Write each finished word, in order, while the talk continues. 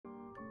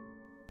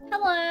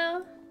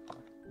Hello.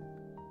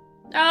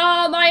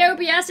 Oh, my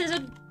OBS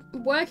isn't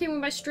working with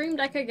my Stream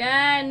Deck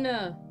again.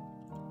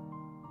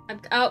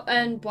 Oh,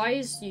 and why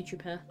is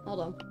YouTube here? Hold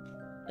on.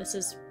 This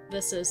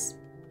is.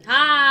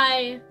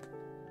 Hi.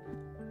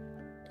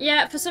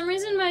 Yeah, for some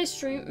reason my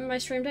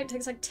Stream Deck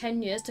takes like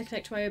 10 years to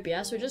connect to my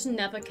OBS, so it just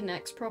never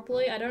connects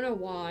properly. I don't know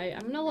why.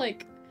 I'm gonna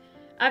like,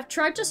 I've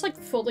tried just like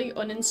fully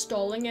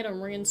uninstalling it and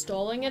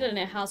reinstalling it, and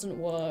it hasn't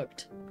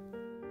worked.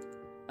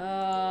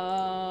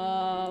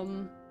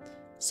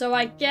 So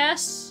I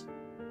guess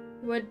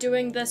we're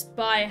doing this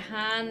by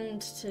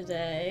hand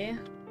today.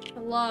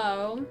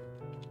 Hello.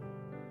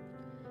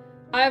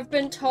 I've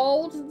been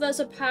told there's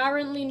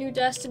apparently new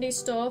Destiny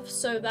stuff,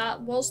 so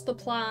that was the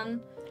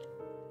plan.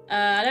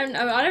 I don't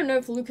know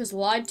if Luke has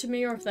lied to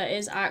me or if there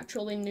is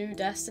actually new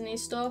Destiny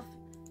stuff.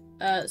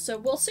 So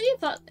we'll see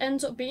if that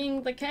ends up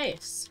being the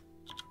case.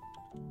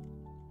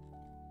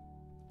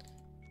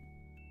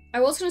 I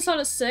was gonna start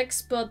at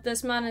 6, but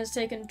this man has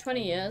taken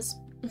 20 years.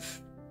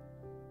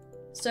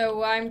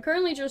 So I'm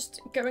currently just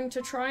going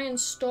to try and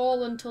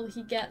stall until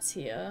he gets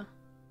here.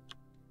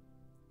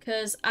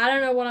 Because I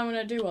don't know what I'm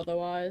going to do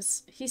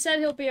otherwise. He said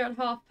he'll be at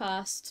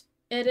past.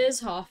 It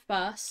is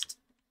past.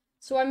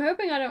 So I'm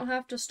hoping I don't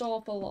have to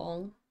stall for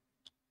long.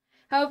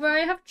 However,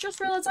 I have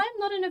just realised I'm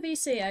not in a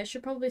VC. I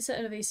should probably sit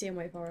in a VC and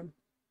wait for him.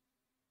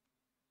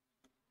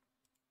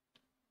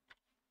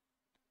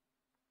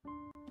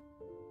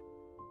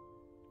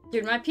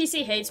 Dude, my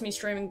PC hates me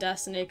streaming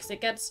Destiny because it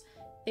gets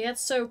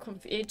so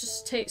it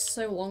just takes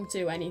so long to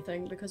do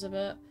anything because of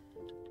it.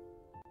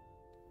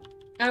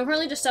 I'm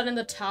currently just sat in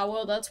the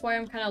tower, that's why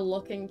I'm kind of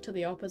looking to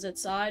the opposite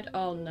side.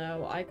 Oh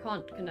no, I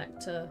can't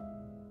connect to...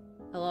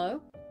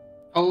 Hello?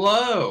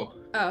 Hello!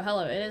 Oh,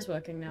 hello, it is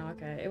working now,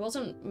 okay. It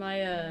wasn't,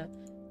 my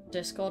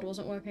Discord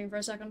wasn't working for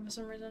a second for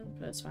some reason,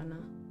 but it's fine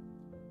now.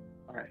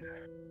 Alright.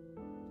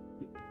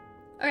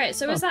 Okay,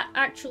 so is that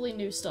actually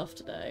new stuff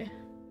today?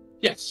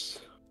 Yes.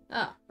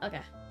 Oh,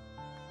 okay.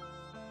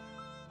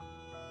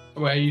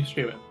 Where are you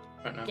streaming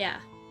right now? Yeah.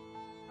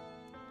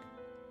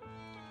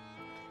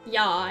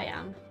 Yeah, I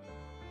am.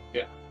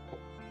 Yeah.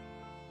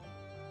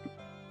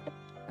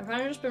 I've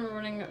kind of just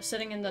been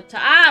sitting in the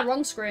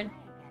wrong screen.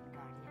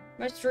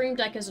 My Stream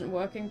Deck isn't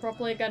working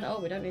properly again. Oh,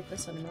 we don't need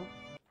this anymore.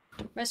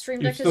 My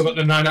Stream Deck You've still got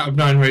the 9 out of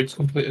 9 raids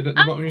completed at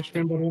the bottom of your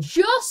stream, by the way.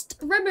 Just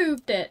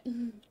removed it.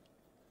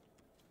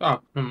 Oh,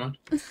 never mind.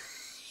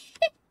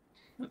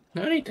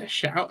 No need to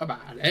shout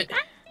about it.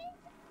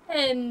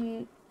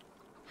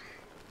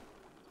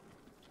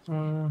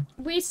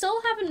 We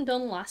still haven't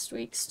done last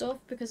week's stuff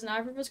because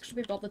neither of us could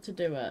be bothered to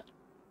do it.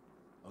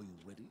 Are you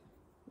ready?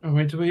 Oh,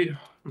 wait, wait.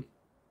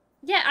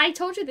 Yeah, I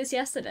told you this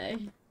yesterday.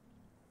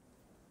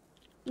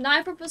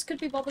 Neither of us could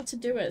be bothered to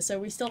do it, so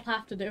we still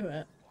have to do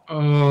it.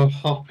 Oh,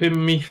 hop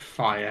in me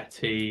fire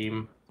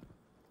team.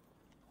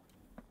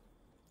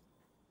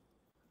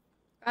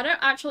 I don't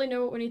actually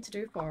know what we need to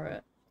do for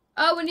it.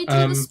 Oh, we need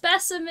to do the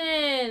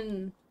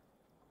specimen!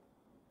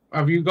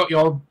 Have you got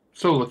your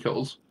solar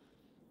kills?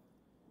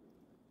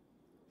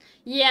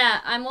 Yeah,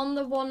 I'm on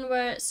the one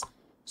where it's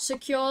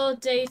secure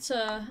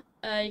data.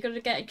 You gotta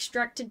get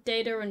extracted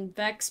data and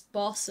vex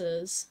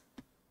bosses.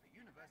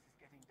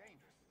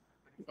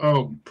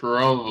 Oh,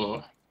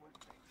 brother.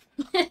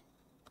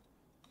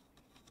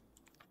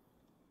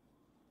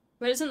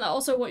 But isn't that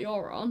also what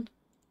you're on?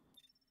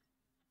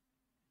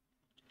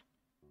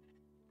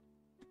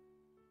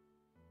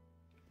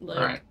 Luke.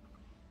 Alright.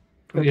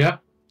 Yeah.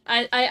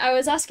 I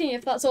was asking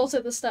if that's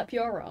also the step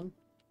you're on.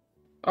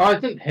 Oh, I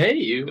didn't hear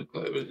you.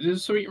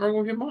 Is something wrong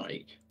with your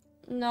mic?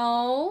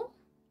 No.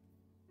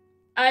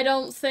 I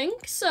don't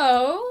think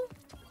so.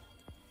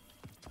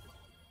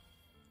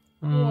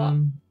 What?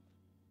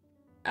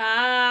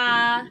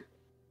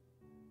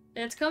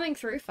 It's coming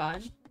through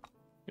fine.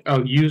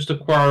 Oh, use the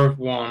choir of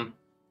 1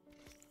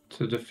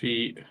 to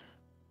defeat.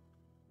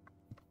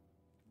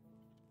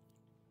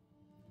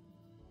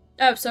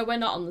 Oh, so we're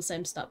not on the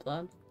same step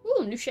then.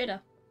 Ooh, new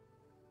shader.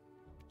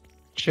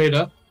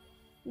 Shader?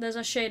 There's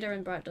a shader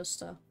in Bright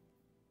Duster.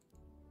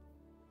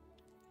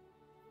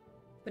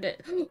 But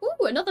it...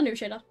 Ooh, another new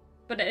shader.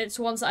 But it's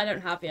ones that I don't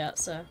have yet,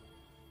 so...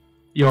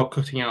 You're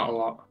cutting out a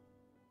lot.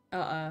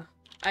 Uh-oh.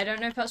 I don't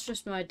know if that's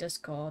just my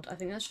Discord. I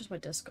think that's just my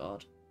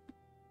Discord.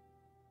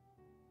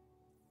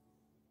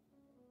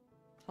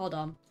 Hold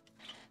on.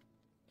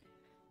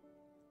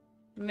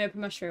 Let me open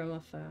my stream on my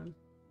phone.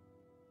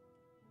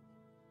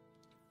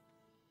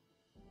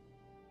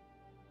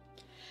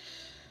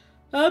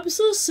 I'm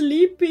so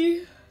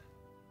sleepy.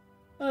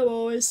 I'm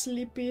always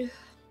sleepy.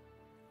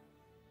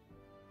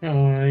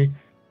 Hi.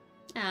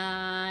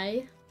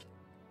 Aye.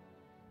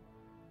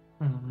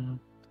 I'm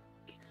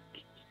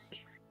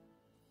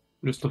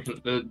just looking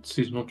at the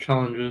seasonal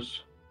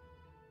challenges.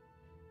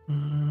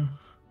 I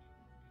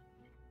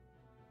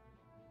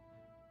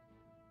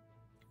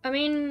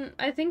mean,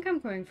 I think I'm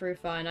going through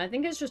fine. I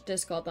think it's just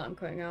Discord that I'm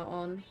going out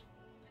on.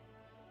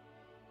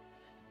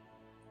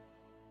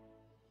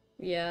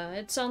 Yeah,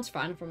 it sounds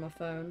fine from my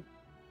phone.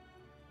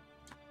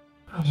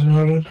 I don't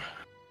know.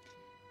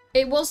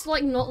 It was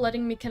like not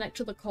letting me connect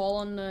to the call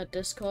on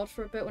Discord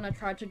for a bit when I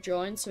tried to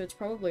join, so it's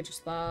probably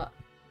just that.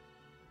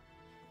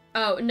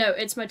 Oh, no,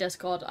 it's my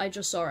Discord. I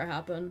just saw it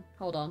happen.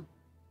 Hold on.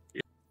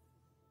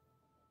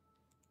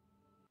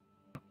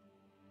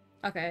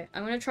 Okay,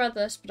 I'm gonna try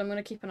this, but I'm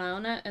gonna keep an eye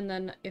on it, and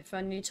then if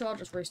I need to, I'll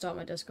just restart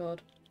my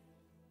Discord.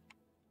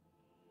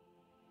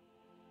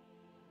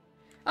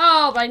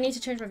 Oh, but I need to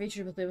change my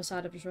VTuber to the other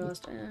side, I've just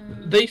realised.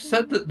 They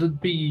said that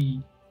there'd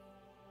be...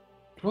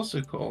 What's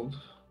it called?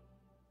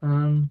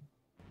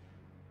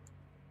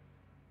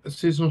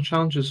 Seasonal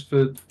challenges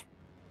for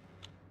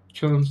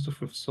killing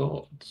stuff with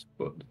swords,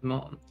 but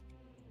not.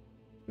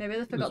 Maybe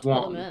they forgot There's to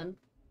put one. them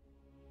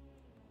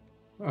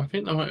in. I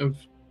think they might have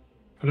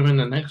put them in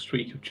the next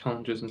week of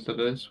challenges instead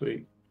of this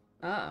week.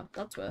 Ah,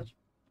 that's weird.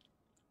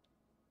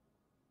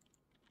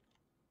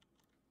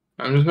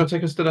 I'm just going to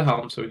take us to the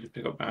helm so we can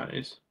pick up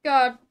baddies.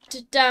 God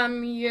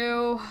damn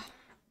you.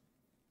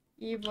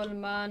 Evil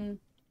man.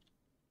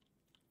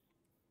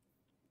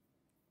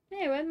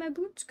 Hey, where'd my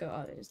boots go?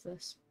 Oh, is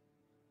this?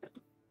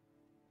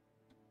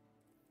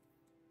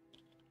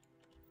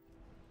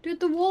 Dude,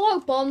 the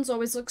Warlock bombs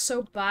always look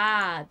so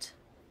bad.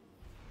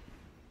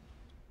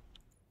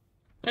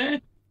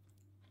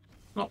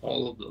 Not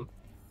all of them.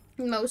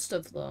 Most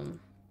of them.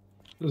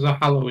 There's a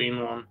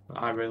Halloween one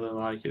that I really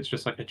like. It's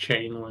just like a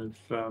chain with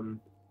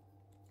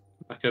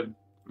like a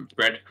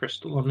red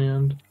crystal on the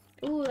end.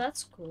 Ooh,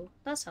 that's cool.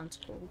 That sounds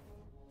cool.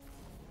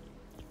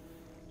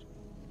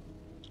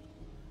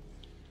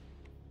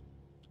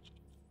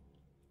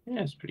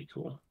 Yeah, it's pretty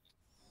cool.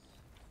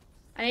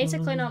 I need to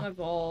clean out my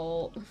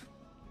vault.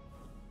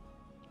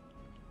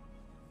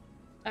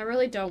 I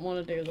really don't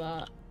want to do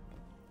that.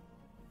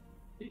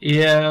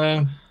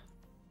 Yeah.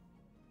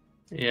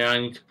 Yeah, I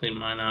need to clean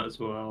mine out as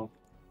well.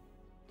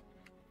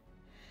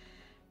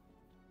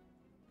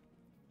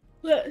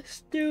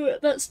 Let's do it.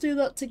 Let's do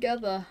that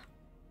together.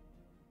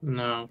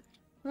 No.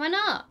 Why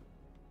not?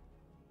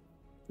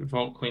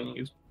 Vault cleaning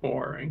is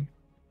boring.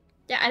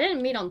 Yeah, I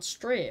didn't mean on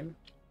stream.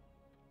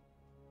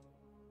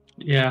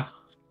 Yeah.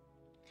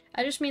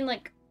 I just mean,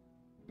 like,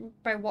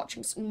 by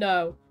watching...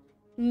 No.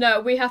 No,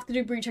 we have to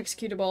do breach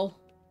executable.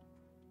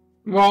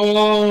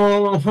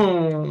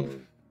 Whoa!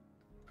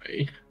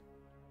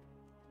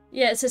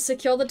 Yeah, it says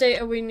secure the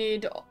data we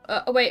need.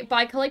 Wait,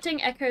 by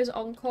collecting Echo's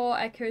Encore,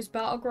 Echo's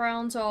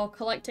Battlegrounds, or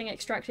collecting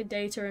extracted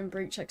data in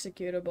breach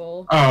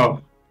executable.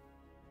 Oh.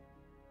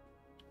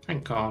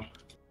 Thank God.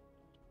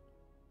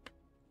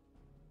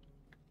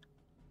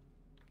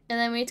 And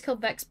then we need to kill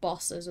Vex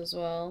bosses as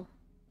well.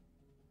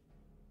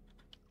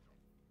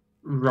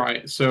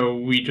 Right, so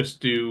we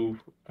just do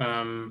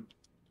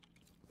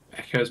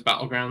Echo's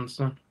Battlegrounds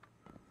then?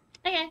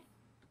 Okay.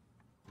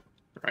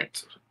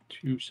 Right.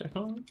 2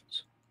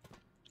 seconds.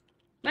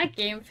 My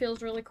game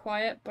feels really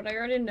quiet, but I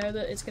already know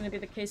that it's going to be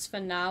the case for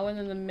now, and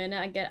then the minute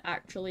I get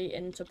actually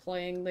into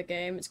playing the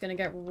game, it's going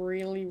to get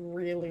really,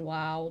 really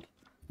loud.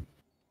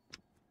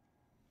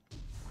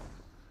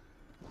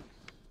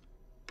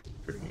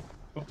 Pretty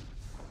cool.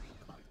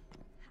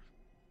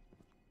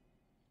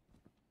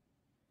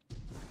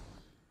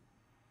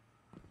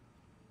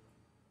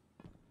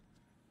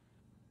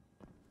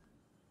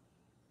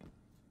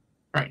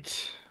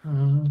 Right.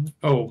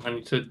 Oh, I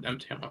need to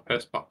empty out my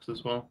first box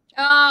as well.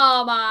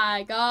 Oh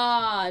my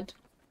god.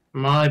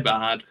 My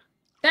bad.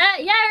 Yeah,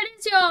 it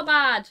is your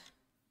bad.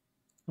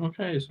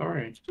 Okay,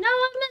 sorry. No,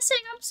 I'm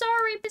missing. I'm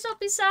sorry. Please don't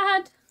be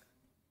sad.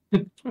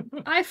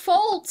 I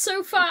fold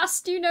so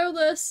fast. You know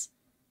this.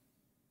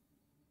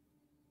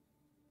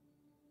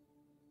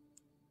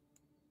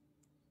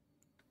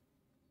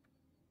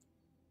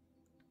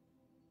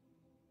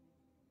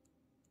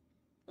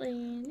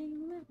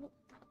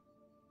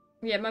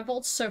 Yeah, my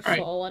vault's so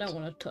full. I don't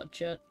want to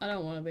touch it. I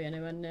don't want to be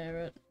anywhere near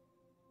it.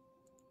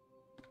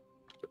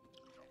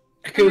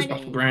 Echo's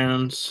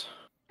Battlegrounds.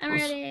 I'm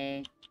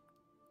ready.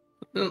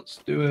 Let's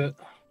do it.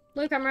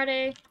 Luke, I'm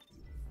ready.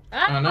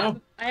 Ah, I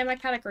know. I have my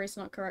categories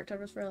not correct. I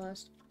just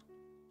realized.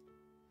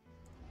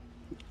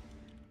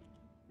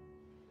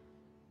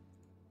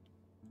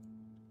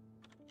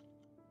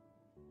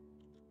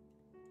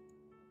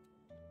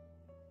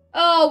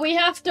 Oh, we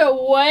have to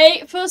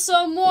wait for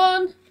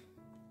someone?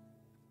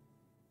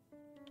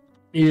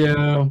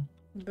 Yeah.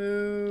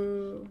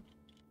 Boo.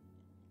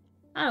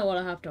 I don't want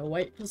to have to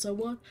wait for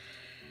someone.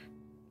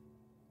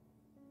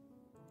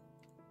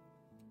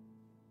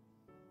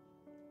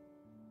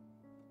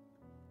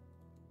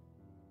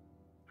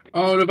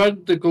 Oh, what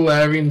about the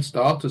Galarian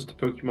starters to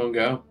Pokemon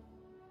Go?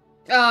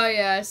 Oh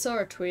yeah, I saw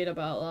a tweet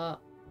about that.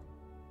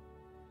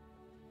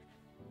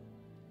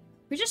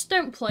 We just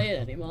don't play it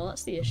anymore,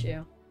 that's the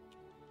issue.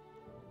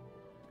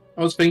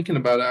 I was thinking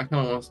about it, I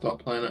kind of want to start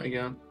playing it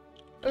again.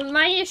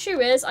 My issue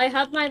is, I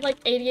had my,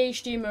 like,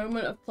 ADHD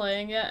moment of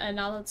playing it, and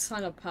now that's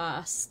kind of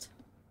passed.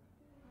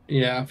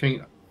 Yeah, I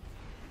think...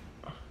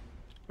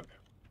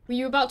 Were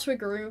you about to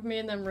agree with me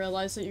and then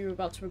realize that you were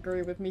about to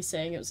agree with me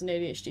saying it was an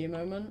ADHD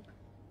moment?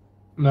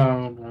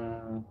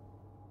 No.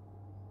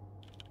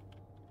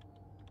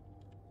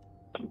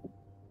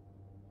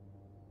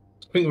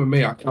 The thing with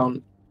me, I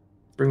can't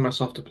bring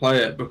myself to play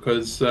it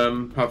because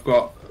I've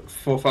got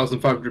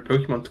 4,500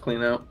 Pokemon to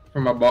clean out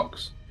from my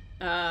box.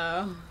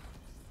 Oh,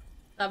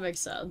 that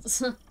makes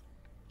sense.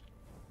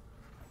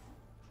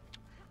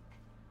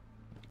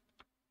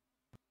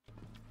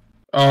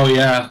 Oh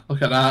yeah,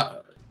 look at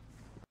that.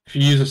 If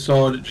you use a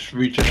sword, it just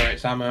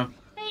regenerates ammo.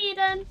 Hey,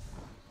 Eden.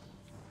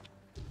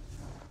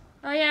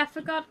 Oh yeah, I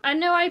forgot. I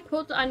know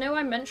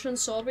I mentioned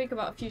Sword Week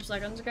about a few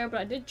seconds ago, but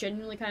I did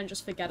genuinely kind of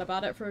just forget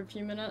about it for a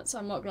few minutes.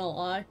 I'm not gonna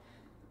lie.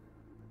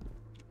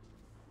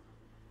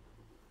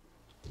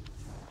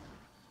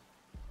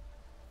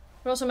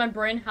 But also, my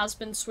brain has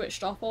been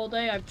switched off all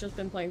day. I've just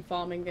been playing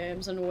farming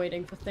games and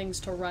waiting for things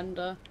to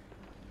render.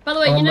 By the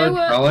way, you know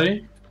what?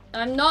 Valley?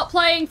 I'm not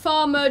playing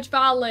Farm Merge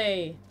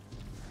Valley!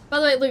 By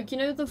the way, Luke, you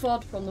know the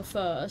VOD from the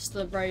first,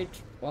 the raid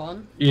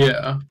one?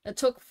 Yeah. It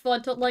took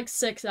like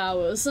 6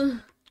 hours.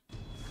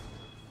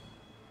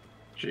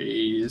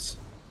 Jeez.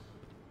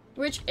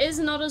 Which is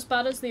not as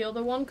bad as the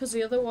other one, because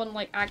the other one,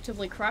 like,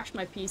 actively crashed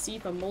my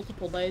PC for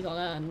multiple days on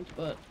end,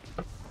 but...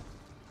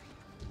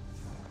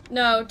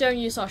 No, don't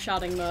use our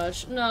shouting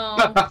merge. No.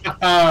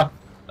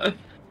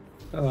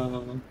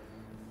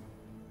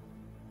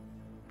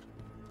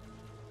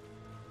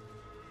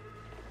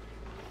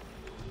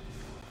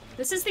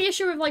 This is the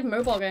issue with, like,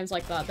 mobile games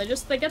like that.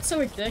 They get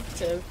so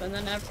addictive, and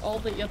then all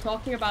that you're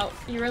talking about,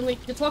 you're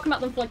talking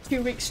about them for, like,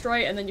 2 weeks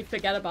straight, and then you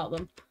forget about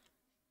them.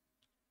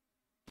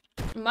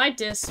 My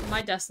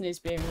Destiny's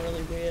being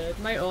really weird.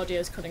 My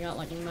audio's cutting out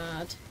like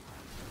mad.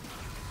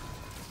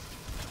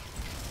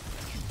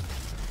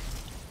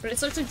 But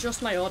it's actually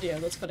just my audio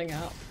that's cutting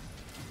out.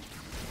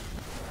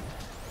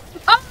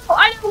 Oh,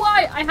 I know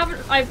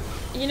why!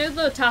 You know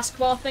the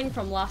taskbar thing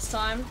from last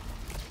time?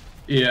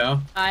 Yeah.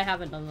 I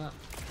haven't done that.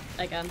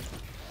 Again.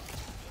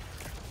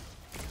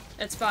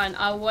 It's fine.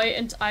 I'll wait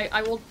and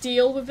I will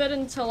deal with it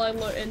until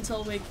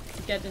we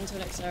get into the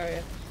next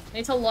area. I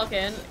need to log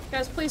in.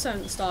 Guys, please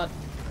don't start.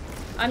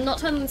 I'm not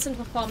turning this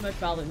into a Farm Merge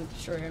Valley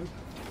stream.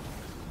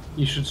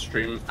 You should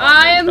stream.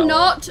 I am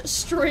not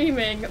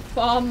streaming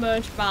Farm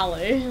Merge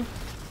Valley.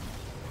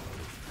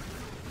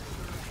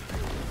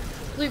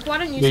 Luke, why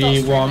don't you stop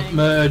streaming? We want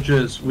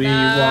mergers. We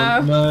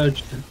want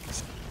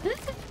mergers.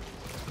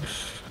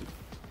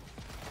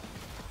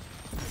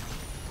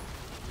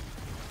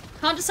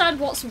 Can't decide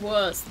what's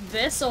worse,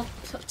 this or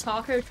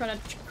Taco trying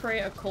to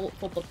create a cult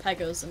for the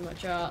Peggers in my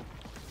chat.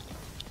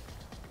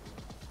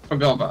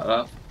 Forgot about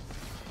that.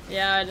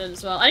 Yeah, I did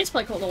as well. I need to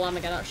play Cult of the Lamb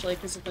again, actually,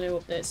 because of the new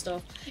update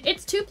stuff.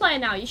 It's 2-player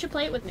now, you should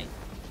play it with me.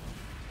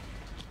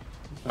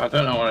 I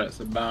don't know what it's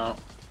about.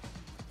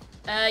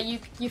 You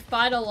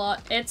fight a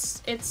lot.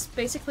 It's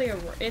basically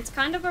it's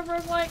kind of a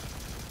roguelike.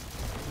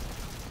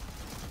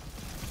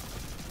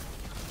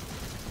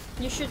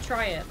 You should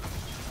try it.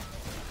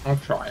 I'll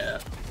try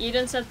it.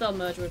 Eden said they'll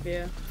merge with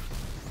you.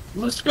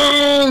 Let's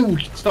go!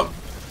 Stop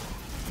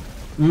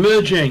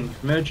merging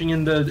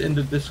in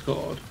the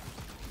Discord.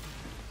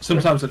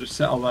 Sometimes I just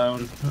sit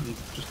alone and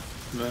just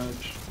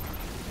merge.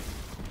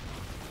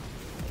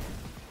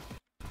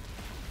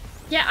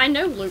 Yeah, I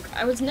know, Luke.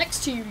 I was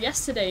next to you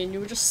yesterday and you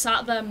were just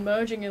sat there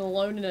merging in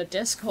alone in a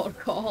Discord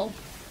call.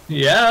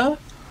 Yeah.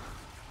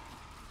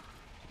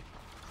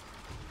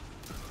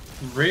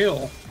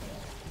 Real.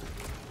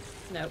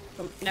 No,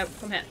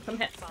 come here,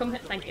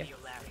 thank you.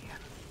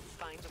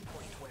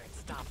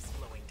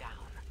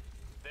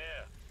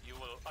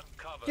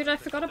 Dude, I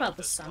forgot about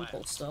the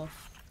sample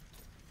stuff.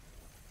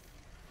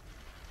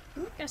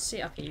 I guess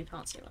see. Okay, you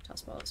can't see my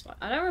taskbar. That's fine.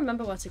 I don't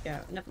remember where to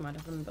go. Never mind.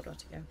 I remember where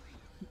to go.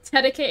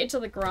 Dedicated to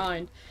the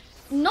grind,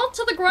 not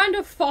to the grind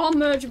of Farm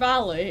Merge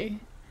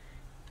Valley.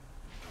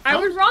 I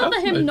would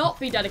rather him not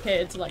be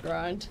dedicated to that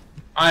grind.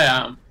 I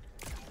am.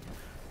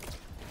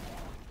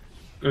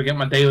 Gotta get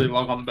my daily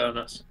log-on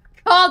bonus.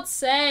 God's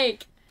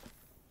sake!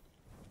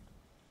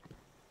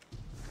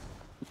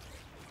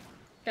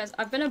 Guys,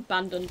 I've been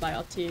abandoned by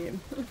our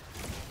team.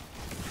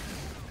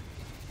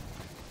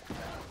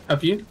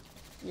 Have you?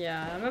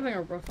 Yeah, I'm having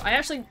a rough. I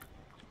actually.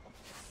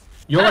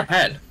 You're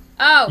ahead.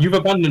 Oh. You've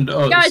abandoned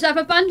us. Guys, I've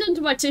abandoned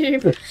my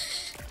team.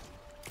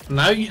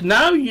 Now you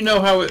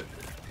know how it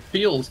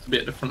feels to be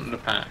at the front of the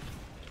pack.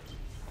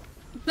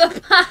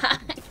 The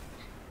pack.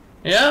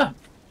 Yeah.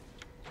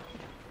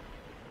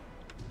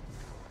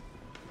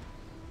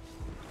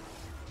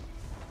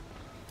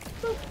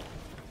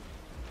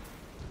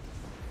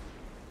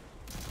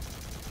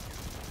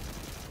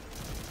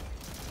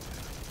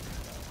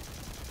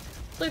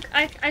 Look,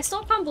 I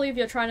still can't believe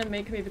you're trying to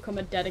make me become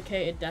a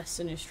dedicated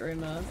Destiny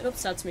streamer. It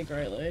upsets me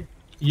greatly.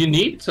 You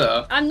need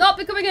to. I'm not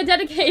becoming a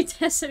dedicated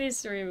Destiny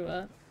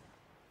streamer.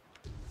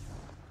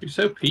 You're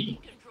so peak.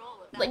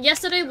 Like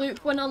yesterday,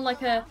 Luke went on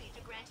like a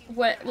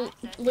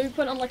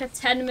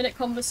 10-minute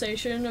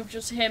conversation of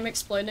just him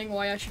explaining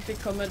why I should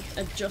become a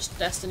just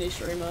Destiny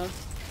streamer.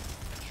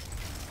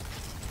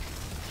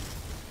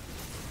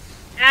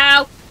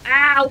 Ow!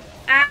 Ow!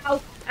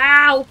 Ow!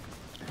 Ow!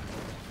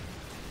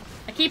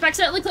 I keep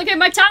accidentally clicking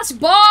my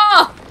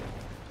taskbar!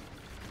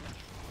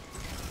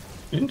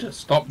 You need to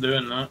stop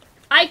doing that.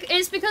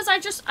 It's because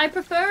I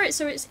prefer it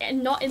so it's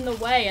not in the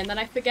way, and then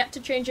I forget to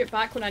change it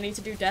back when I need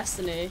to do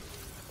Destiny.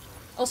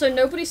 Also,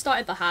 nobody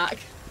started the hack.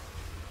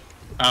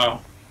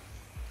 Oh.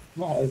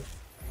 Lol.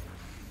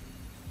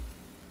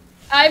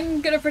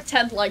 I'm gonna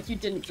pretend like you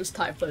didn't just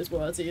type those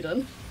words,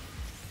 Eden.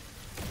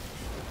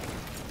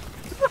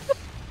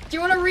 Do you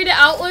want to read it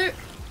out, Luke?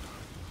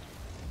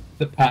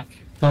 The pack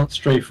can't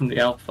stray from the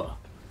alpha.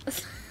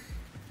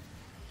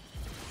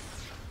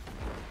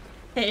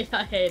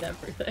 I hate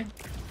everything.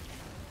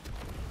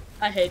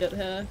 I hate it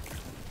here.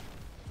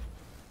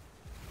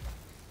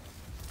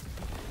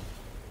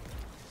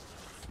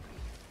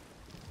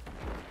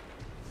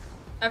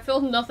 I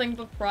feel nothing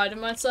but pride in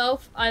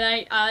myself,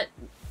 and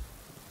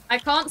I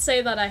can't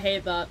say that I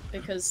hate that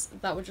because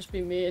that would just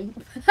be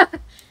mean.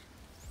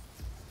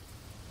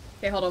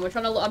 Okay, hold on. I'm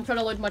trying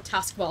to load my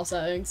taskbar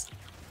settings.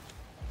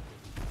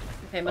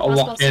 Okay, my I'll taskbar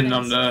lock settings. in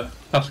on the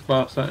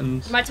taskbar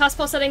settings. My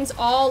taskbar settings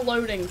are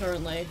loading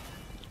currently.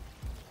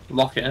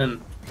 Lock it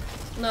in.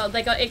 No,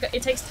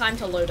 it takes time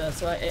to load it,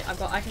 so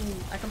I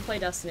can play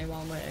Destiny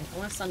while I'm waiting. I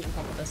want to stand on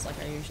top of this like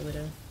I usually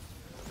do.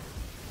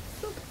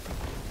 Boop.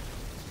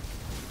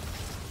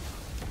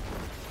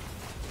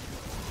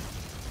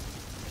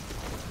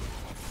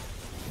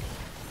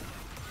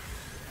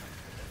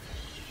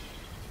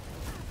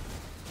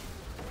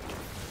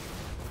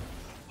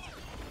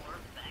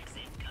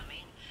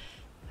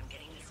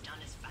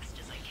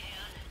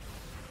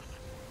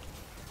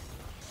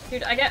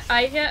 Dude, I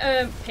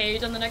get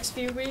paid in the next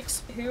few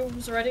weeks.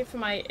 Who's ready for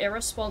my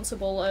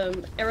irresponsible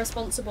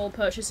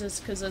purchases?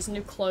 Because there's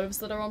new clothes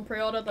that are on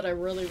pre-order that I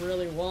really,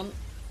 really want.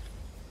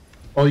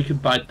 Or you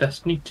could buy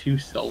Destiny 2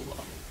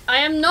 Silver. I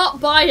am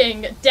not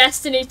buying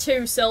Destiny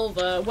 2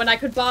 Silver when I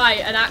could buy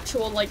an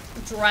actual, like,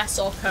 dress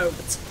or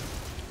coat.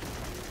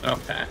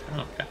 Okay,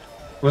 okay.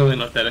 Really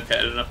not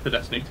dedicated enough to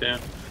Destiny 2.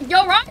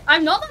 You're right,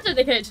 I'm not that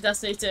dedicated to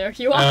Destiny 2.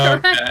 You are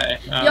correct. Okay.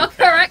 You're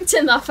correct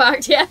in that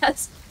fact,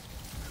 yes.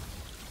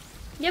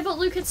 Yeah, but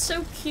look, it's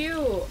so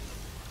cute.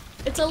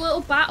 It's a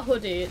little bat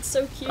hoodie. It's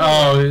so cute.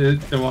 Oh,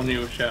 it's the one you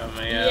were showing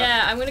me, yeah.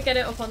 Yeah, I'm gonna get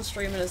it up on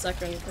stream in a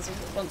second because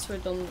once we're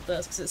done with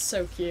this, because it's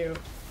so cute.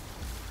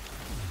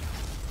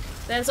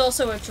 There's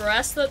also a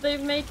dress that they're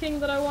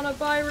making that I want to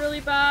buy really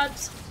bad,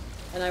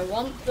 and I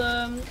want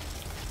them.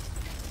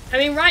 I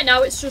mean, right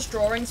now it's just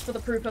drawings for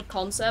the proof of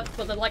concept,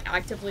 but they're like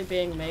actively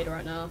being made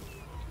right now.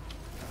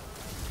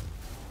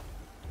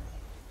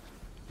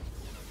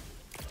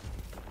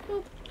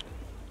 Boop.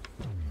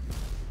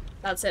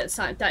 That's it. It's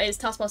time. That is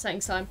taskbar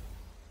settings time.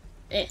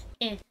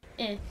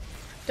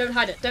 Don't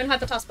hide it. Don't hide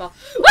the taskbar.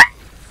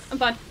 I'm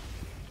fine.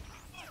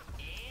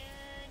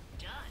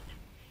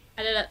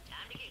 I did it.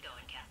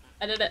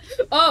 I did it.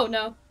 Oh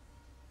no.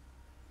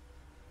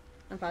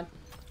 I'm fine.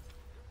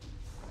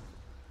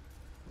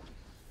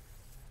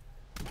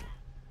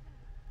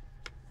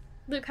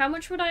 Luke, how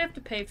much would I have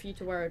to pay for you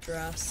to wear a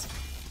dress?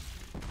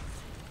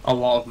 A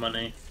lot of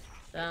money.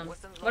 Damn.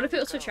 What if it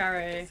was for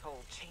charity?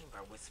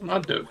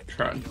 I'd do it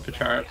for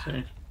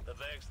charity.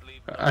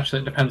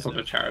 Actually, it depends on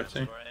the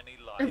charity.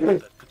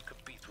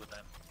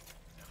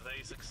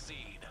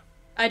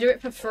 I do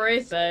it for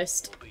free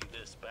first.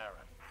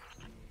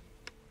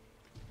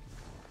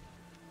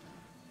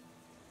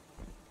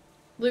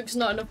 Luke's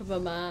not enough of a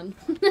man.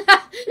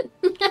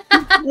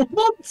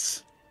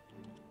 What?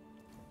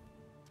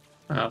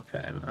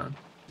 Okay, man.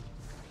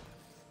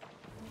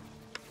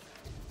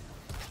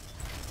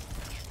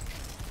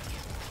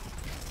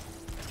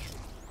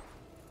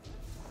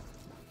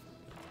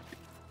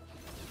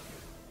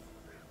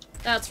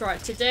 That's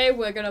right, today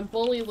we're gonna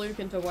bully Luke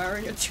into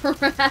wearing a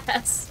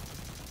dress.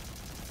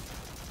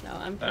 No,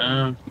 I'm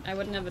kidding. I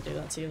would never do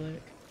that to you,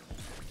 Luke.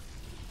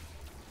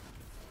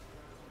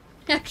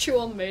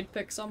 Actual made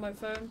pics on my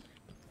phone.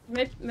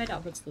 Made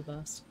outfits the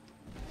best.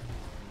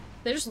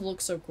 They just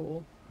look so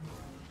cool.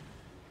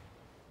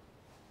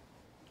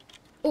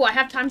 Oh, I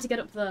have time to get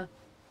up the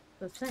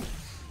thing.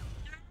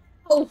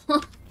 Oh,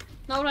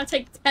 not when I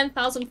take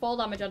 10,000 fall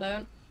damage, I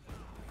don't.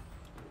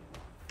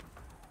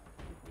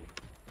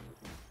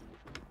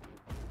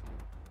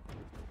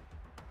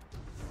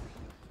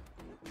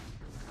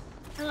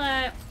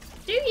 Hello.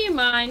 Do you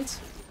mind?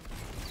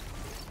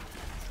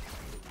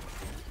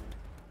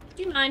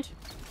 Do you mind?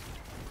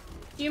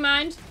 Do you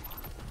mind?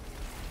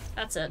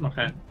 That's it.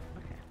 Okay. Okay,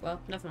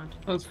 well, never mind.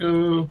 Let's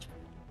go.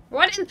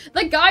 Why didn't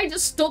the guy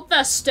just stood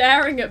there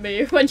staring at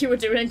me when you were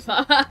doing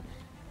that?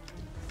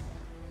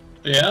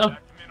 Yeah?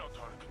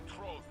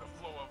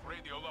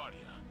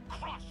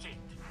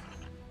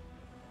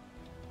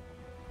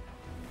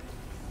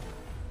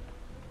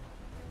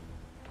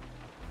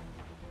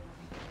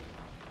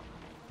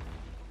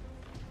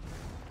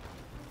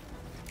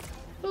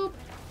 Boop.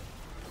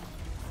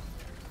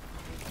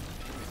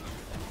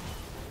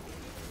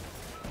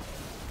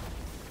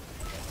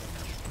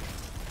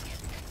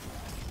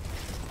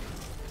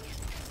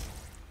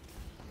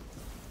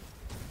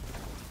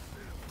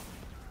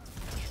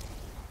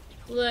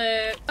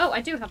 Look. Oh,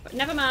 I do have.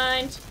 Never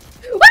mind.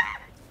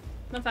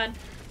 I'm fine.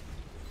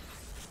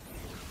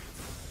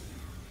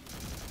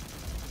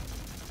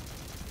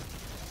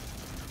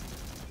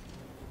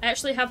 I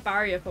actually have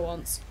barrier for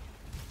once.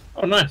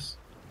 Oh, nice.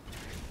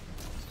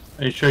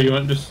 Are you sure you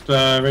weren't just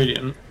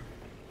radiant?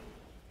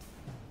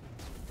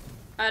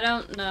 I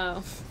don't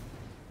know.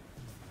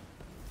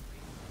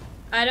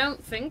 I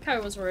don't think I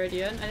was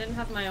radiant. I didn't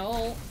have my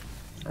ult.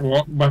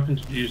 What weapon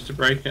did you use to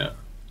break it?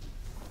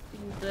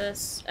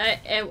 This.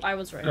 I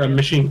was radiant. A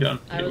machine gun.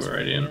 I You was were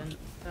radiant.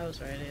 I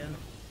was radiant.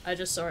 I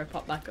just saw it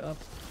pop back up.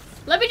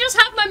 Let me just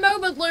have my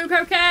moment, Luke,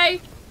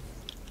 okay?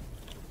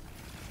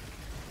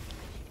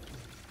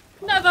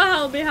 Never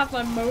help me have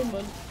my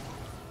moment.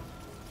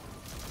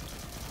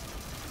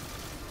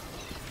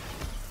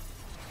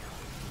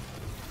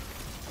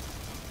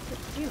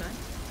 Do you mind?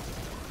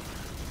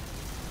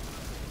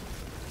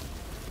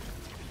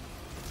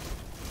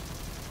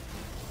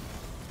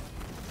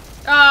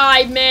 Ah,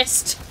 I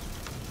missed.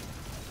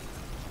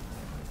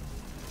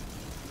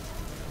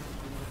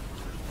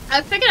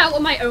 I figured out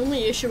what my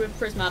only issue with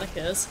Prismatic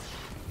is.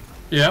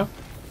 Yeah?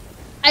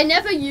 I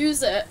never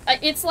use it.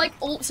 It's like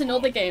ults in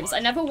other games. I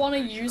never want to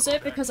use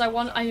it because I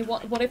want.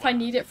 What if I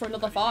need it for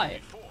another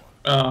fight?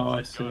 Oh,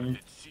 I see.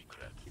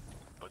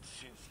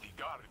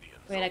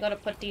 Wait, I gotta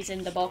put these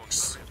in the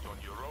box.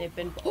 They've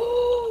been.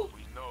 Oh,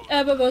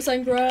 Eververse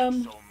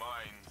engram.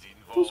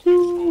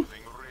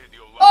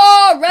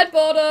 Oh, red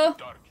border.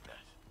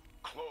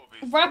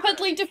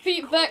 Rapidly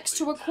defeat Vex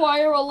to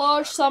acquire a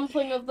large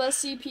sampling of their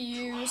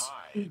CPUs.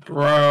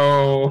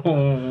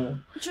 Bro.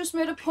 Just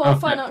made a poor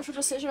financial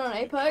decision on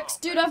Apex.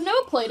 Dude, I've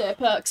never played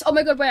Apex. Oh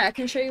my god, wait, I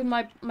can show you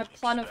my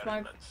plan of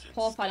my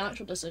poor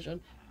financial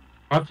decision.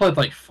 I've played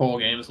like 4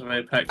 games of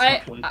Apex,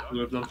 not won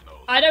 2 of them.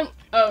 I don't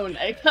own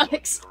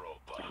Apex.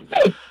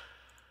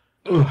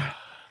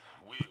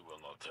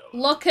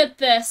 Look at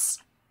this.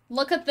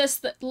 Look at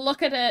this.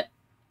 Look at it.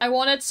 I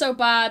want it so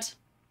bad.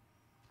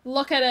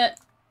 Look at it.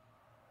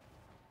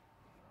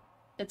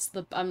 It's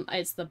the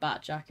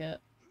bat jacket.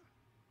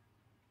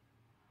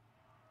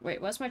 Wait,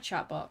 where's my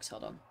chat box?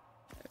 Hold on.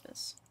 There it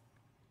is.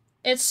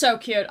 It's so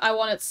cute. I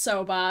want it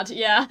so bad.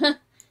 Yeah.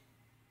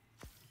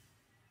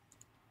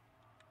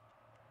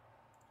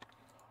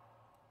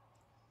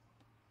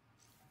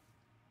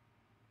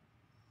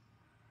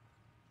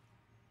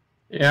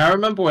 Yeah, I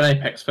remember when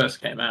Apex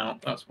first came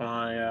out. That's when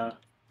I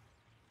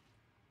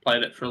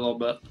played it for a little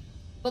bit.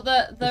 But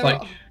the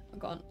like... oh,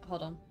 go on.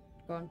 Hold on.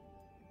 Go on.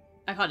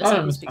 I can't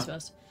decide who speaks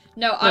first.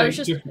 No, I was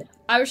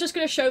just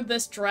gonna show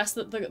this dress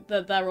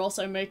that they're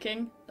also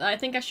making. I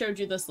think I showed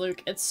you this,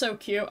 Luke. It's so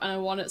cute and I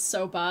want it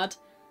so bad.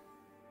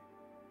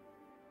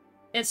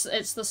 It's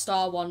the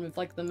star one with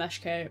like the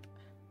mesh cape.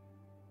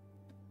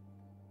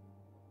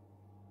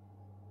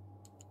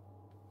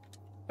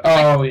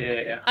 Oh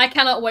yeah. I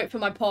cannot wait for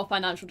my poor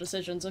financial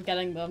decisions of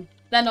getting them.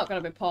 They're not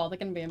gonna be poor, they're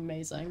gonna be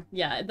amazing.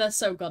 Yeah, they're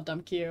so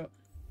goddamn cute.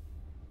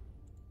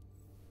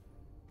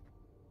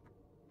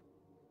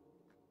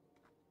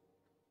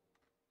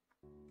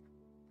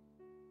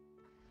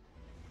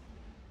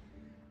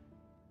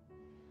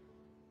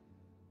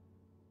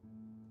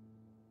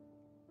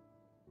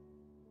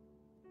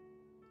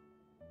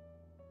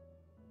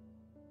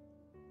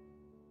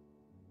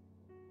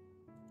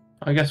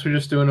 I guess we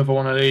just do another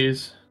one of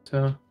these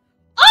to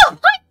Oh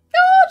my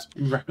god!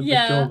 rapidly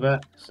kill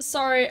Vex.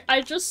 Sorry,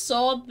 I just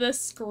saw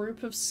this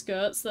group of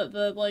skirts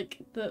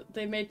that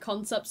they made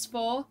concepts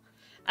for.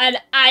 And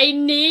I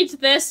need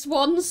this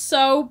one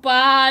so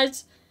bad.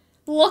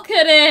 Look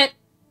at it!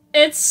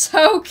 It's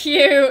so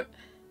cute!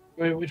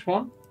 Wait, which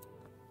one?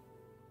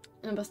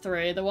 Number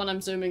 3, the one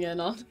I'm zooming in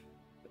on.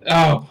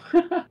 Oh!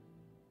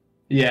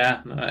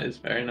 Yeah, no, that is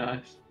very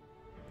nice.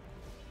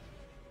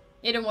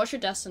 Aiden, what's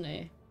your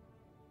destiny?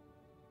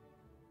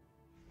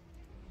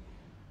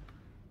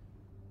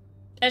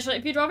 Actually,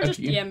 if you'd rather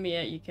just DM me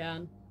it, you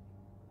can.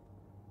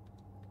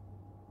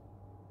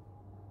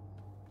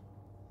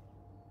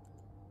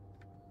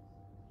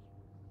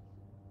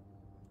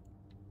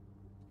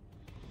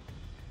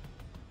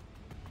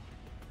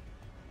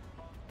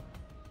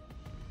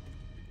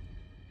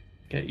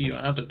 Get you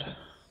added.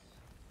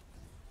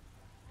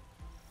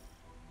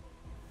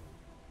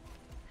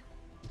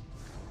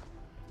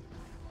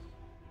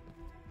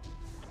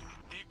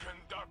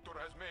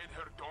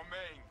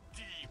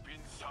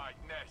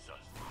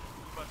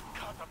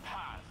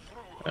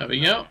 There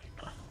we go.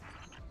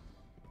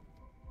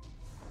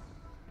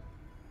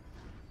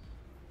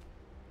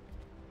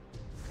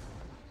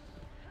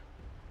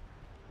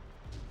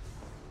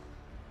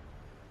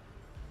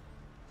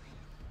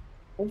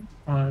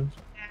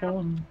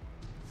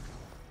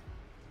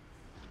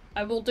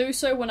 I will do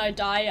so when I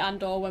die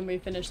and or when we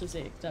finish this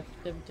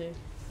activity.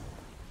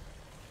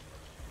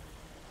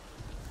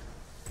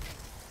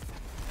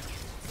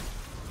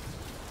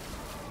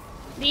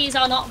 These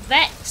are not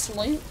Vex,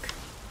 Luke.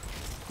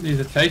 These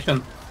are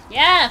taken.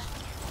 Yeah!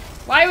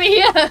 Why are we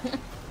here?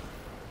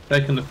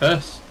 Taking the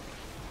piss.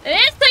 It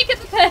is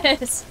taking the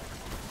piss!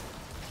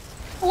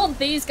 I want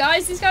these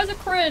guys are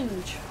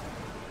cringe.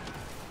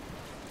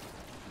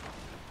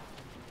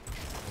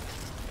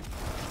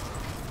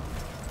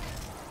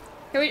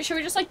 Should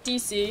we just like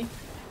DC?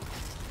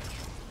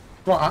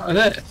 What, out of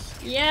this?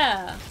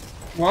 Yeah.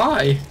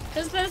 Why?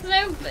 Because there's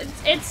no...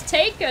 It's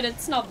taken,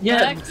 it's not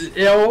Yeah, Vex.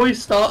 it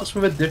always starts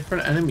with a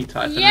different enemy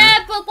type. Yeah,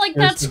 but like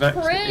goes that's to Vex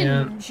at the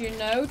end. cringe, you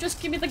know?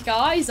 Just give me the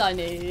guys I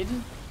need.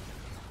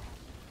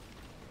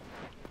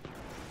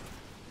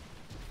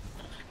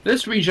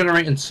 This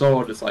regenerating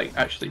sword is like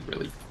actually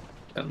really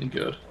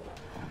good.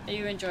 Are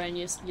you enjoying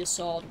your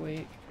sword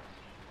week?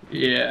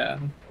 Yeah.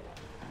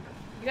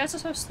 You guys are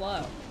so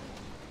slow.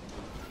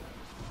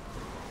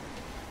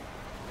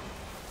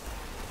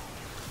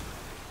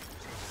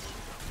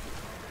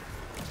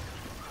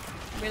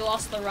 We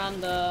lost the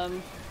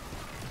random.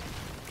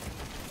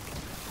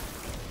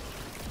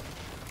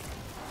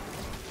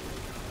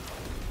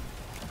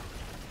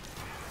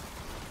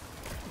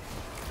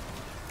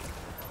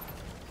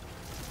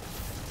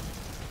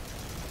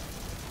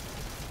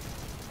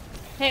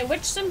 Hey,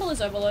 which symbol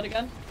is overload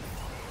again?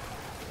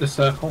 The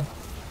circle.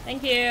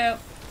 Thank you.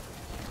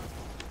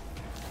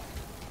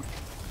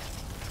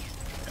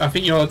 I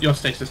think your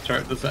stasis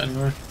turret does that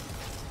anyway.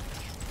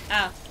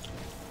 Ah.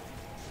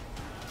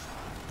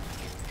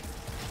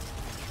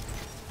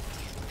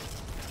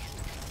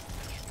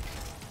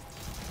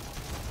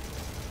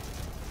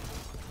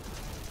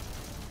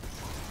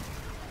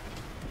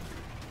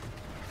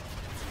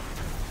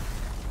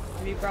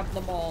 Have you grabbed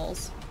the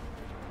balls?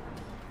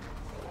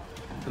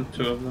 And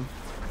 2 of them.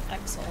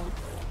 Excellent.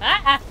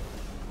 Ah! I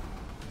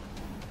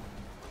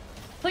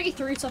thought you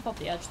threw stuff off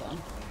the edge then.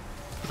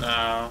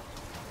 No.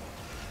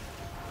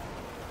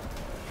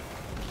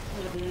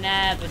 Would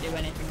never do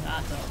anything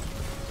that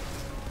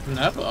though.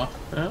 Never.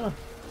 Yeah.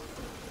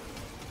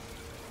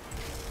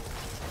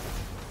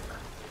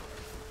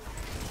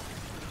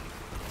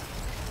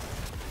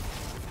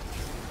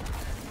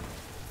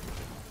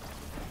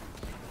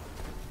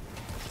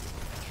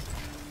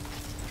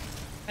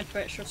 My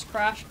Twitch just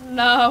crashed.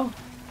 No!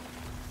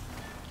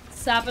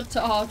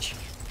 Sabotage.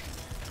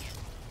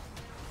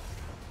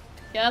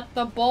 Get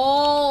the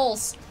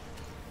balls!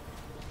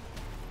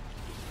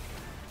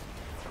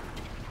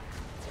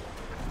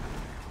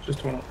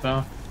 Just one up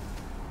there.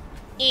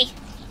 Eh.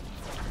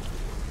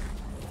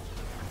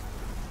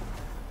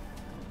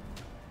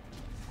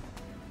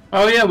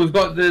 Oh yeah, we've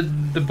got the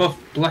buff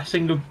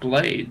Blessing of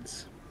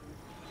Blades.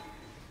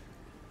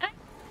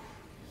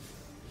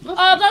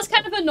 Oh, that's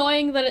kind of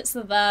annoying that it's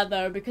there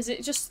though, because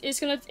it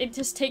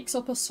just takes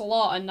up a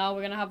slot, and now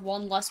we're gonna have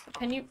one less.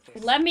 Can you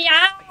let me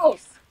out?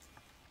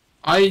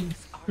 I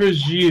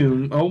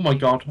presume. Oh my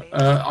god.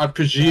 I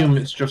presume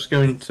it's just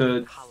going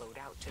to.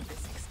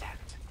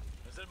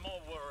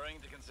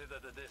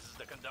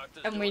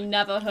 And we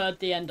never heard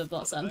the end of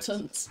that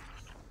sentence.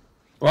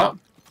 What?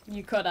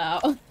 You cut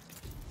out.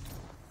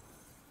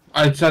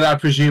 I said I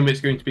presume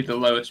it's going to be the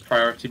lowest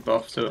priority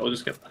buff, so it'll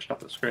just get flashed off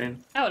the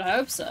screen. I would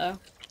hope so.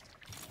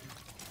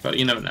 But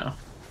you never know.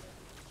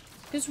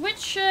 Because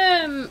which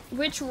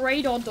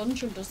raid or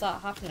dungeon does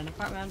that happen in? I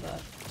can't remember.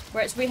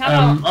 Where it's we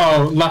have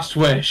Oh, Last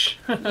Wish.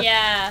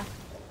 yeah.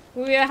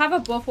 We have a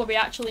buff where we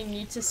actually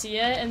need to see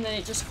it, and then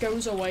it just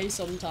goes away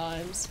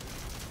sometimes.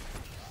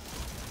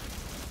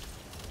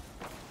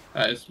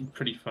 That is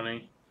pretty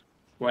funny.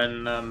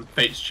 When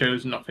Fate's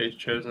Chosen, not Fate's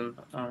Chosen.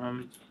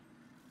 I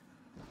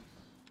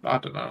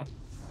don't know.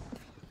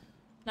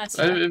 That's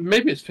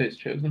maybe it's Fate's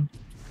Chosen.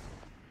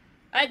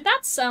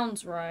 that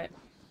sounds right.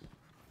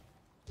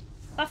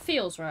 That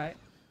feels right.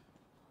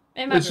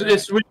 It might be right.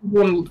 It's which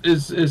one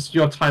is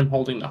your time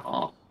holding the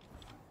heart?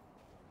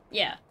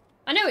 Yeah.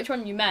 I know which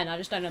one you meant, I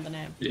just don't know the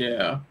name.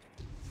 Yeah.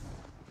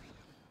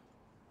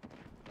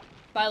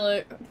 Bye,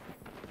 Luke.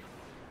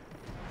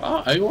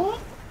 Oh, hey, what?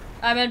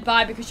 I meant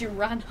bye because you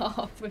ran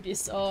off with your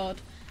sword.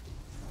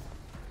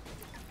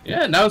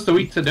 Yeah, now's the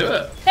week to do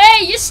it.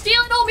 Hey, you're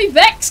stealing all me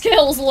Vex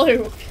kills,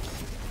 Luke!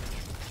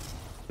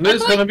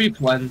 There's gonna be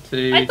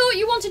plenty. I thought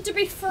you wanted to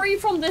be free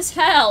from this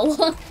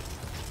hell.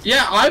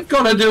 Yeah, I've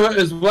gotta do it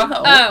as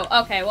well.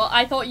 Oh, okay, well,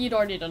 I thought you'd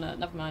already done it.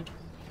 Never mind.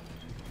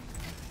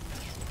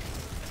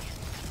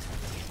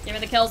 Give me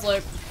the kills,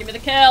 Luke. Give me the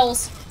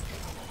kills.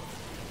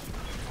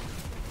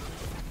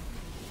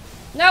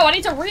 No, I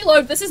need to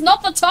reload. This is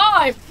not the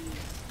time.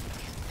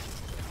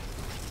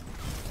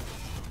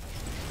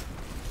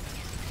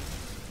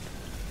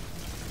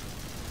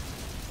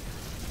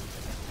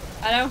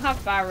 I don't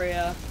have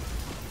barrier.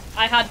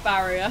 I had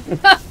barrier.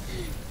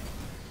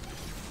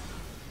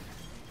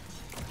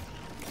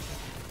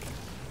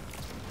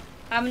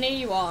 How many are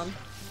you on?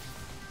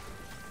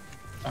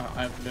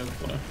 I have no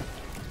clue.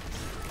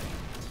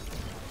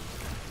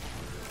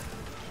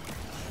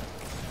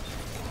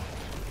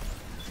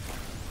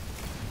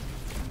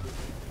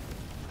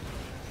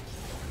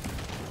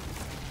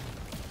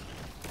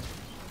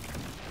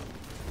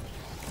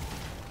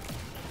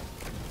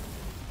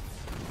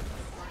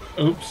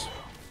 Oops.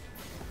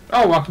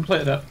 Oh, I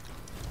completed it.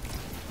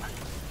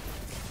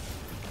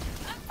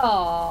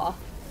 Aww.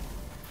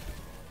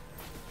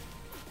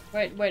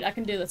 Wait, I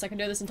can do this. I can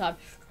do this in time.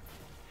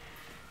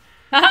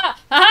 Haha!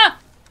 Haha!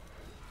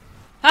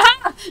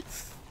 Haha!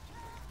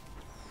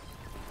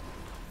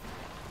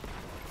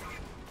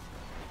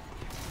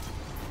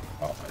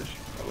 Oh, I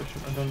probably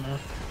shouldn't have done that.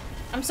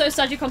 I'm so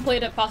sad you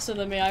completed it faster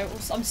than me. I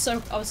was so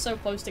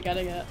close to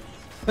getting it.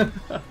 Let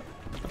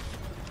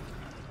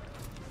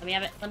me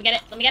have it. Let me get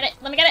it. Let me get it.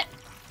 Let me get it.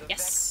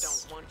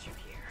 Yes.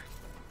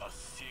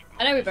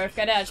 I know we both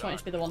get it. I just want you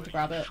to be the one to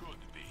grab it.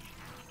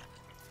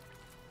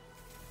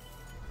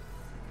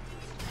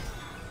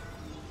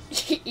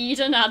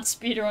 Eden had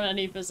speeder on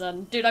any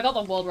percent. Dude, I got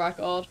the world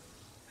record.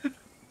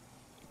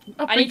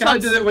 I think I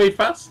did it way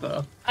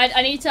faster.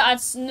 I need to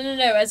add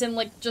no, as in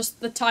like just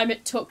the time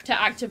it took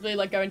to actively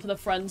like go into the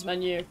friends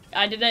menu.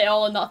 I did it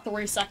all in that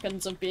 3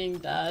 seconds of being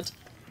dead.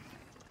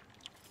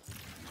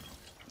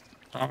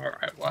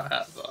 Alright,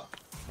 whatever.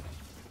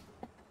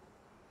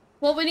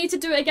 Well, we need to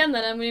do it again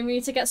then, and we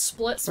need to get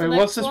splits for Wait, next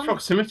what's this one.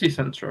 proximity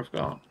sensor I've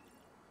got?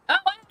 Oh,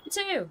 I have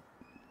too.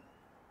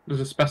 There's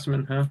a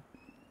specimen here.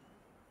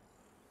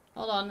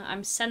 Hold on,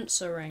 I'm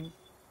censoring.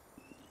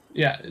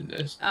 Yeah,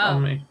 it's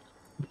on me.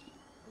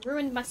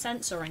 Ruined my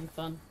censoring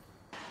fun.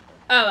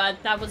 Oh,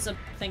 that was a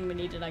thing we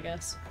needed, I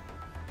guess.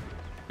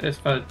 It's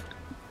for...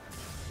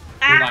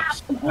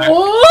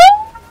 What?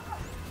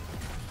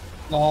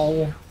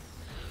 Lol.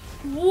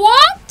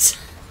 What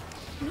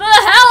the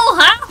hell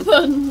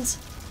happened?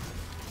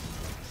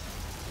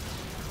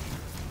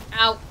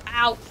 Ow,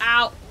 ow,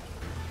 ow.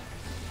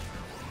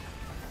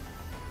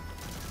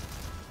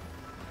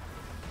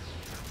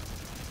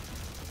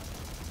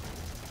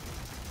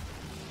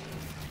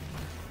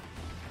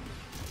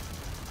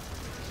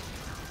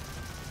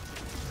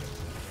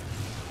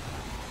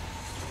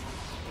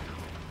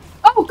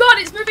 Oh god,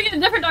 it's moving in a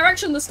different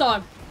direction this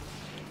time.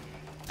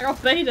 I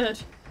got baited.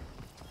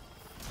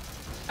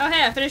 Oh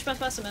hey, I finished my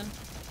specimen.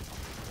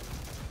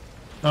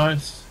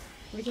 Nice.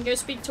 We can go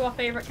speak to our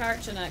favourite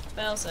character next,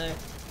 Failsafe.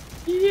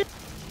 Yeah.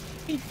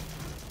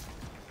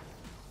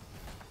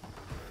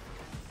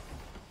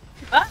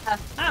 Ah,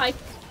 hi.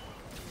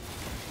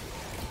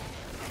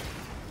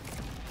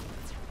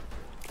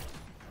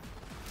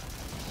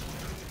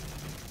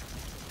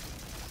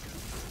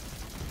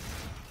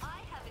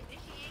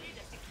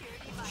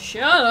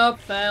 Shut up,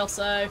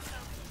 Failsafe.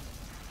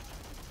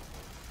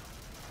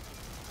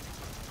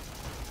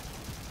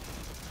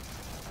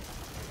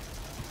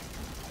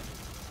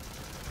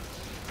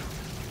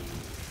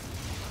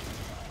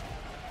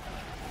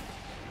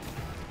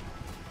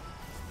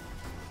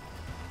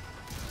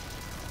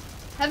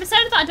 I've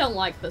decided that I don't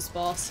like this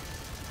boss.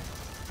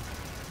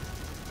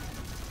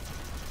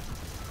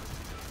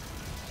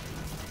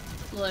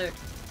 Luke.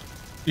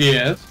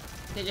 Yes.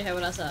 Did you hear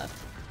what I said?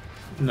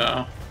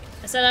 No.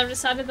 I said I've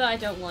decided that I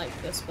don't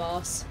like this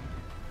boss.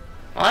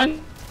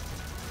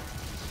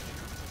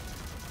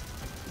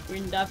 We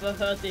never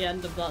heard the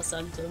end of that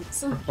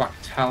sentence. Black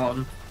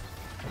Talon.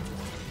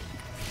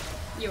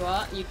 You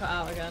are? You cut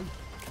out again.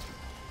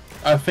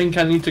 I think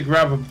I need to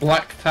grab a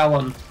Black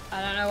Talon.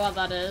 I don't know what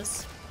that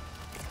is.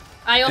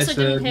 I also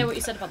didn't hear what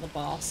you said about the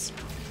boss.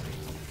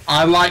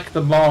 I like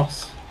the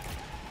boss.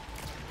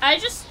 I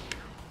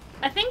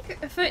think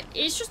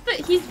it's just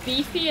that he's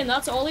beefy and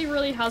that's all he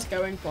really has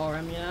going for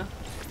him, you know?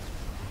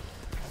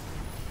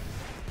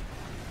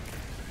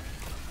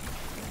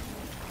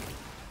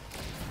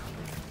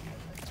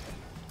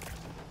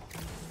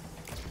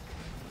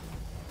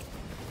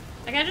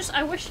 Like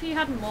I wish he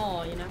had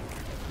more, you know?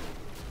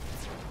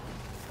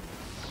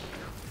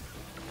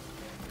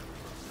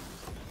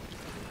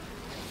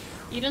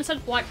 Eden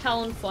said Black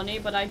Talon funny,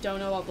 but I don't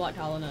know what Black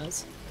Talon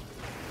is.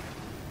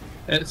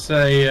 It's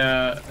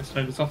an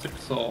exotic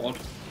sword.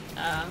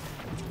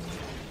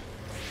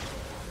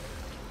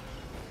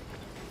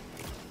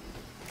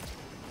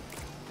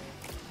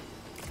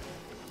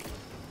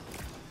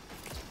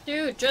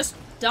 Dude, just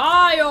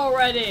die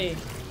already!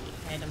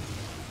 I hate him.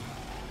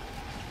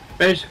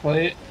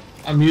 Basically,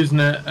 I'm using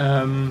it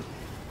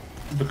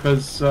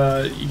because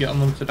you get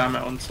unlimited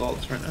ammo on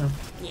swords right now.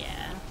 Yeah.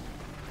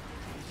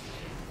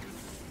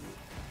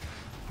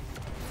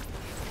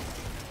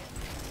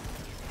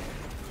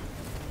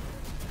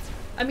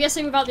 I'm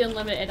guessing without the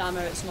unlimited ammo,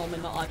 it's normally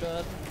not that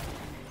good.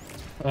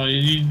 Well,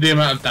 the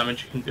amount of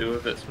damage you can do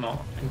with it's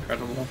not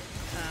incredible.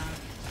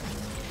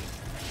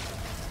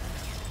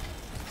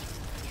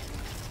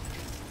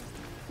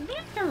 I think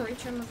I can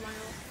reach him with my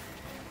ult.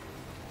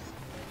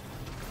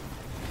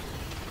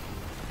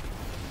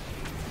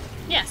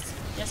 Yes.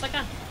 Yes, I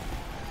can.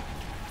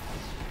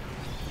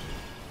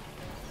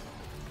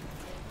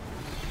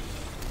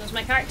 Does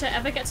my character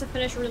ever get to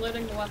finish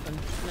reloading the weapon?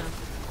 No.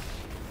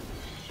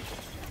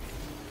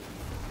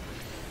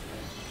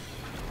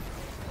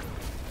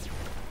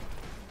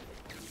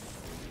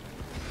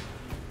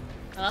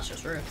 Oh, that's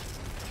just rude.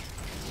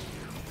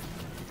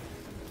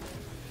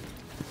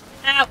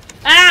 Ow!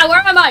 Ah! Where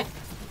am I?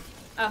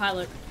 Oh, hi,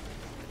 Luke.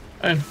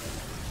 Hey.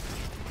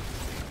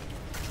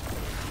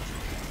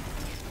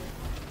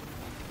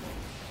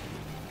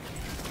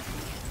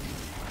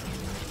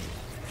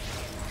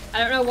 I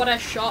don't know what I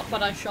shot,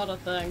 but I shot a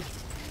thing.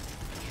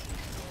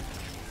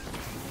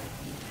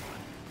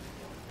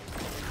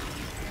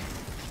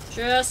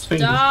 Just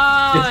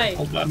die!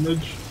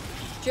 Damage.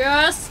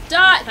 Just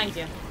die! Thank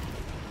you.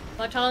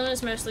 Black Talon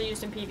is mostly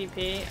used in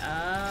PvP.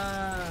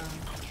 Ah.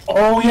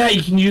 Oh yeah,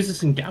 you can use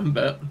this in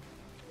Gambit.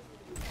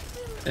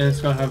 And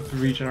it's gonna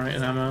have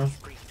regenerating ammo.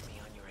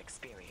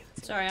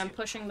 Sorry, I'm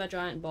pushing the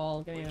giant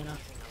ball. Give me a minute.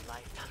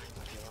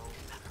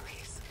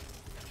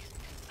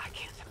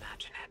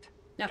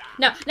 No,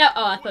 no, no!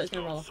 Oh, I thought it was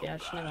gonna roll off the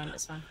edge. Never mind,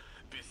 it's fine.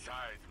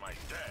 Besides my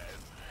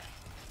death,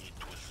 it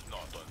was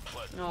not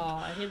unpleasant.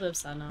 Oh, he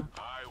lives there now.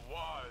 I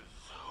was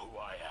who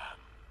I am.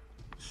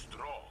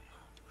 Strong,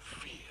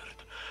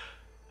 feared,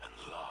 and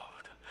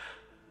loved.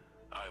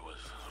 I was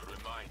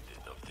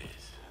reminded of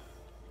this.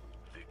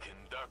 The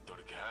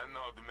conductor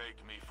cannot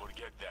make me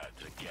forget that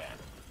again.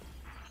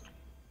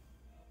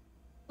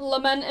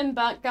 Lamenting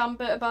back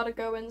Gambit about to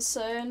go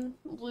insane.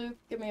 Luke,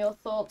 give me your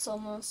thoughts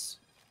on this.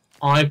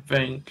 I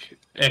think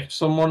if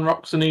someone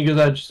rocks an Eager's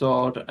Edge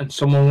Sword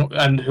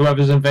and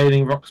whoever's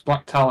invading rocks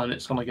Black Talon,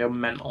 it's gonna go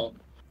mental.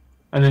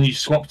 And then you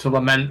swap to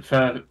Lament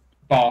for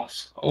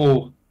boss.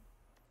 Oh.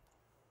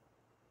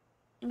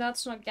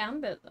 That's not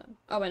Gambit though.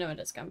 Oh wait, no, it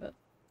is Gambit.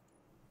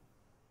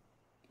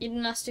 You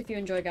didn't ask if you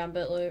enjoy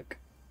Gambit, Luke.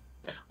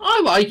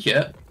 I like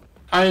it.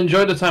 I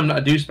enjoy the time that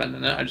I do spend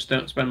in it, I just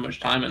don't spend much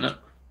time in it.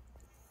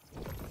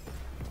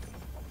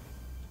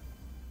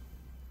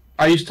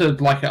 I used to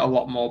like it a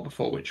lot more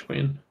before Witch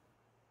Queen.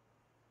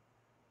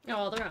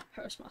 Oh, they're at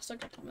Postmaster,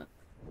 goddammit.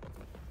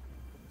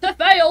 To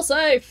fail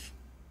safe!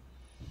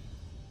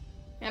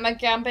 I'm a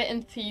Gambit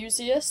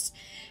enthusiast.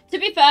 To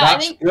be fair,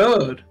 That's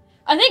good.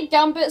 I think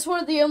Gambit's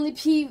one of the only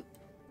PvE/P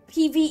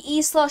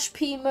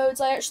modes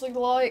I actually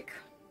like.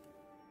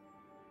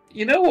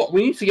 You know what?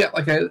 We need to get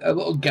like a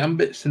little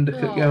Gambit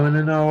syndicate going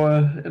in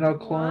our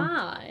clan.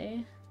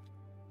 Why?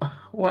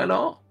 Why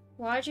not?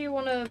 Why do you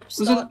want to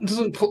start...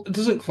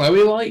 Doesn't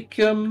Chloe like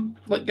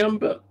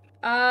Gambit?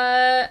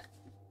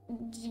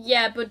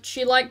 Yeah, but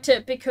she liked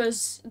it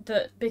because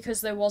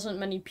there wasn't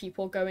many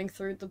people going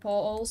through the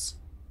portals.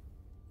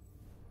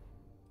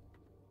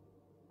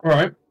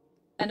 Right.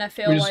 And I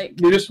feel like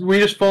we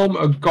just form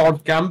a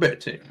God Gambit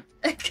team.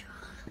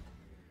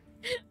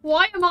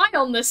 Why am I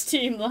on this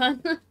team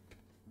then?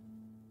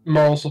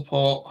 Moral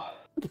support.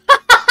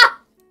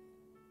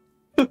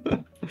 Do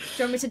you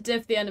want me to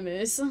div the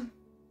enemies?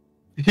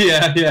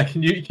 Yeah.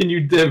 Can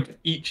you div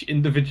each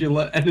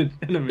individual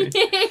enemy?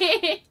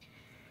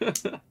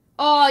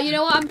 Oh, you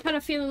know what? I'm kind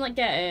of feeling like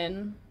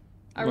getting.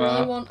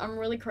 I'm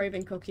really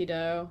craving cookie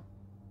dough.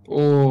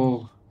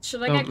 Oh.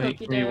 Should I get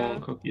cookie Don't make me dough?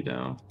 want cookie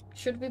dough.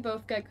 Should we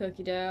both get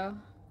cookie dough?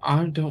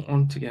 I don't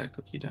want to get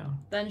cookie dough.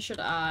 Then should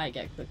I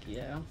get cookie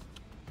dough?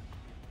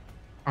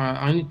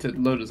 I need to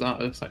load us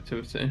out of this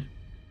activity.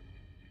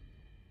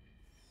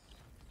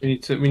 We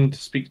need to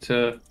speak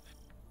to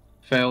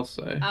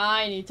Failsafe.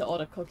 I need to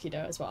order cookie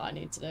dough is what I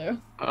need to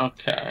do.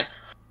 Okay.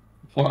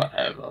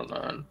 Whatever,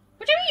 man.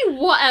 What do you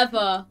mean,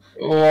 whatever?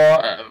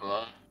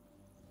 Whatever.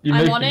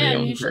 I'm on it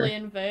and usually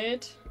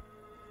invade.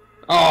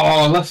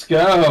 Oh, let's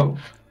go.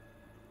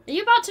 Are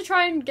you about to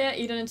try and get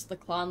Eden into the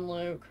clan,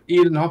 Luke?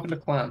 Eden, hop in the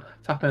clan.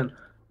 Tap in.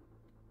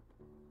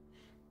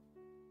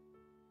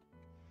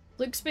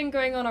 Luke's been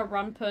going on a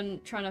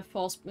rampant trying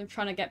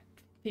to get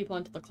people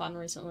into the clan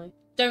recently.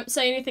 Don't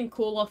say anything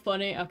cool or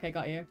funny. Okay,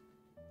 got you.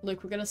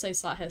 Luke, we're gonna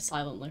sat here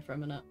silently for a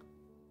minute.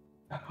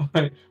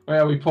 Wait,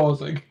 are we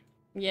pausing?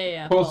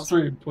 Yeah. Pause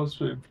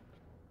stream.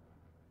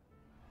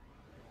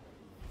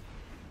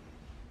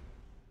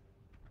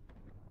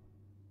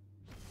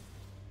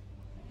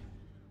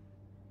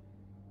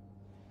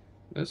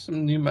 There's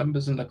some new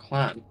members in the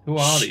clan. Who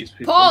are these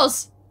people?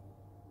 Pause!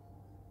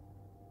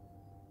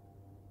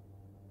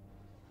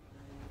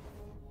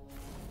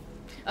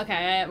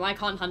 Okay, I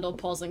can't handle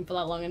pausing for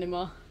that long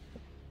anymore.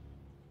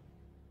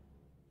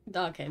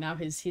 Okay, now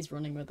he's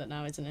running with it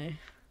now, isn't he?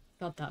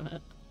 God damn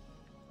it.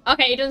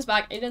 Okay, Eden's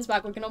back. We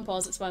can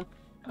unpause, it's fine.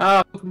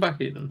 Ah, welcome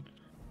back, Eden.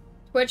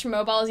 Twitch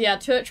mobiles, yeah,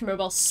 Twitch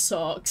mobile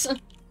sucks.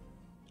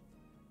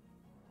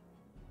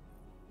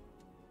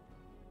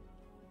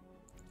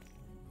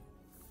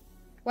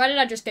 Why did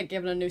I just get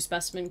given a new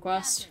specimen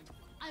quest?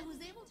 I was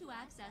able to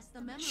access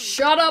the memory.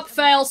 Shut up,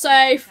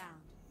 failsafe!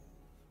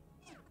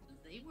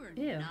 They were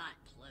Ew. not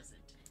pleasant.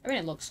 I mean,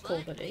 it looks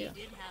cool, but they yeah.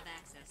 did have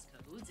access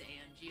codes and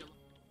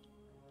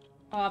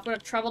Oh, I've got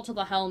to travel to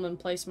the helm and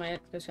place my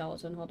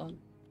exoskeleton. Hold on.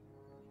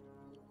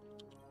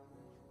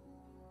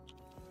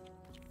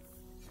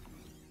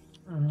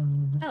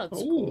 That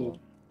looks cool.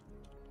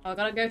 Oh, I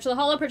gotta go to the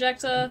holo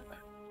projector.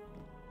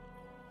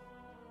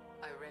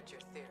 I read your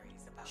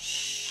theories about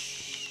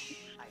Shh.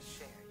 I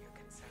share your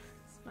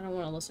concerns. I don't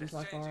want to listen to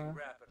It's changing Akara.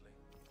 rapidly.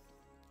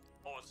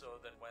 More so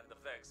than when the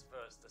Vex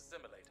first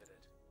assimilated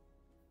it.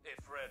 If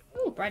Red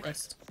Ooh, Wolf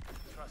brightest.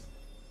 records, trust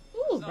me.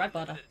 Ooh, It's red not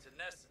butter. limited to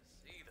Nessus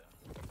either.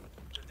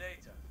 The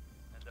data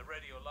and the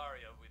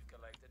radiolaria we've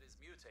collected is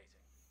mutating.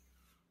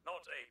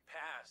 Not a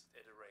past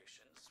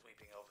iteration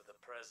sweeping over the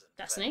present.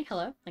 Destiny,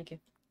 hello, thank you.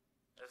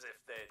 As if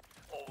they'd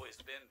always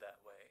been that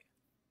way.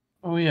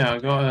 Oh yeah, I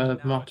got a Now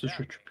Martyr's adapting in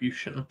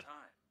Retribution. real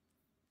time.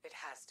 It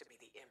has to be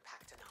the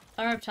impact anomaly.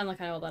 I don't pretend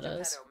like I know what that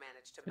is. Geppetto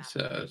managed to It's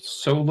map the a radio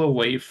solar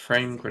wave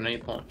frame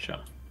grenade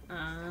launcher. They're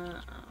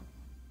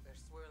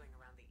swirling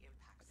around the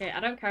impact Okay, I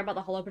don't care about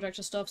the holo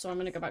projector stuff, so I'm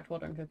gonna go back to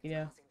ordering cookie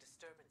dough. causing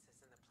disturbances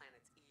in the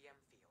planet's EM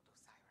field,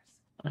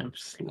 Osiris. I'm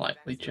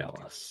slightly Prevents them doing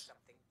jealous.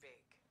 something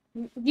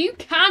big. You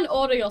can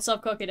order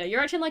yourself cookie dough.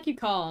 You're acting like you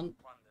can't.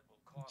 One that will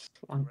cost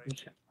the Slightly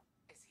Federation. jealous.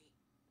 Is he?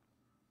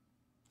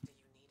 Do you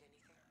need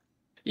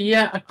anything?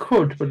 Yeah, I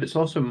could, but it's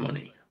also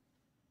money.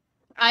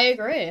 I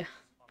agree. On this,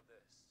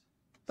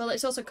 But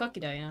it's also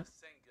cookie dough, you know. a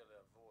singular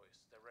voice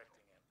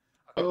directing him.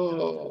 A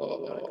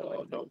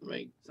Oh, don't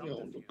make me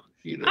on the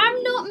computer.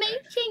 I'm not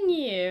making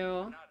you.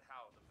 Not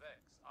how the Vex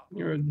operate.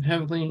 You're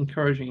heavily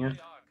encouraging it.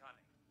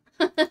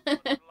 They are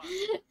cunning.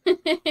 I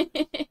think this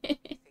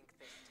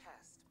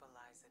test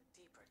belies a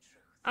deeper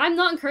truth. I'm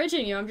not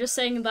encouraging you, I'm just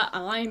saying that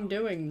I'm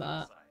doing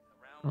that.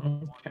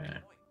 Okay.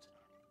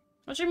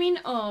 What do you mean,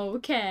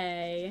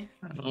 okay?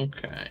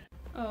 Okay.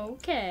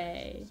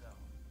 Okay. So,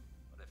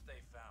 what if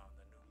they found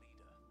a new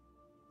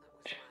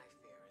leader? That was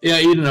my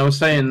fear. Yeah, Eden, I was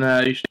saying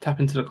you should tap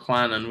into the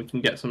clan and we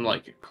can get some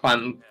like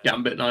clan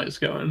gambit nights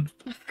going.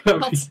 that'd, be,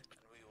 God. And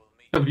we will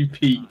meet that'd be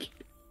peak.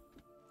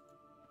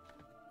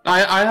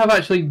 I have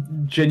actually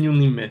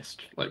genuinely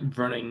missed like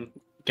running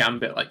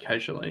gambit like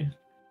casually.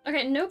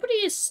 Okay, nobody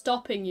is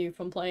stopping you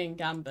from playing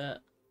Gambit.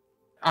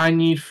 I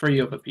need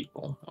 3 other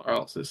people, or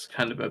else it's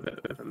kind of a bit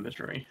of a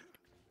misery.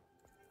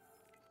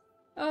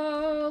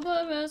 Oh,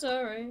 the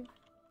misery.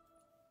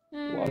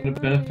 What the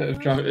benefit of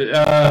driving?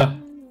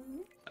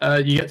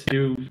 You get to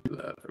do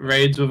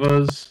raids with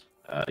us.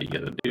 You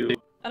get to do.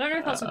 I don't know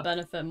if that's a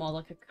benefit, more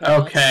like a curse.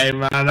 Okay,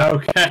 man.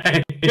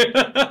 Okay.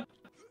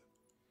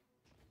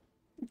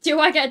 Do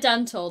I get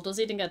dental? Does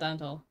Eden get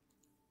dental?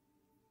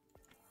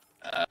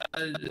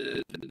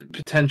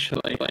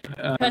 Potentially.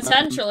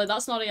 Potentially,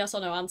 that's not a yes or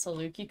no answer,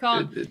 Luke. You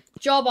can't.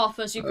 Job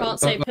offers, you can't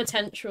say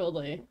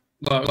potentially.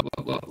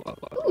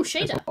 Ooh,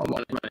 shader.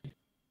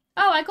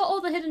 Oh, I got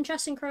all the hidden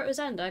chests in Crota's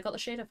End. I got the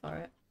shader for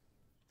it.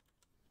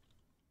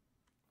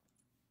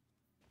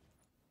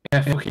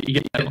 Yeah, fuck it, you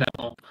get that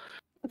now.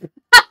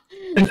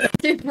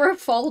 Dude, bro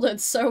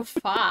folded so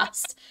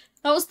fast.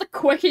 That was the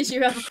quickest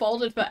you ever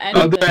folded for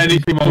Are there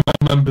anything. any more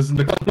members in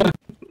the clan?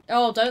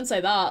 Oh, don't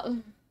say that.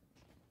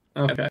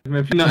 Okay,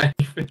 maybe not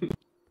anything.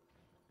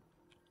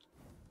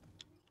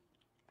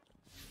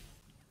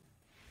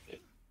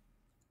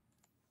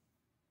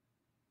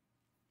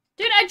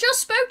 Dude, I just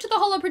spoke to the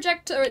holo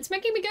projector. It's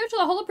making me go to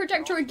the holo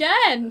projector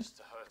again.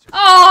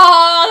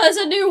 Oh, there's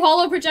a new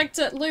holo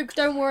projector. Luke,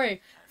 don't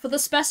worry. For the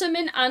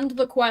specimen and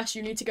the quest,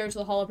 you need to go to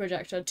the holo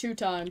projector 2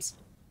 times.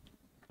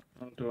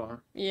 Oh, do I?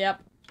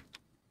 Yep.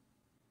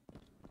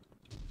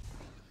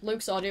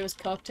 Luke's audio is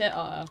cooked it.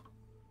 Uh-oh.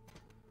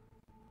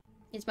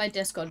 It's my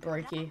Discord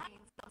breaky.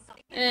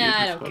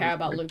 I don't care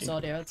about Luke's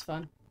audio. It's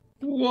fine.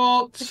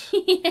 What?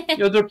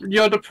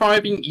 You're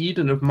depriving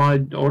Eden of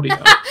my audio.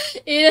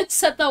 Eden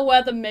said they'll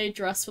wear the maid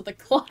dress for the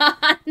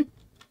clan.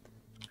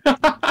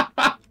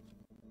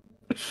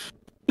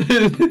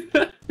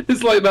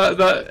 It's like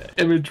that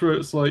image where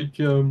it's like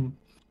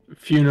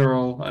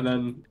funeral and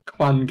then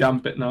clan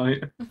gambit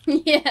night.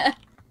 Yeah.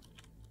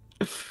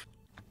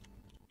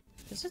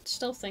 Does it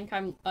still think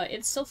I'm?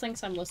 It still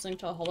thinks I'm listening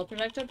to a holo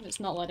projector, but it's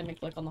not letting me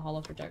click on the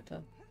holo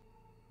projector.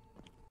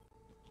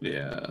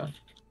 Yeah.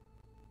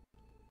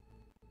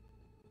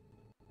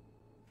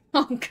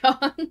 Oh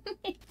god.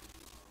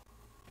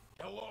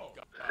 Hello.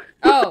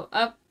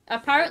 Oh,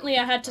 apparently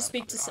I had to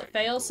speak to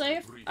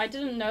Failsafe. I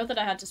didn't know that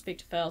I had to speak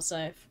to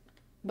Failsafe,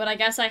 but I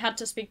guess I had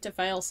to speak to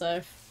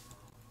Failsafe.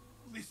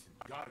 Listen,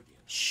 Guardian.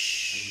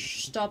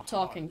 Shh! Stop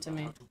talking to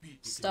me.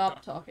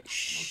 Stop talking.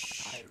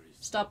 Shh!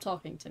 Stop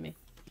talking to me.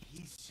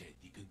 He said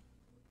he can.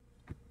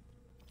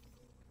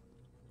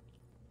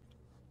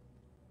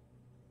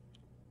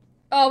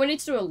 Oh, we need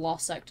to do a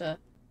lost sector.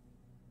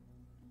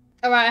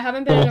 Alright, I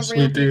haven't been in a Course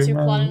real we do, D2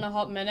 clan man. in a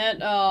hot minute.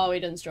 Oh,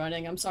 Eden's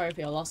joining. I'm sorry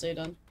for your loss,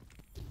 Eden.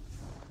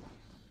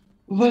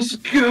 Let's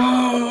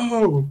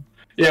go.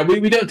 Yeah,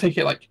 we don't take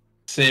it like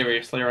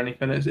seriously or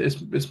anything.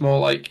 It's more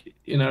like,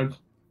 you know,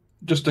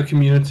 just a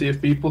community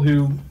of people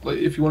who, like,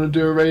 if you want to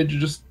do a raid, you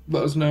just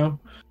let us know,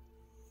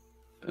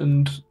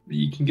 and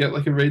you can get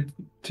like a raid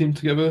team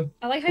together.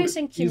 I like how you're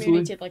saying Easily.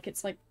 community like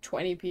it's like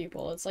 20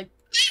 people. It's like,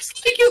 It's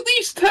like at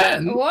least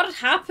 10. what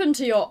happened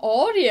to your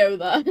audio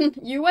then?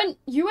 You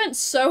went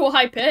so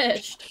high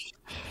pitched.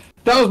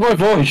 That was my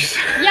voice.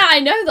 Yeah, I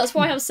know. That's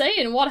why I'm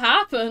saying what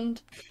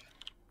happened.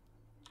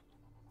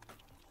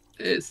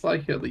 It's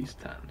like at least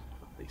 10.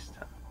 At least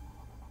 10.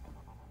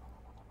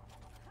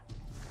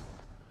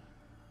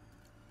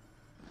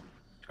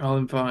 I'll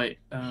invite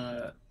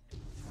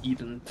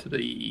Eden to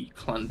the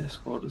clan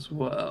Discord as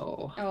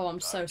well. Oh, I'm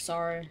so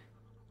sorry.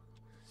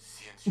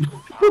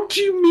 What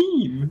do you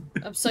mean?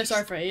 I'm so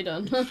sorry for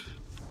Eden.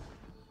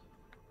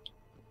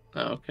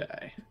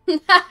 Okay.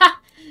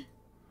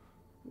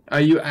 Are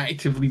you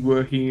actively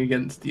working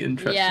against the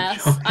interests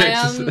Yes, of John I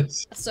am.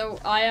 Exorcist? So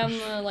I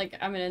am like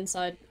I'm an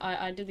inside.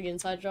 I do the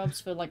inside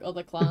jobs for like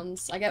other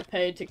clans. I get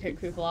paid to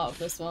kick people out of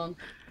this one.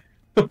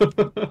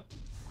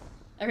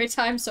 Every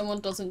time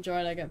someone doesn't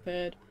join, I get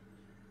paid.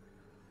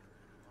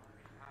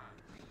 My hand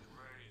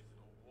raised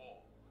a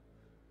wall.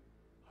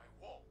 I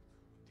walked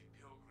with the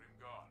pilgrim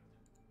guard.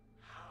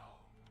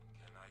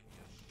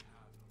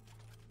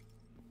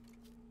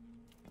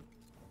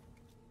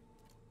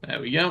 There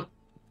we go.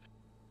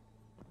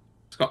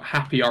 It's got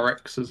Happy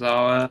Oryx as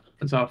our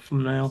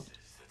thumbnail. That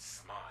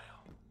smile.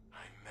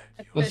 I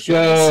met you. Let's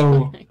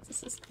go.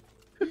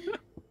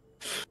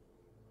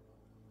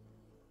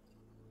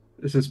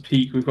 This is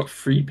peak. We've got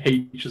 3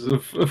 pages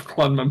of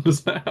clan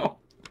members now.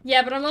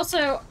 Yeah, but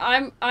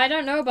I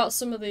don't know about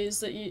some of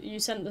these that you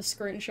sent the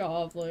screenshot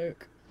of,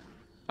 Luke.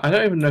 I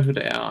don't even know who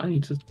they are. I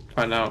need to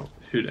find out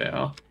who they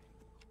are.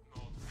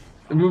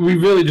 We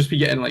really just be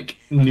getting like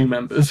new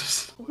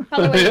members.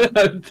 By the way,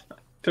 I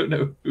don't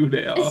know who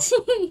they are.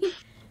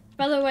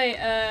 by the way,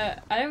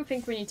 I don't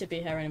think we need to be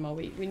here anymore.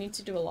 We need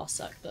to do a lost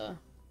sector.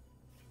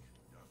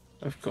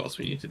 Of course,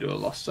 we need to do a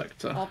lost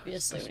sector.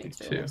 Obviously, we need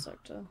to do a lost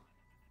sector.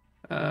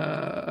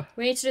 Uh.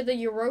 We need to do the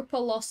Europa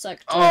lost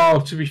sector. Oh,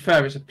 to be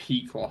fair, it's a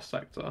peak lost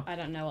sector. I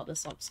don't know what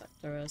this lost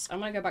sector is. I'm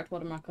gonna go back to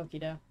what my cookie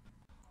dough.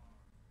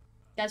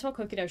 Guys, what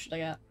cookie dough should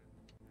I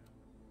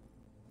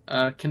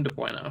get? Kinder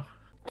Bueno.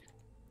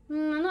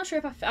 I'm not sure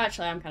if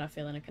actually, I'm kind of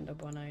feeling a Kinder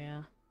Bueno,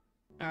 yeah.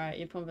 Alright,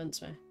 you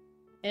convinced me.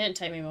 It didn't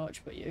take me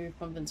much, but you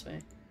convinced me.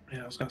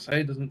 Yeah, I was gonna say,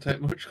 it doesn't take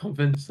much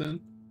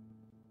convincing.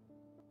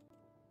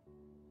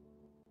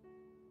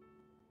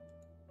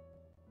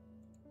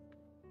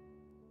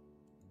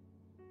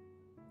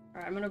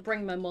 Alright, I'm gonna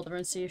bring my mother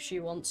and see if she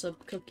wants some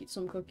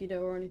cookie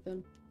dough or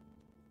anything.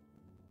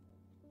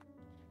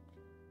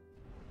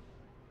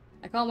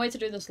 I can't wait to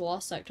do this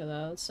lost sector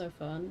though, it's so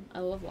fun. I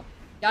love lost.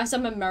 Guys,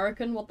 I'm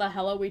American, what the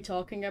hell are we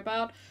talking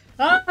about?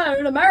 Ah, I'm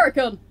an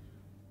American!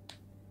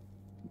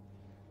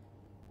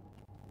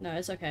 No,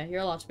 it's okay,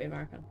 you're allowed to be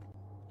American.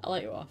 I'll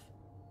let you off.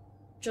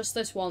 Just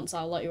this once,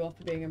 I'll let you off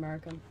for being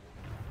American.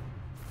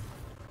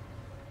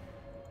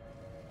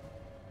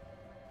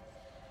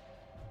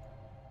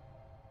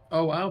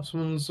 Oh wow,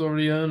 someone's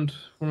already earned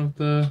one of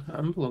the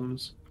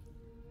emblems.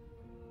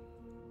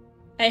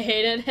 I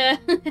hate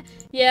it.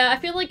 Yeah, I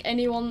feel like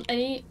any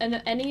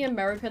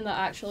American that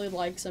actually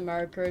likes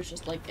America is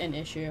just like an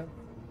issue.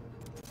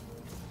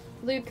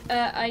 Luke,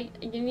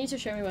 you need to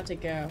show me where to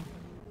go.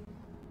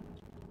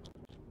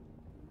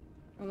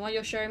 And while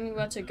you're showing me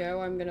where to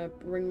go, I'm gonna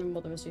ring my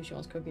mother and see if she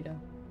wants cookie dough.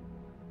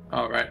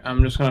 Alright,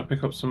 I'm just gonna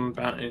pick up some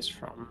bounties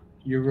from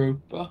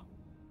Europa.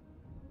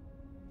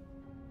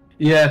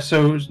 Yeah,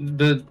 so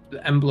the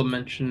emblem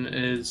mention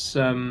is,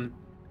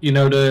 you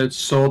know, the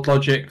Sword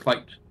Logic,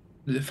 like,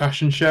 the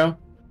fashion show?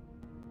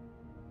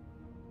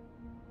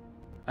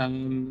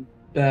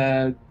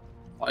 They're,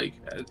 like,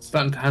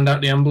 starting to hand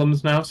out the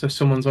emblems now, so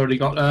someone's already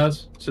got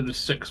theirs. So there's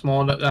 6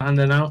 more that they're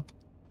handing out.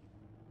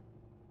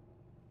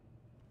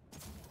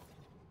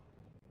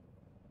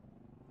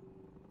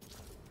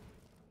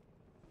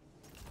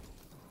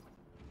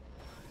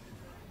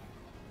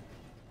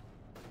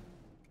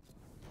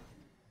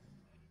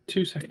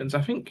 Two seconds.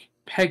 I think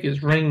Peg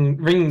is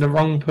ringing the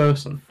wrong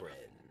person.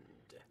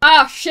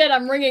 Ah, shit,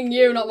 I'm ringing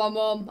you, not my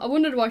mum. I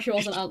wondered why she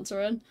wasn't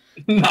answering.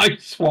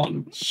 Nice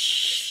one.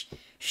 Shh.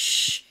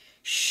 Shh.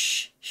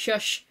 Shh.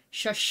 Shush.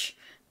 Shush.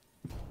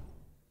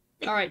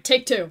 Alright,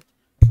 take 2.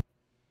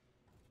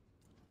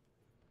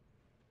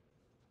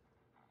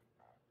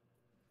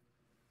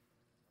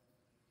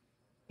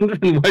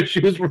 Wondering why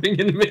she was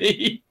ringing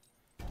me.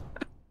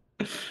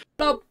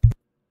 Stop.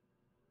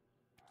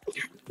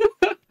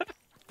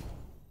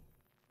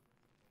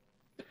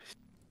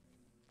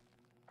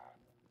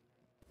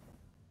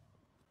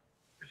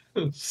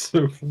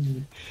 So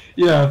funny.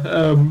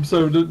 Yeah,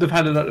 so they've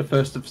handed out the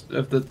first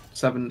of the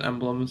 7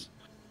 emblems.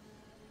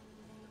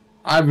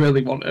 I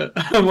really want it.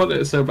 I want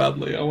it so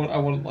badly. I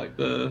want like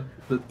the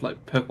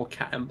like purple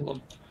cat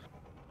emblem.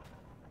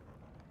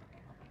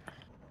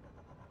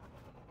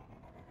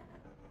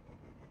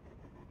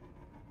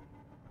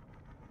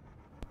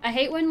 I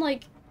hate when,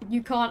 like,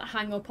 you can't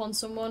hang up on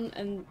someone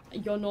and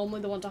you're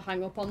normally the one to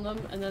hang up on them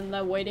and then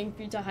they're waiting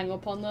for you to hang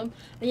up on them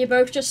and you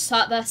both just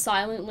sat there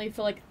silently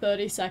for like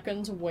 30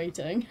 seconds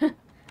waiting.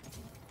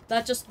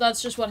 That's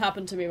just what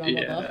happened to me, my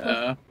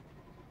mother.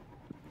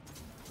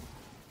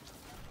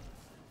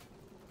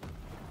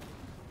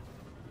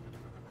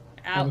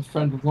 I have a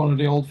friend with one of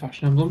the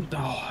old-fashioned emblems.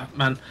 Oh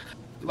man,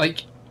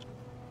 like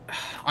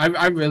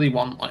I really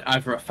want like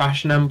either a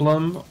fashion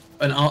emblem,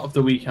 an Art of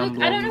the Week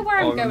emblem, I don't know where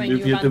I'm or going, a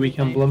Movie of the Week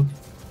emblem.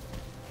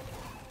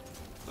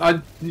 I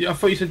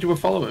thought you said you were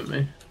following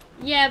me.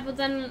 Yeah, but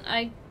then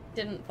I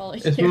didn't follow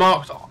you. It's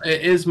marked.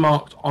 It is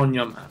marked on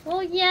your map.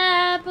 Well,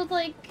 yeah, but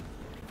like,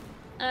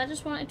 I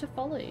just wanted to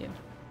follow you.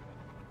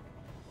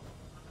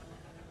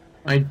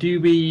 I do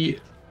be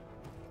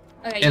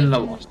Okay, in the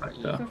lost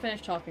sector. You can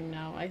finish talking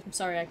now. I'm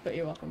sorry I cut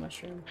you off on my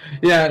stream.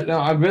 Yeah, no,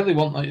 I really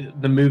want like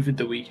the Movie of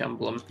the Week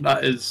emblem.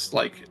 That is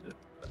like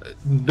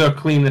the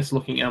cleanest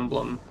looking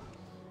emblem.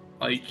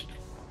 Like.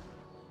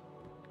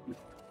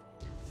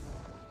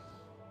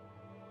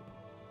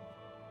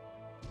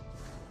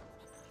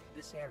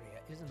 This area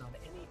isn't on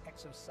any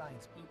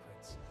exoscience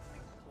blueprints.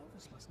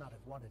 Clovis must not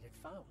have wanted it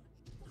found.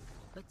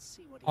 Let's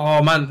see what.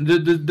 Oh man, they're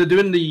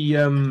doing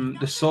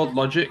the Sword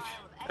Logic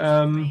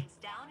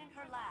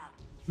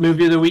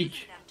Movie of the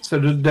Week. So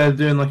they're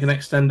doing like an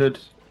extended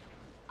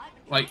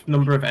like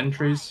number of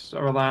entries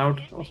are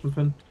allowed or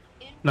something.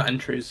 not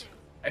entries,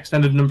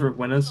 extended number of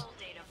winners.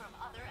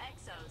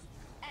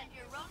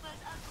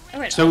 Oh,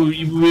 wait, So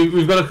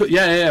we've got to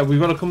we've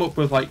got to come up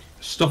with like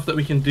stuff that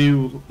we can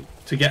do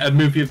to get a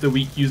movie of the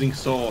week using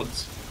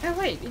swords. oh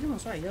wait, you know,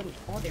 sorry, your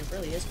audio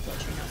really is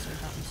glitching out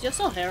sometimes. You're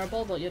still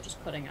hearable, but you're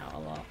just cutting out a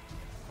lot.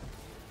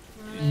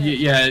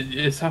 Yeah,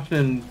 it's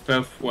happening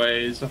both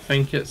ways. I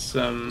think it's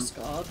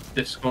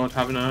Discord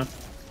having a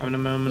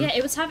moment. Yeah,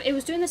 it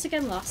was doing this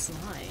again last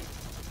night.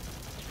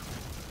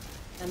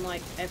 And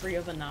like every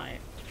other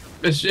night.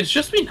 It's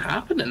just been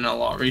happening a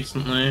lot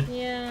recently.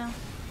 Yeah.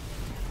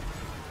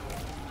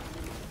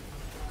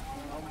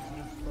 Always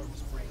knew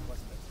Frodo's brain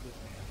wasn't a good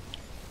man.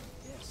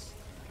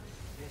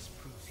 This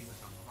proves he was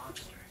a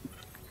monster.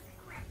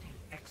 Crafting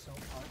exo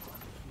parts on a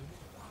human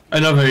body.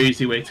 Another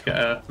easy way to get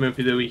a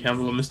movie of the week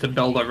emblem is to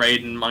build a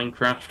raid in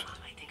Minecraft.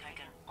 I think I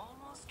can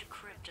almost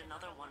decrypt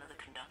another one of the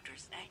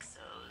conductor's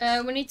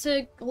exos. We need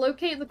to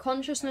locate the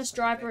consciousness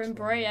driver and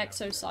Bray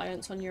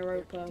exoscience on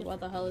Europa. Where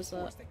the hell is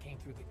that? That came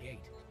through the gate.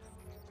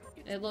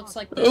 It looks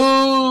like this.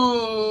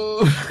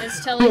 Oh!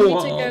 It's telling me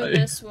to go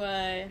this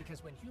way.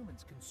 Because when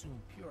humans consume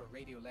pure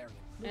radiolarian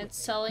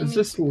It's telling Is me.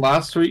 this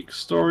last week's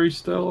story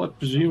still? I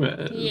presume it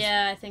is.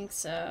 Yeah, I think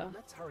so.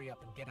 Let's hurry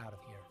up and get out of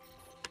here.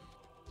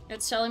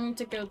 It's telling me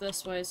to go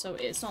this way, so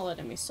it's not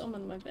letting me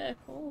summon my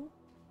vehicle.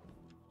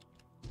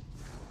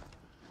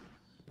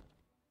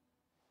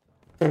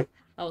 That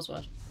was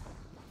weird.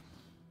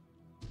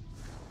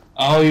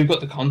 Oh, you've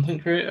got the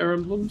content creator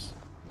emblems?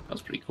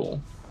 That's pretty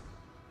cool.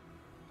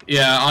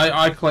 Yeah,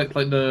 I collect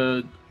like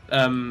the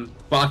well,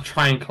 I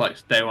try and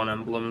collect day one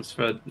emblems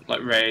for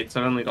like raids.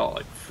 I've only got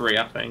like 3,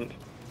 I think.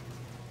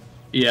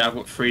 Yeah, I've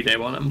got 3 day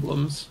one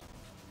emblems.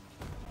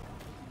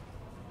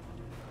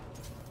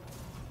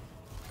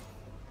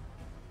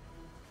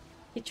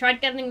 He tried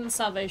getting the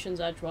Salvation's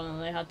Edge one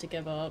and they had to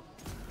give up.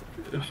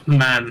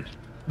 Man,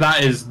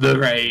 that is the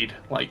raid.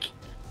 Like,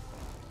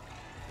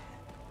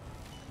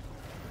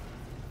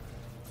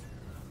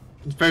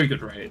 it's a very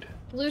good raid.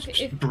 Luke, It's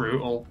just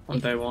brutal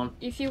on day one.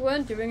 If you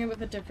weren't doing it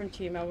with a different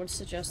team, I would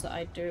suggest that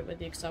I do it with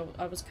you, because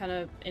I was kind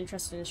of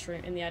interested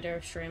in the idea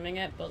of streaming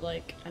it, but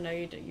like, I know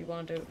you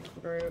want to do it with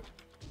the group.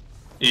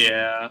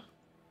 Yeah.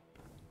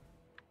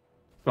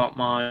 Got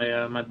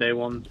my my day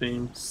one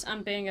team.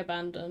 I'm being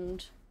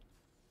abandoned.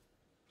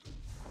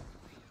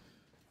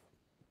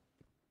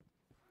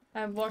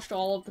 I've watched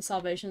all of the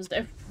Salvations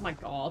Day. Oh my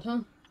god. Huh?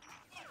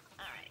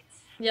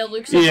 Yeah,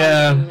 Luke's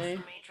abandoning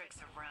me.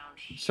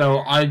 So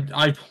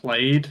I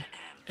played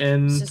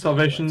in This is not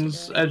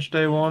Salvation's the way to go. Edge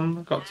day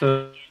one. Got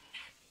to.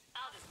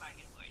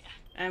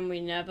 And we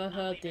never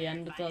heard the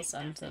end of that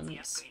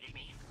sentence.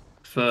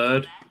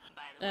 3rd.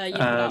 You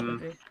cut out,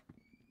 Luke.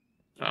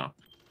 Oh.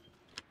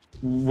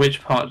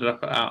 Which part did I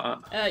cut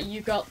out at?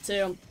 You got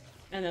to,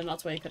 and then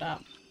that's where you cut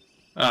out.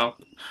 Oh.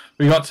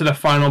 We got to the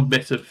final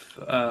bit of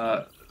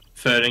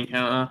 3rd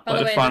encounter. By Like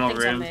the the way, final the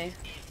thing's on room. me.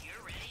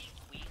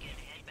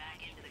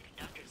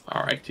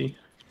 Alrighty.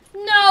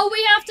 No,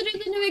 we have to do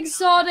the new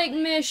exotic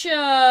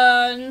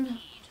mission!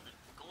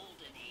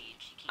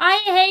 I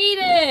hate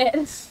it!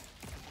 We just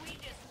need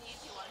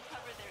to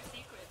uncover their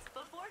secrets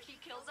before he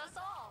kills us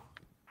all.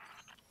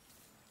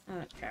 I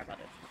don't care about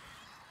it.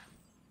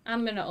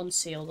 I'm gonna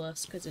unseal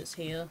this, because it's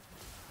here.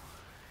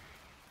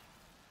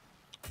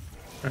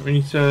 Right, we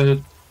need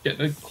to get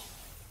the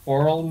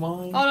coral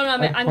mine. Oh, no,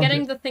 I'm Okay.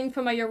 getting the thing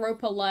for my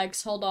Europa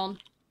legs, hold on.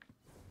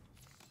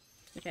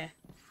 Okay.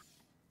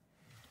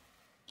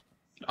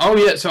 Oh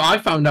yeah, so I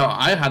found out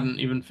I hadn't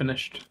even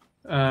finished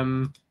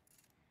my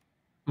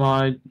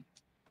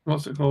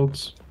what's it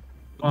called?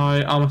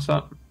 My armor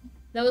set.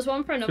 There was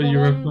one for another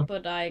Europa. one,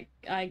 but I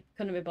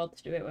couldn't be bothered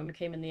to do it when we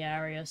came in the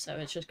area, so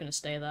it's just gonna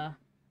stay there.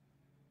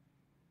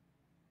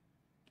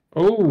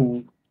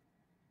 Oh.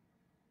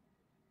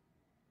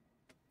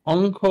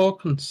 Encore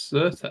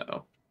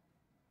Concerto.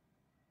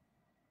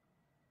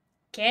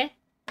 Okay?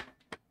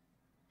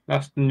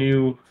 That's the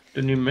new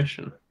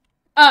mission.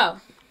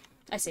 Oh!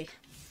 I see.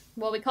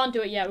 Well, we can't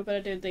do it yet, we've got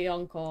to do the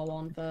encore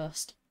one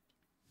first.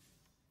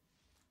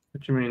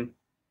 What do you mean?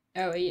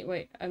 Oh,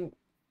 wait,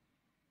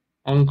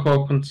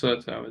 Encore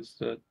Concerto is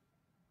the.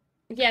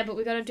 yeah, but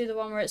we got to do the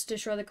one where it's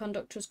destroy the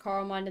conductor's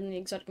coral mine in the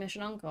exotic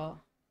mission encore.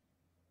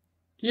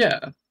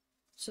 Yeah.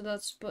 So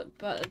that's, but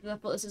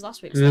this is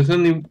last week's. There's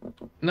only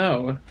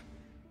no.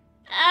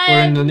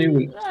 We're in the new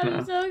week now.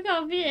 I'm so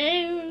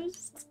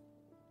confused.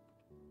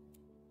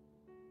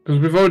 Because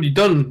we've already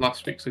done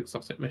last week's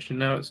exotic mission.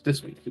 Now it's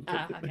this week's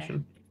Ah, exotic okay.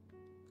 mission.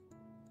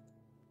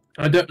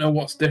 I don't know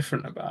what's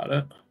different about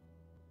it.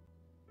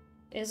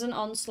 Isn't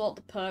Onslaught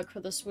the perk for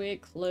this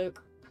week,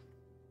 Luke?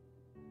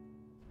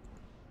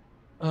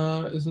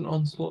 Isn't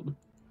Onslaught?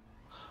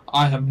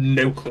 I have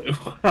no clue.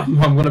 I'm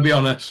gonna be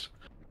honest.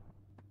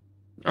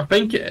 I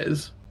think it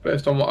is,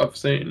 based on what I've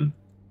seen.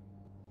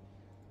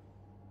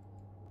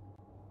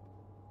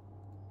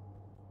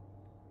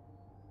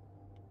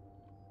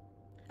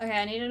 Okay,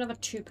 I need another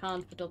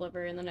 £2 for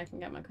delivery and then I can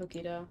get my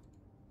cookie dough.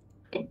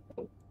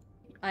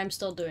 I'm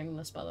still doing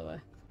this, by the way.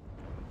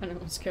 If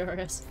anyone's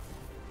curious.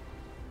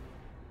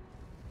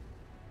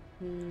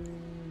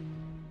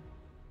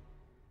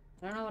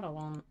 I don't know what I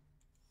want.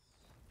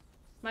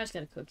 Might just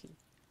get a cookie.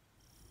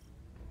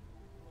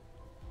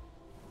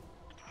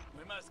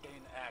 We must gain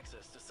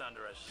access to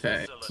Sandaresh's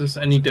Okay, facility is this once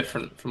any again.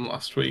 different from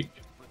last week?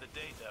 With the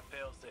data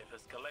Failsafe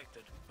has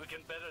collected, we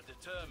can better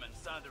determine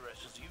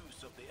Sandaresh's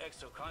use of the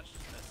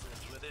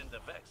exo-consciousnesses within the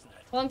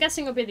VexNet. Well, I'm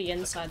guessing it'll be the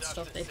inside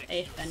stuff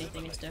if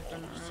anything is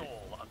different, right?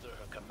 Soul under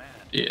her command.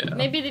 Yeah.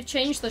 Maybe they've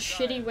changed the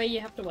shitty way you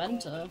have to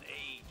enter.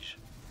 Age.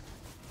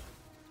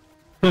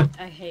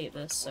 I hate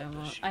this so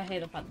much. I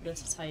hate the fact that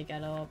this is how you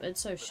get up. It's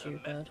so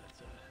stupid.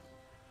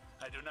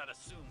 I do not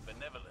assume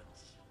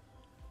benevolence.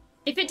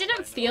 If it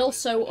didn't feel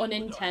so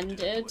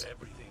unintended,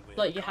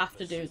 like you have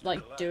to do,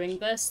 like, doing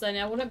this, then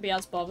I wouldn't be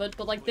as bothered,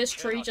 but, like, this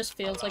tree just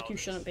feels like you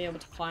shouldn't be able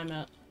to climb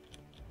it.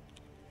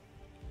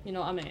 You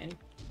know what I mean?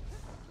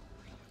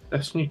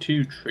 Destiny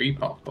 2 tree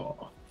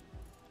parkour.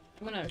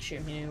 I'm gonna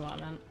assume you knew what I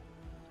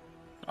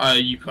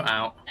meant. You cut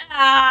out.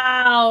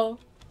 Ow!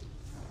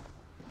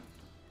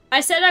 I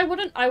said I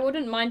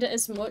wouldn't mind it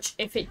as much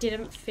if it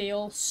didn't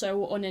feel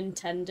so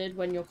unintended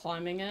when you're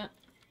climbing it.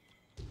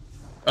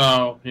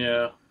 Oh,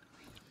 yeah.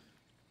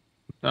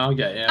 I'll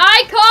get you.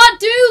 I can't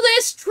do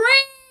this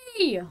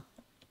tree!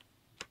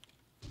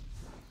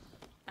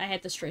 I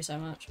hate this tree so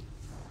much.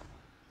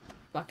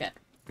 Fuck it.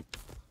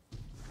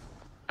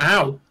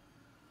 Ow!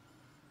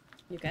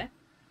 You okay?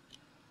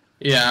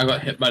 Yeah, I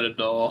got hit by the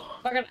door.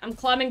 Fuck it, I'm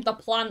climbing the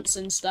plants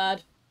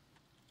instead.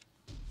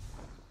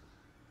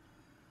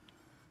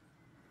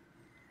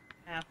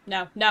 Ow.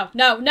 No, no,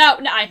 no, no,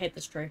 no! I hate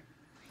this tree.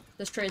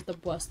 This tree is the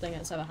worst thing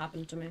that's ever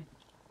happened to me.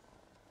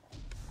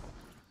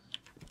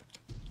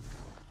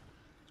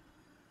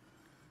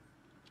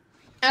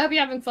 I hope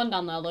you're having fun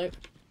down there, Luke.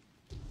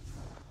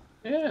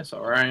 Yeah, it's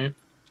alright.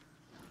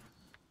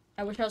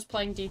 I wish I was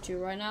playing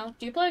D2 right now.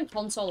 Do you play on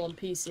console or on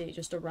PC?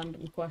 Just a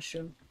random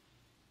question.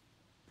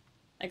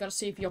 I gotta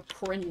see if you're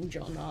cringe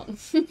or not.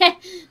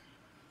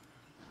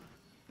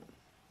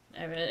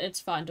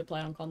 It's fine to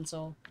play on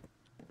console.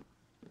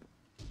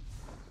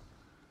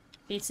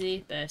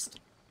 PC, best.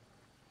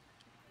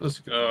 Let's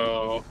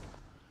go.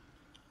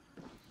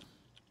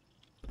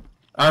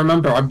 I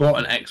remember I bought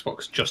an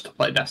Xbox just to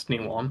play Destiny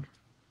 1.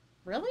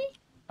 Really?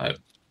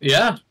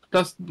 Yeah,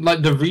 that's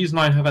like the reason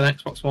I have an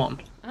Xbox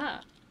One.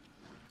 Ah.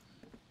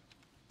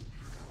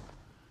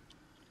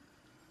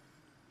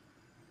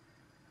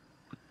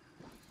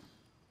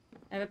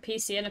 I have a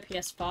PC and a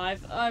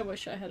PS5. I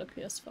wish I had a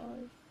PS5.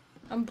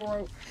 I'm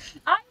broke.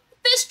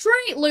 This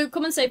tree! Luke,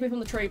 come and save me from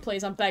the tree,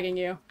 please. I'm begging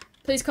you.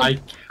 Please come. I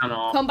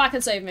cannot. Come back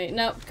and save me.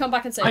 No, come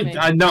back and save me.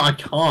 No, I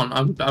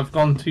can't. I've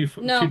gone too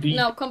deep.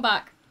 No, come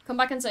back. Come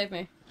back and save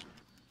me.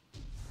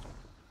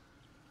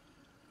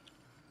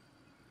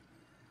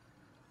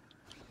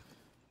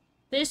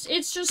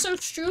 It's just so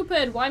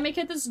stupid. Why make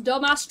it this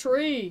dumbass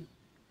tree?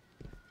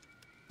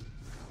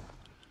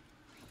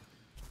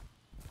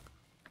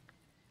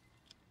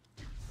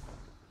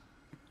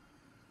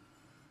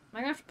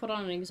 I'm gonna have to put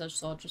on an English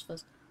sword just for...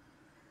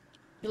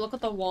 You look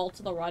at the wall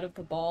to the right of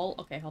the ball.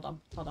 Okay, hold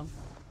on, hold on.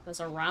 There's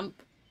a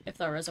ramp. If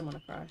there is, I'm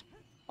gonna cry.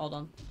 Hold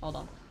on, hold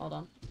on, hold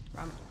on.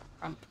 Ramp,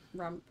 ramp,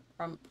 ramp,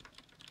 ramp.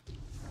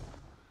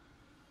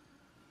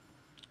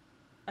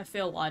 I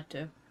feel lied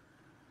to.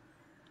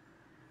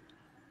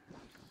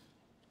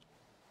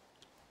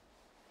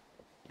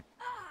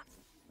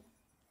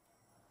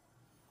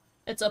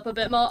 It's up a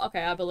bit more?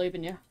 Okay, I believe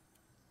in you.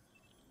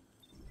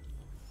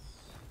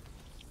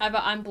 Either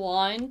I'm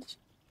blind,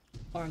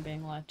 or I'm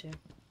being lied to.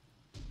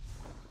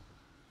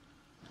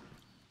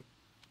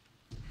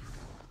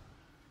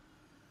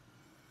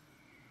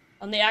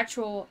 On the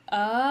actual...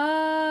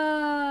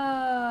 Oh.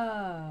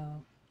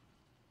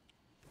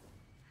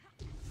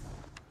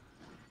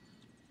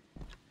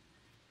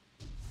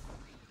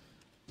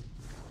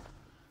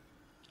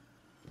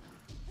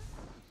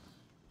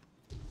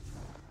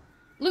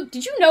 Luke,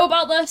 did you know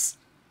about this?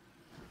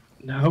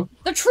 No.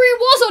 The tree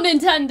was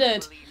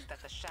unintended!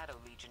 That the Shadow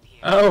Legion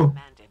here Oh. is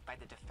commanded by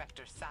the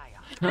defector Saya.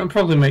 That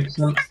probably makes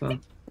sense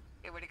then.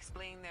 It would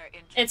explain their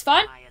interest It's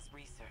fine. in Maya's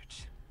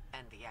research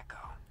and the Echo.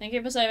 Thank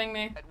you for saving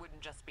me. It wouldn't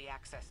just be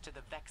access to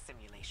the Vex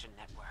simulation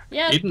network.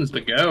 Yeah, Eden's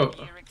the goat.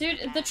 dude,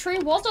 the tree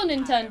was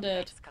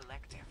unintended.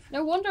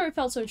 No wonder it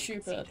felt so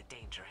stupid. The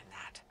danger in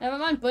that. Never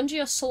mind,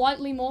 Bungie are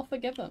slightly more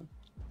forgiving.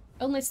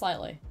 Only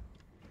slightly.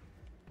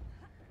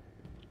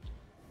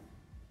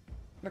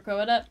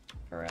 Recovered it?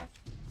 For real.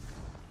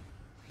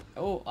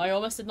 Oh, I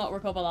almost did not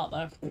recover that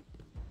though.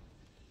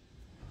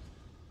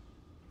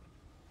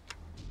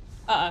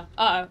 Uh-oh,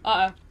 uh-oh,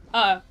 uh-oh,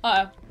 uh-oh,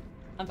 uh-oh.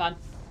 I'm fine.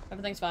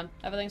 Everything's fine.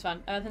 Everything's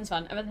fine. Everything's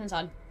fine. Everything's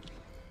fine.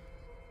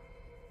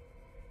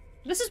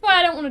 This is why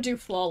I don't want to do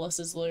flawless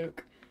as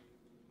Luke.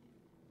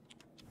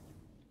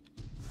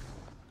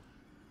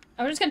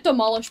 I would just get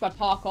demolished by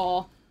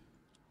parkour.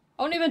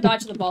 I won't even die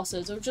to the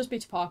bosses. It would just be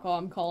to parkour.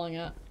 I'm calling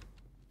it.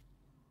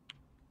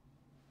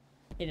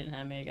 He didn't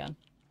hear me again.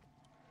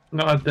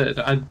 No, I did.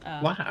 I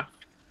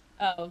laughed.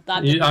 Oh,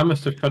 that You, I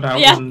must have cut out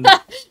yeah, when...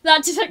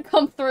 that didn't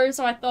come through,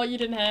 so I thought you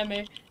didn't hear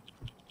me.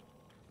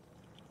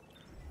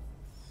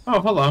 Oh,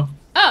 hello.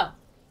 Oh.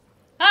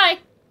 Hi.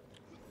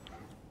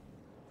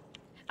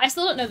 I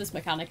still don't know this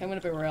mechanic, I'm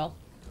gonna be real.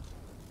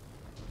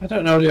 I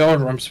don't know the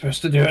order I'm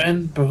supposed to do it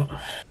in, but...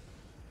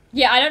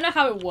 Yeah, I don't know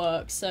how it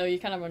works, so you're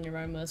kind of on your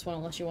own with this one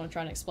unless you want to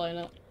try and explain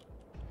it.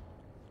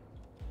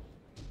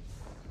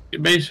 You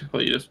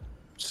basically just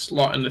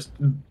slot in this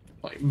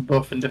like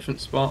buff in different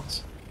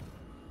spots.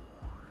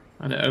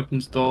 And it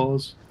opens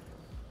doors.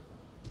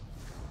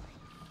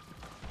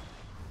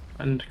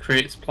 And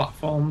creates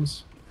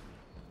platforms.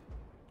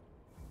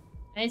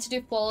 I need to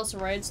do flawless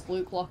raids.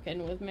 Luke, lock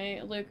in with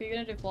me. Luke, are you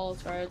gonna do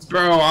flawless raids?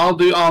 Bro,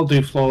 I'll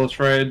do flawless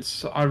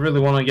raids. I really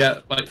want to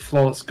get like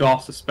flawless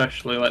goss,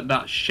 especially like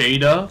that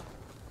shader.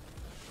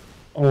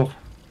 Oh,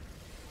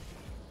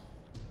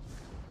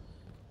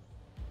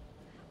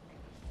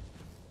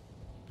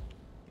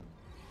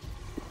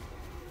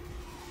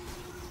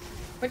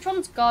 Which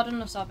one's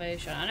Garden of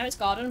Salvation? I know it's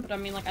Garden, but I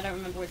mean, like, I don't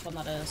remember which one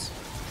that is.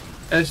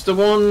 it's the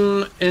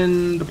one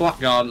in the Black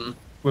Garden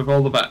with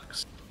all the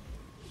Becks.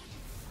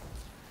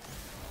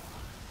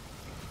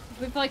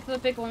 With, like, the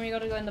big one you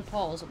gotta go in the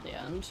polls at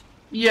the end.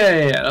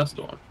 Yeah, that's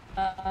the one.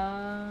 I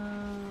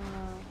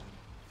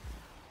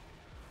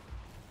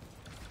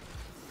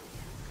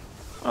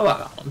like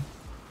that one.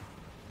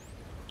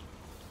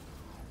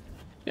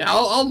 Yeah,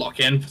 I'll lock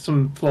in for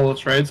some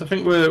flawless raids. I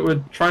think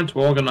we're trying to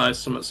organise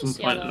some at some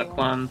point in the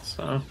clan.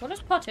 So what does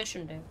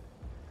partition do?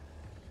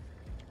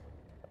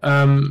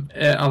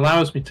 it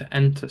allows me to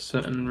enter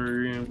certain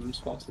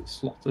rooms whilst it's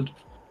slotted.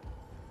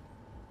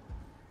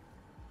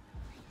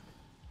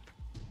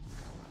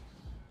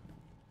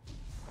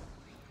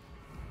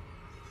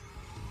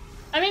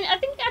 I mean, I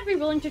think I'd be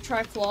willing to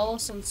try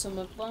flawless on some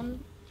of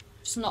them,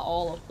 just not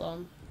all of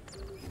them.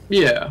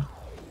 Yeah,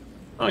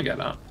 I get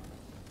that.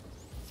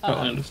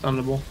 Totally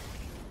understandable.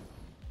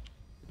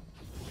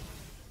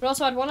 But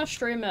also, I'd want to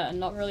stream it, and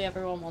not really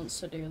everyone wants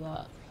to do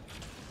that.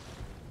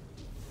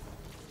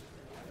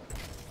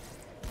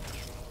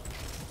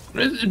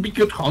 It'd be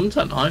good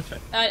content, I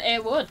think.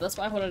 It would. That's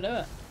why I want to do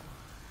it.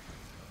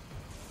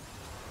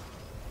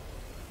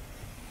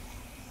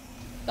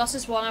 That's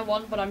just one I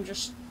want, but I'm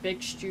just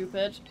big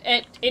stupid.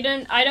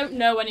 I don't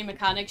know any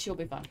mechanics. You'll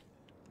be fine.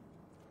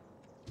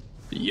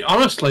 Yeah,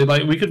 honestly,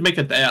 like we could make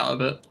a day out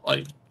of it.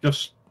 Like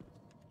just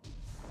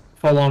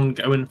full on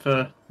going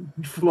for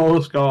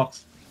flawless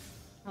goss.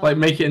 Like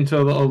make it into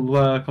a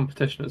little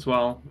competition as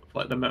well,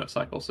 like the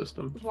motorcycle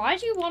system. Why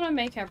do you want to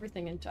make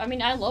everything into? I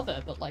mean, I love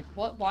it, but like,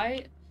 what?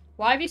 Why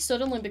have you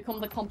suddenly become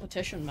the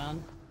competition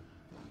man?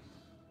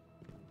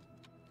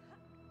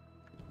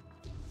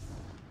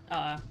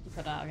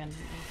 Put that again.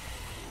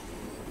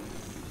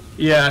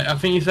 Yeah, I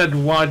think you said,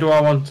 why do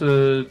I want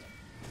to?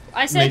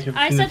 I said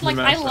like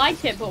I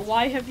like it, but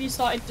why have you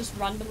started just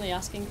randomly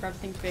asking for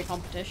everything to be a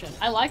competition?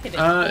 I like it.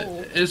 It's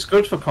cool. It's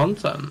good for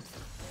content.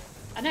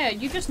 I know,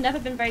 you've just never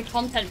been very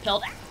content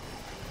filled.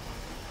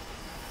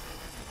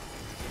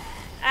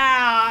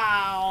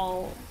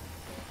 Ow!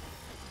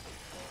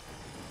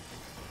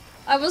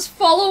 I was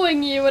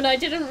following you and I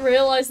didn't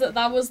realize that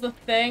that was the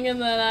thing,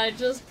 and then I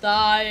just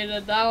died,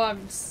 and now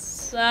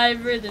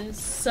everything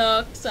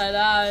sucks,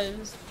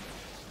 and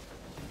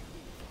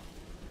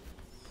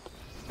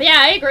But yeah,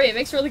 I agree, it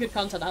makes really good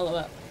content, I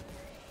love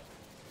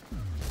it.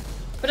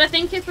 But I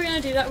think if we're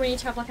gonna do that, we need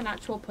to have like an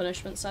actual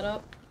punishment set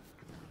up.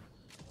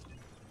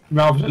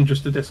 Rather than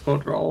just a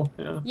Discord role,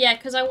 yeah. Yeah,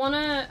 because I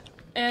wanna,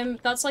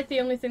 that's like the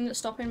only thing that's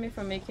stopping me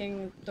from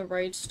making the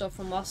raid stuff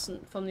from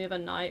the other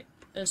night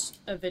as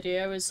a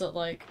video, is that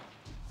like,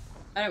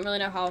 I don't really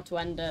know how to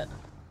end it.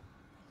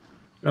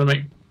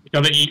 You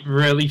gotta eat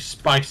really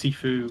spicy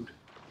food.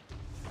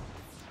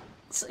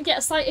 Get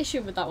a slight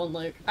issue with that one,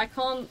 Luke. I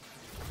can't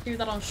do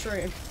that on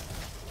stream.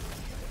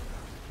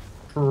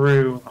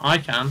 True, I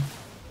can.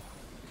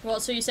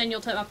 What, so you're saying you'll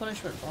take my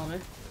punishment for me?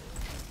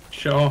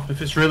 Sure, if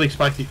it's really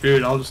spicy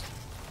food,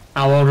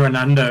 I'll order a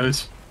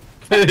Nando's.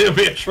 It'll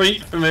be a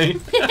treat for me.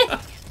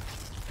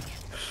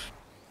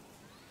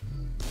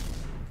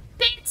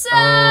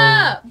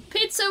 Pizza!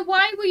 Pizza,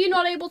 why were you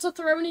not able to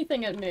throw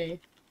anything at me?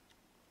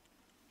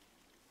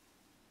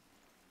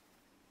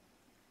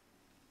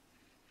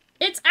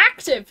 It's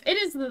active! It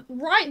is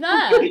right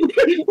there!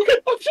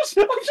 I've just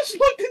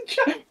looked in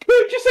chat.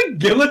 Purchase a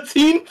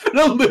guillotine for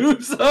the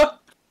loser!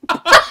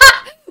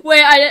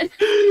 Wait, I didn't...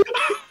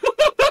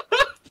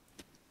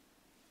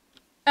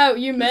 Oh,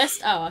 you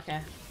missed? Oh,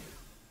 okay.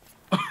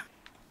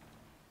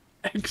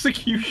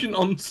 Execution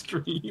on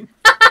stream.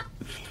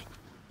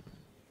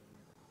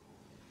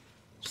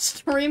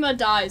 Streamer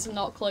dies,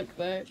 not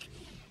clickbait.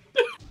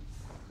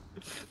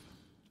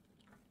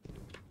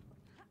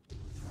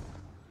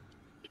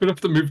 You're gonna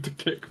have to move to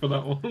kick for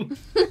that one.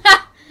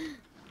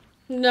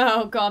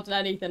 No, God,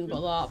 anything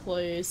but that,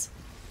 please.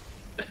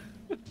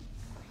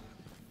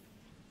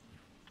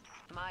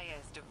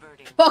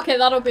 Okay,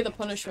 that'll be the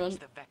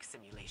punishment.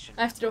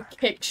 I have to do a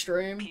kick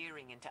stream.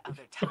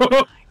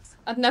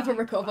 I'd never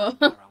recover.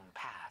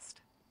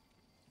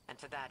 And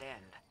to that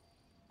end,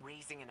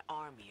 raising an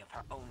army of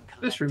her own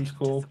This room's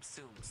cool.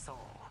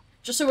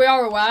 Just so we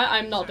are aware,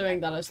 I'm not doing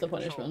that as the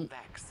punishment.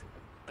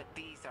 But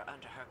these are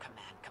under her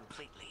command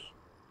completely.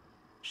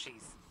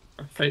 She's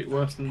A fate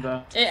worse than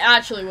death. It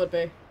actually would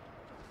be.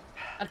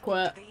 I'd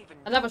quit.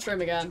 I'd never stream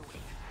again.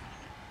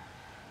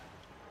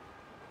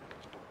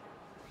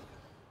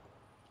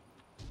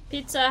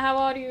 Pizza, how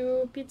are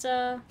you?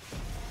 Pizza.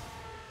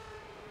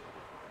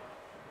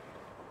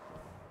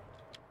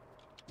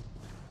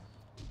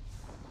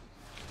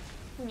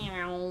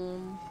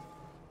 Meow.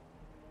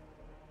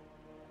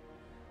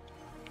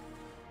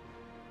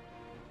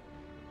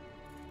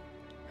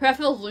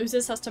 Whoever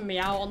loses has to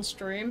meow on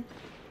stream.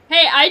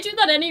 Hey, I do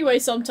that anyway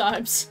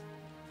sometimes.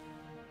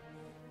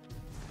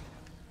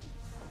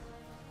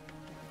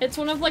 It's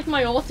one of like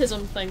my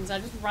autism things. I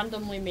just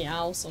randomly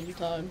meow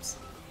sometimes.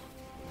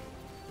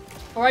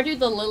 Or I do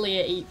the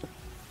Lilia eat.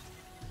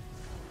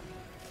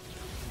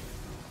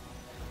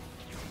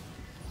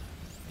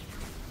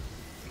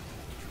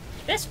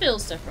 This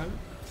feels different.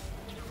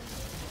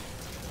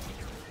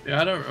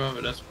 Yeah, I don't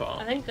remember this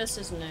part. I think this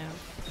is new.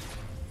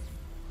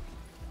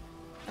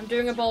 I'm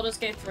doing a Baldur's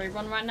Gate 3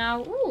 run right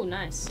now. Ooh,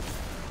 nice.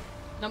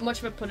 Not much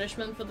of a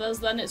punishment for this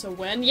then, it's a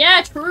win.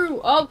 Yeah,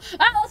 true! Oh,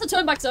 that's a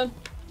turn back zone!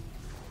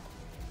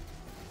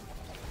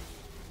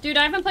 Dude,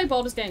 I haven't played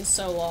Baldur's Gate in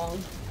so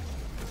long.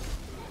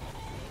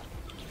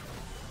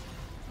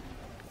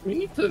 We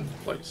need to,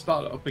 like,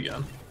 start it up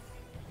again.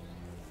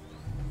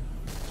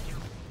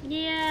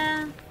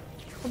 Yeah.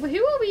 But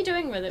who are we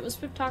doing with it? It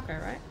was with Taco,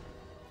 right?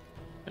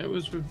 It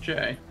was with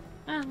Jay.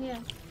 Oh, yeah.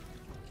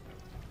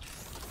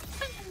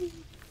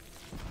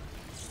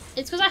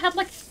 It's because I had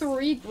like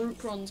 3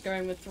 group runs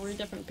going with 3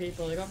 different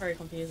people. It got very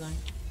confusing.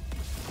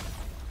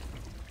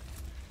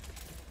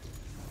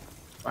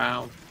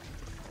 Wow.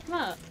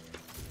 What?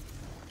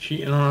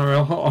 Cheating on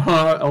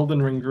our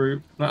Elden Ring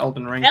group. Not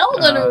Elden Ring.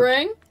 Elden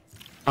Ring?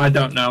 I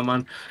don't know,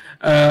 man.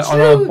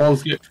 On our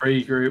Baldur's Gate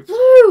 3 group.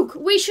 Luke!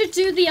 We should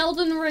do the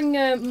Elden Ring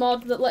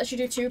mod that lets you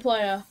do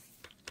 2-player.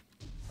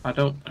 I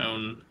don't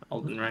own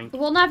Elden Ring.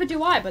 Well, neither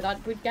do I,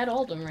 but we'd get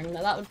Elden Ring.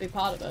 That would be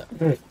part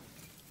of it.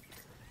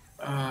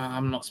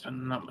 I'm not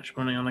spending that much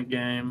money on a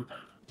game.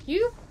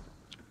 You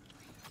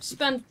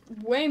spend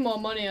way more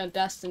money on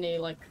Destiny,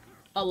 like,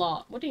 a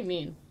lot. What do you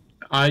mean?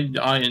 I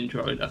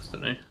enjoy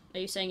Destiny. Are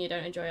you saying you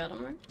don't enjoy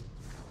Elden Ring?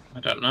 I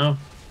don't know.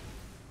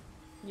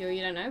 You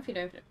don't know if you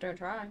don't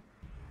try.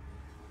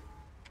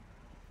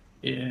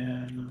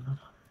 Yeah.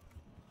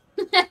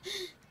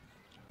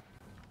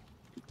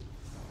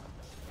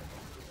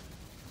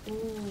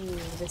 Ooh,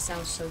 this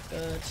sounds so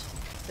good.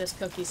 This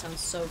cookie sounds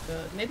so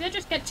good. Maybe I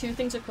just get 2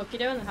 things of cookie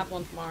dough and then have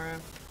one tomorrow.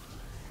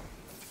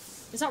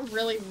 Is that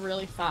really,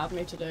 really fat of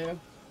me to do?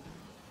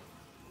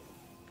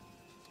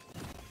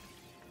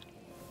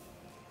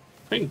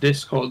 I think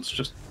Discord's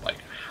just, like,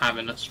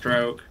 having a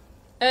stroke.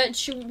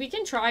 We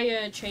can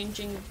try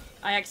changing...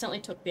 I accidentally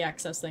took the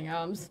access thing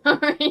out, I'm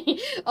sorry.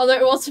 Although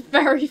it was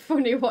very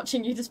funny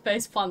watching you just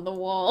faceplant the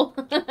wall.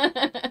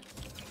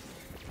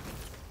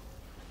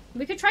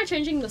 We could try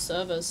changing the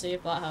servers, see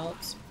if that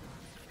helps.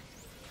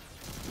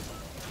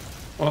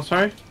 What,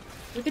 sorry?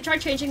 We could try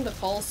changing the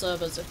call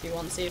servers if you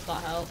want, see if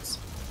that helps.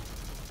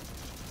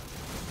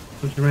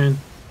 What do you mean?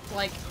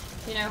 Like,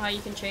 you know how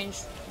you can change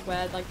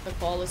where, like, the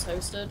call is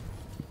hosted?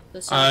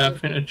 I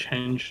think I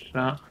changed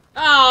that.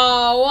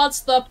 Oh,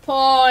 what's the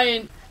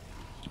point?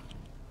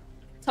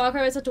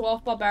 Taco is a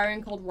dwarf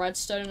barbarian called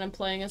Redstone, and I'm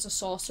playing as a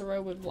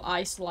sorcerer with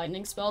ice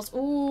lightning spells.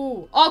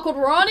 Ooh, oh, called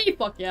Ronnie.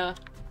 Fuck yeah.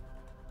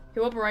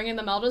 Who are bringing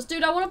them elders?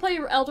 Dude, I want to play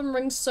Elden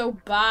Ring so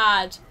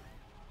bad.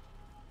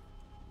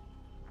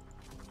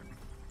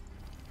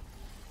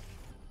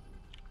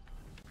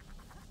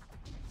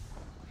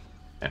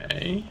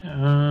 Okay,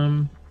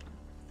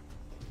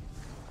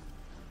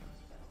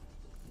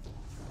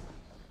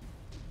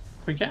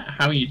 forget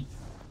how you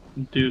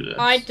do this.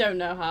 I don't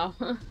know how.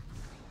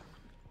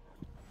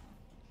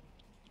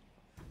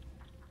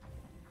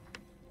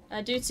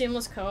 I do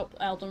seamless co-op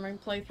Elden Ring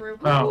playthrough.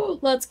 Oh.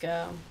 Let's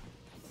go.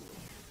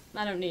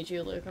 I don't need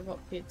you, Luke. I've got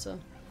pizza.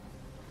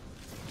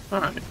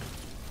 Alright.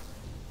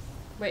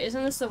 Wait,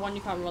 isn't this the one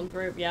you can't run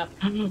through? Yep.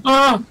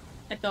 Ah!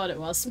 I thought it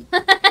was.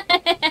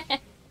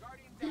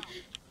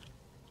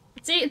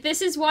 See,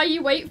 this is why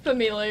you wait for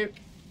me, Luke.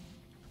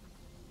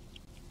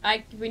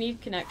 We need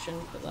connection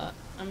for that.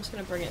 I'm just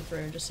gonna bring it through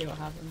and just see what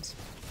happens.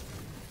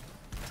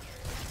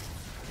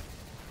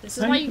 This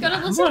is why you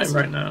gotta listen to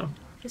right now.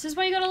 This is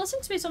why you gotta listen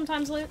to me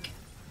sometimes, Luke.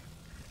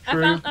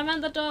 True. I'm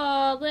at the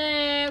door,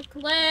 Luke.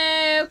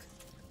 Luke.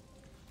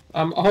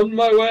 I'm on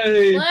my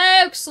way.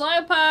 Luke,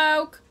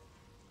 slowpoke.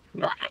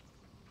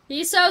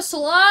 He's so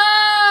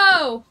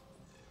slow.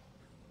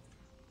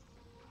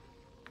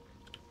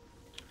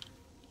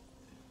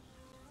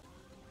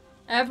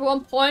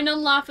 Everyone point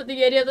and laugh at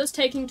the idiot that's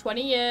taking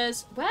 20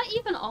 years. Where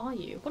even are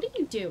you? What are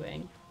you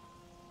doing?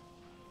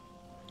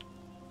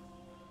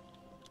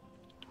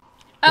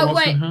 Oh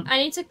wait, I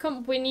need to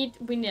come. We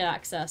need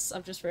access.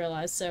 I've just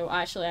realized. So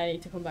actually, I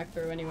need to come back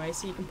through anyway.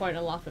 So you can point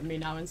and laugh at me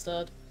now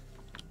instead.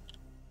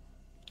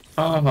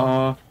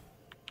 Haha.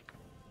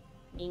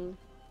 Bing.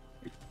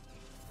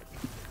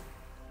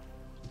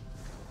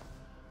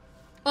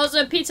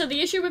 Also, Peter,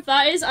 the issue with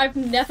that is I've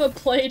never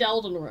played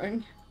Elden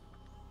Ring.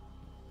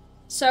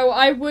 So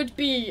I would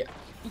be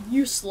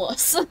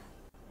useless. I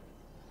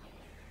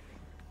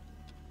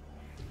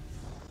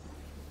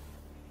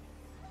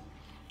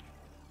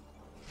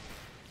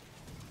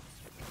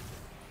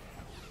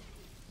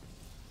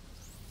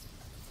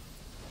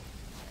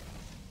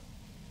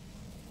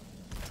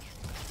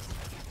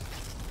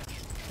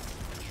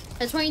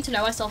just want you to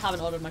know I still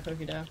haven't ordered my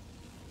cookie dough.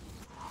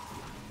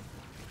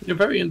 You're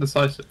very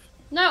indecisive.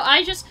 No,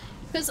 I just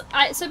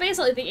so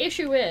basically the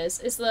issue is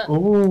that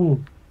Oh.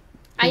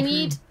 I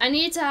need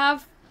to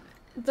have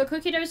the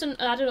cookie doughs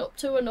added up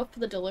to enough for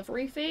the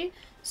delivery fee.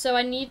 So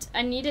I need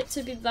it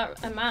to be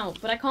that amount,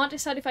 but I can't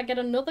decide if I get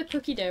another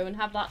cookie dough and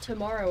have that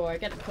tomorrow or I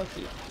get a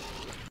cookie.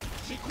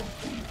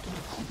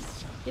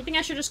 You think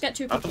I should just get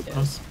 2 cookie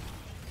doughs?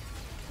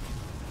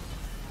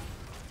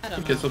 I don't know. I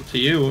think it's up to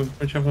you,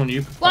 whichever one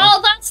you prefer.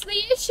 Well, that's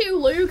the issue,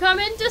 Luke. I'm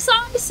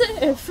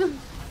indecisive.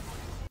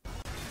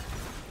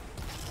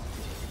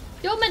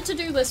 You're meant to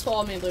do this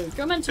for me, Luke.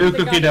 You're meant to do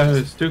the cookie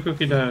doughs. 2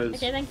 cookie doughs.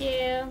 Okay, thank you.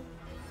 You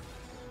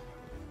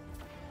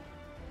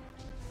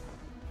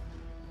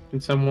can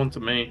send one to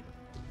me.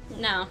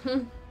 No.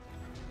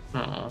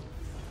 Aww.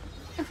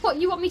 What,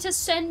 you want me to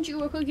send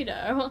you a cookie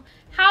dough?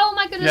 How am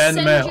I going to in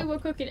the send mail. you a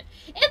cookie dough?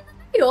 In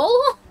the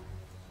mail?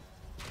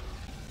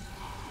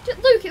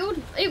 Luke,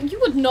 you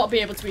would not be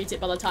able to eat it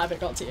by the time it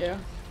got to you.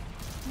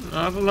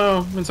 I don't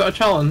know. Is that a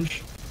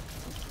challenge?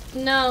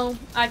 No,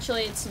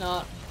 actually it's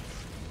not.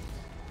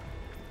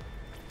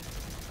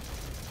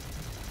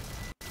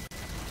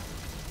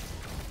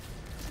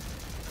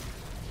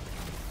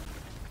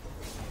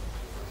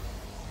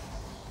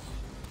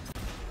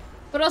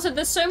 But also,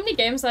 there's so many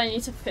games that I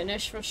need to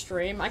finish for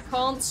stream. I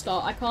can't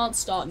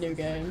start new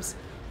games.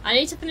 I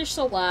need to finish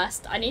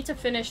Celeste. I need to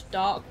finish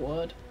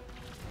Darkwood.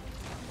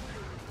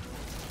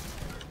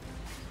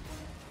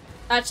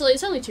 Actually,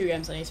 it's only 2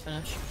 games I need to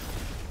finish.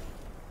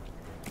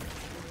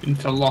 You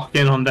need to lock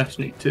in on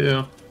Destiny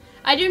 2.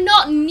 I do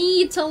not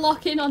need to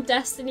lock in on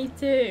Destiny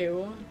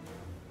 2.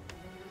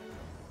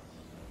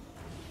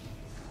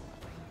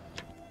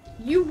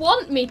 You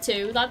want me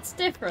to, that's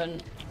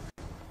different.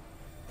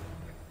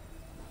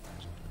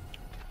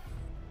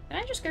 Can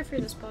I just go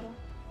through this bottle?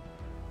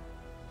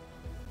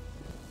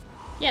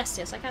 Yes,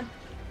 yes I can.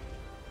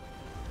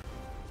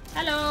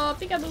 Hello,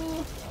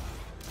 peekaboo!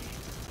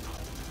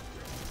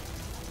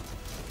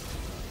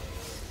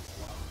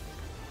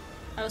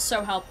 That was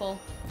so helpful.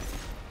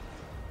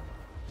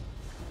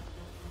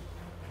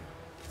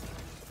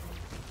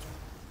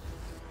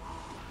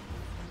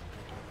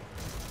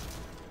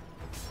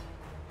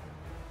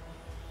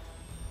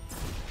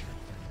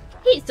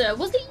 Peter,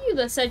 was it you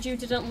that said you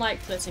didn't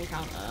like this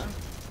encounter?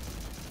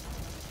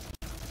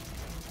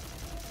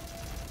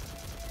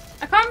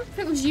 I can't remember if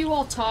it was you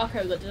or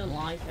Taco that didn't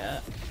like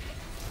it.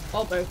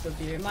 Or both of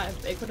you.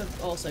 It could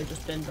have also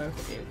just been both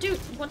of you. Dude,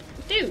 what?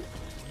 Dude!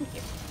 Thank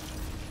you.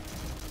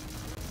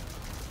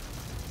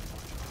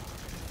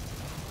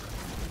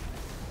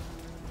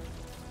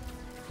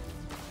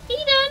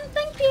 Eden,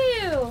 thank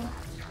you!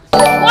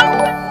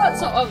 What?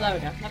 So, oh, there we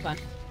go. Never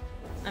mind.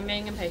 I'm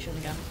being impatient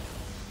again.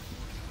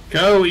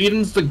 Go!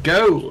 Eden's the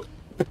goat!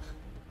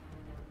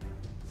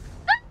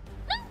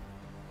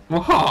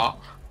 What?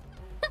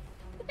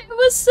 It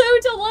was so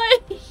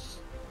delayed!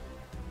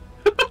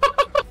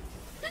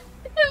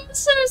 It was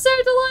so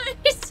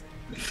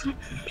delayed!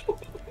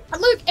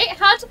 Look,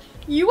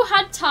 you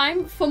had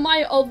time for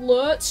my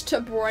alerts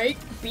to break,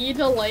 be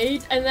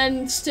delayed, and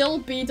then still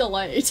be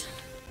delayed.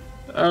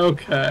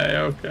 Okay,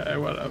 okay,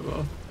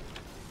 whatever.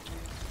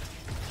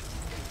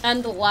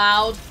 And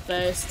loud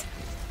first.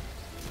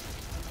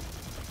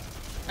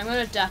 I'm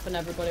gonna deafen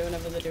everybody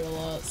whenever they do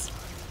alerts.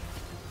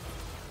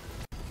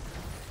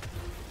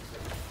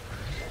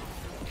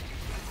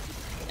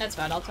 That's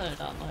fine, I'll turn it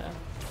down later.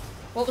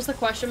 What was the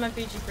question? My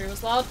VG3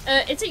 was loud.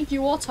 Is it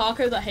you or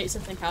Taco that hates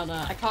this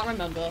encounter? I can't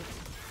remember.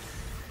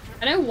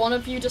 I know one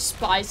of you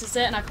despises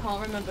it and I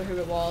can't remember who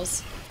it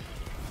was.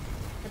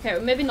 Okay,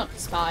 well, maybe not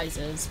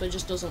despises, but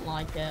just doesn't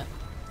like it.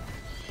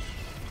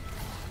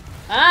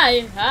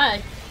 Hi,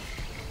 hi.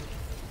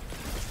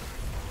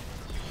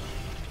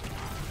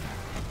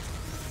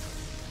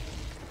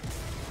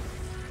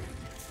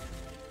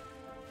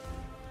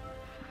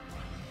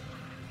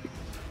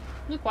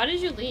 Luke, why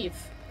did you leave?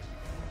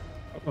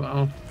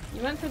 Well,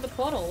 You went through the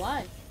portal,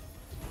 why?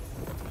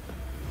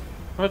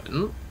 I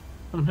didn't.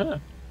 I'm here.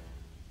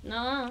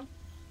 No.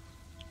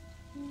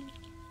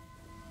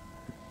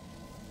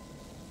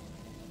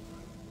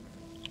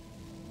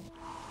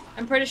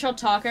 I'm pretty sure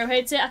Taco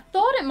hates it. I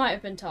thought it might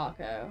have been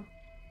Taco.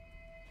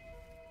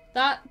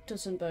 That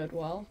doesn't bode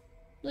well.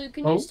 Luke,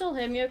 can you still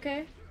hear me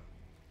okay?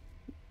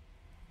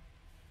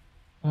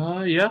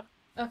 Yeah.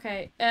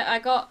 Okay, I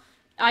got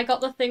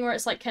the thing where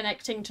it's like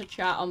connecting to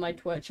chat on my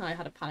Twitch and I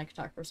had a panic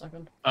attack for a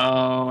second.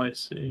 Oh, I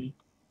see.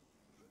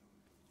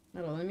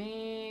 Hold on, let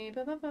me...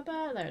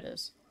 There it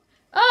is.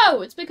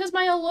 Oh, it's because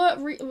my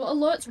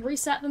alerts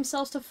reset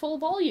themselves to full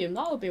volume.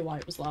 That would be why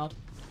it was loud.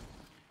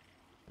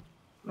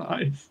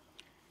 Nice.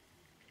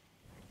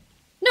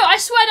 No, I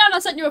swear down I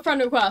sent you a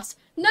friend request.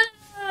 No,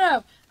 no, no, no,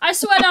 no. I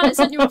swear down it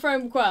sent you a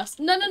friend request.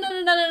 No, no, no,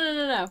 no, no, no,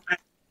 no, no.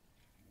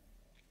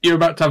 You're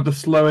about to have the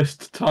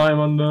slowest time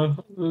on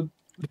the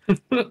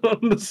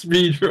on the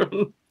speed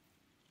run.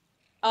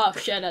 Oh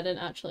shit, I didn't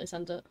actually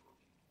send it.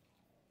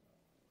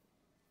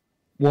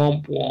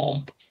 Womp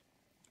womp.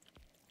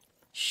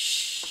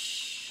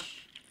 Shh.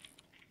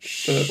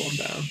 Third one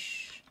down.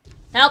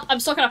 Help, I'm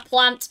stuck in a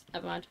plant.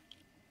 Never mind.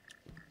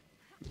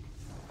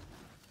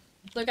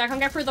 Look, I can't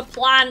get through the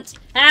plant.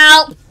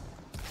 Help!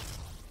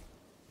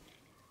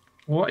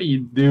 What are you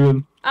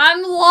doing?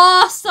 I'm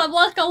lost! I'm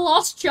like a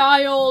lost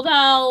child.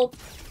 Help!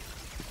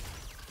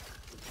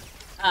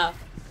 Oh.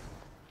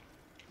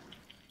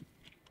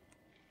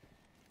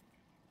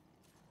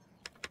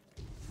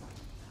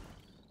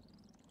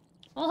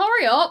 Well,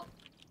 hurry up.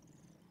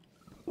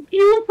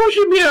 You were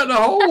pushing me out the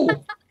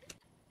hole!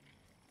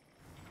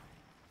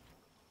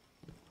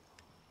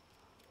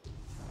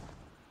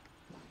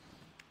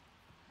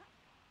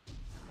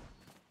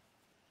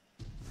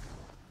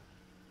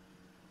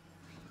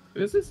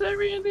 Is this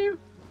area new?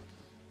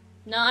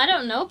 No, I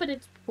don't know, but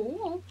it's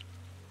cool.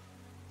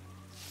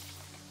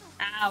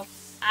 Ow.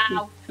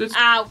 Ow. This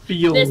Ow.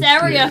 feels This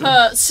area new.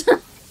 hurts.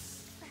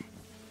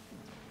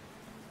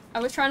 I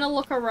was trying to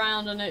look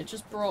around and it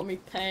just brought me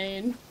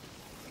pain.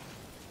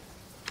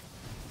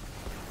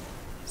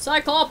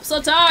 Cyclops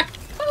attack!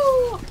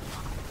 Woo!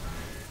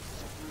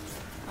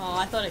 Oh,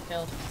 I thought it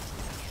killed.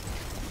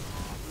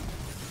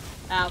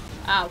 Ow,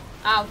 ow,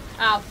 ow,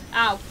 ow,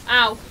 ow,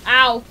 ow,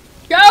 ow!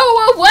 Go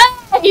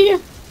away!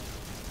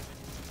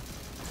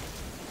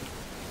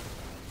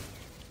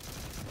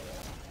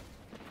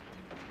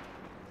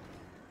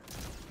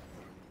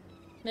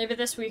 Maybe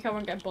this week I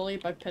won't get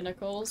bullied by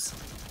pinnacles.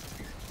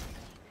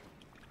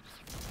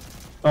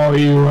 Oh,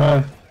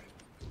 you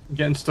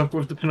getting stuck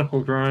with the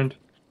pinnacle grind.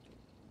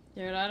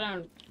 Dude,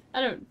 I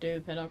don't do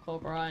pinnacle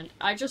grind.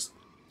 I just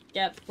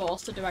get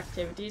forced to do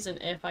activities,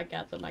 and if I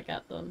get them, I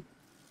get them.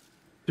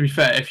 To be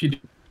fair, if you do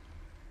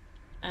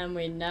And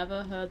we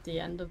never heard the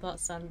end of that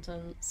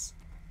sentence.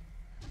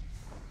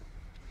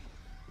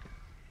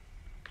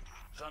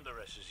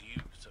 Thunderess's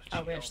use of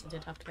Oh, we Geoma actually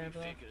did have to go over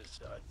that. prefigures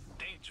a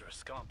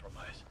dangerous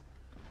compromise.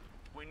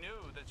 We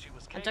knew that she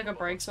was I took a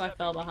break, capable so I of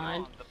fell stepping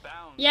behind. beyond the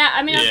bounds Yeah,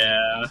 I mean, of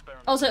Yeah.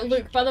 Also,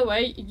 Luke, by the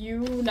way,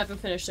 experimentation. you never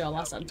finished your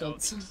last Now we know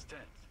the sentence.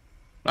 extent.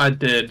 I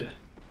did.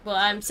 Well,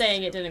 I'm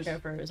saying it didn't go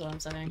through, is what I'm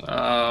saying.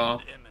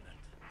 Imminent.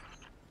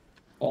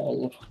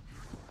 All.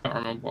 Can't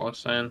remember what I was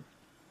saying.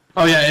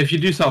 Oh yeah, if you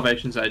do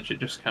Salvation's Edge, it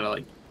just kind of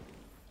like.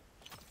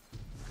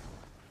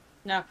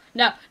 No,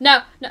 no,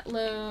 no, no,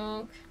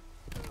 Luke.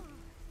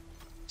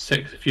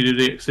 6 if you do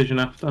the excision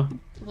after.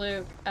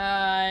 Luke,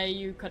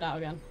 you cut out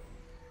again.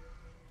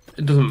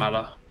 It doesn't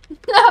matter.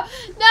 No!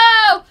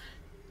 No!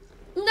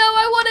 No,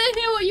 I want to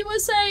hear what you were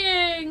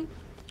saying!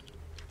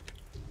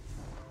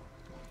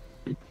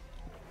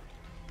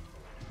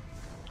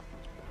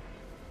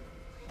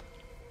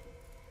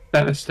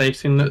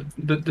 Devastating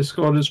that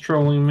Discord is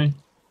trolling me.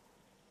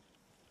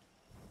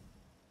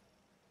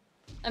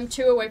 I'm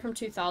 2 away from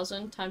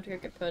 2000. Time to go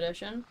get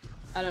Perdition.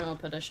 I don't know what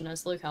Perdition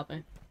is. Luke, help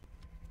me.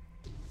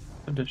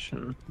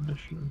 Addition.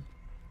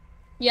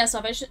 Yeah,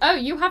 Salvation. Oh,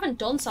 you haven't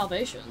done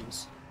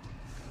Salvations.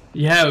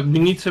 Yeah, we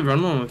need to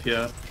run one with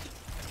you.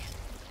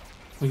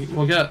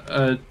 We'll get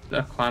a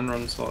clan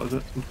run sorted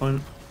at some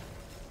point.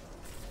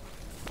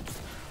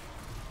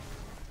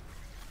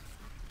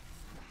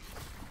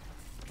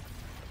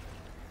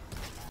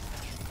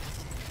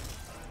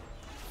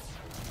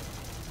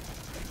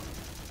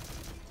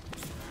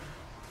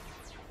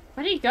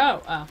 Where did he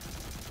go? Oh.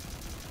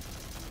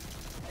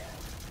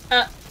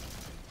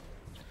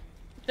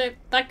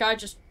 That guy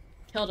just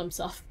killed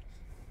himself.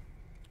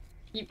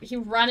 He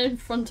ran in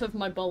front of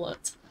my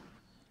bullet.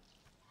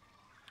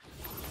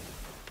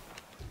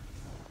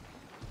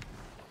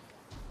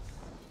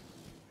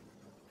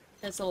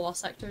 It's the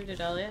lost sector we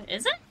did earlier.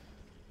 Is it?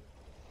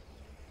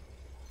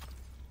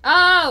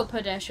 Oh,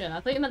 Perdition. I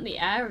thought you meant the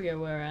area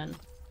we're in.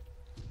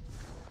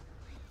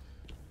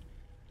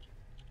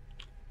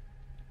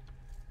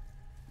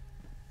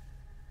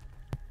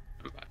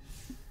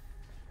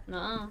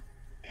 No.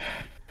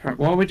 Right,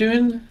 what are we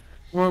doing?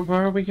 Where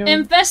are we going?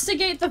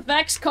 Investigate the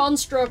Vex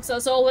constructs.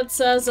 That's all it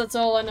says. That's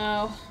all I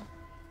know.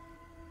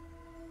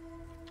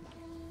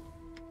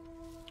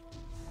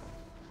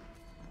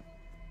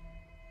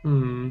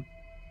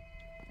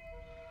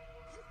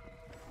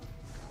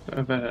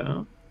 Over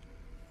here.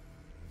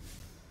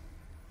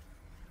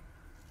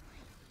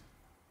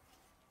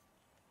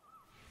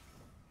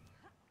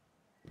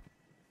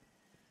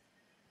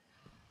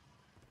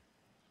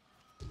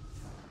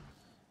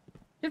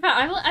 In fact,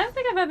 I don't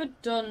think I've ever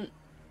done...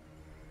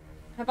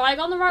 Have I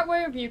gone the right way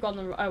or have you gone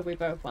the... Oh, we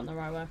both went the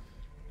right way.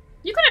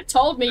 You could have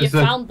told me you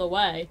found the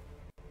way.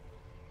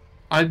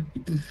 I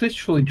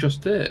literally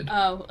just did.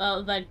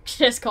 Oh, then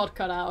Discord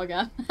cut out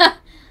again.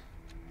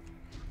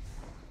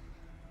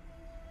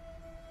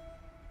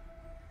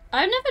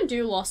 I never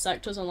do lost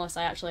sectors unless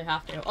I actually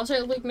have to.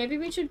 Also, Luke, maybe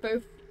we should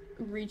both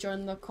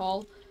rejoin the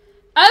call.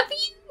 Have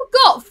you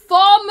got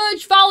Far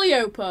Merge Valley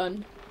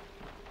open?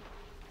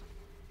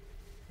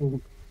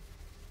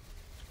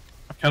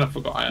 kind of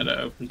forgot I had it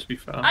open, to be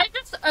fair. I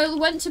just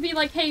went to be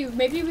like, hey,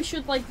 maybe we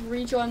should like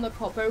rejoin the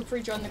call, both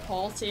rejoin the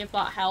call, see if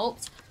that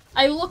helped.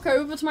 I look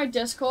over to my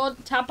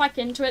Discord, tap back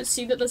into it,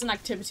 see that there's an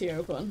activity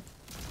open.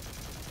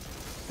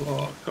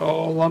 Look,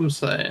 all I'm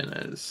saying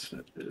is,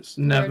 it's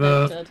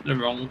never addicted. the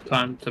wrong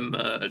time to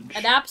merge.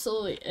 It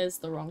absolutely is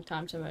the wrong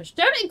time to merge.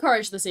 Don't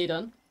encourage this,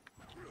 Eden.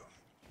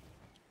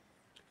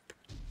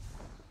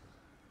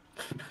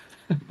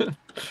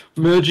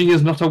 Merging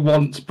is not a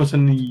want, but a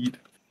need.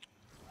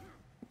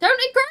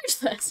 Don't encourage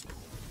this.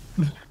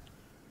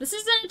 This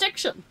is an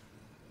addiction.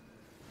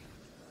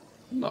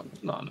 Not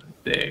an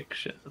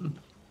addiction.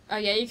 Oh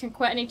yeah, you can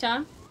quit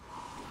anytime?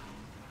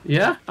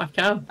 Yeah, I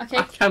can. Okay.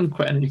 I can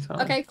quit anytime.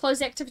 Okay, close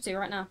the activity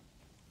right now.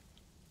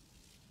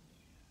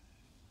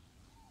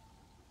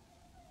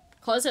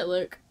 Close it,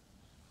 Luke.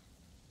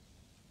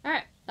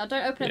 Alright, now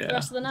don't open it for the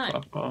rest of the night.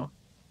 that part.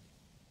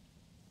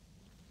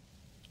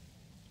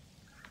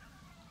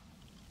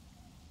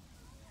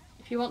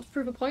 If you want to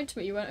prove a point to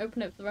me, you won't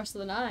open it for the rest of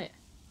the night.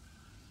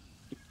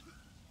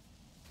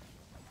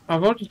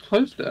 I've already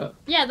closed it.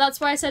 Yeah, that's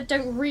why I said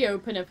don't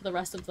reopen it for the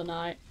rest of the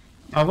night.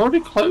 I've already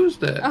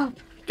closed it. Oh,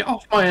 Get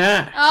off my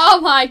ass. oh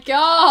my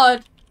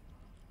god!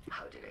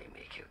 How did I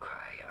make you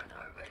cry on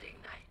our wedding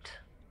night?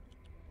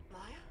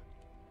 Maya?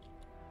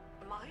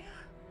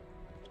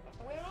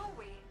 Maya? Where are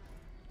we?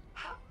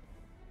 How?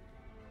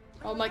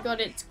 Oh my god,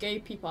 it's gay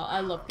people.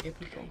 I love gay Did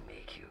people. I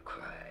make you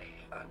cry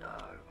on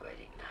our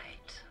wedding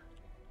night?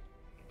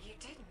 You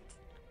didn't.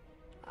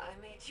 I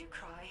made you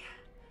cry.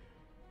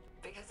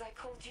 Because I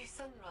called you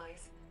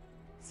Sunrise.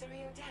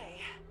 Surreal Day.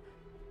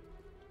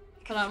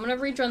 Hold on, I'm gonna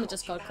rejoin the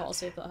Discord call,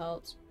 see if that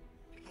helps.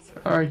 Because it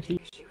Alright. reminded you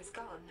she was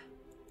gone.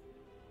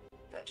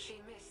 That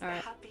she missed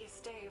Alright. the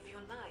happiest day of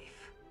your life.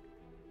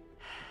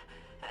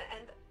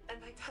 And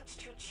I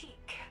touched your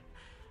cheek.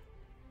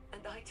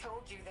 And I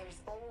told you there's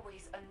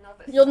always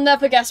another. You'll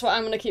never guess what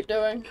I'm gonna keep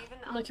doing. Even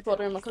I'm gonna keep after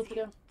ordering my we cookie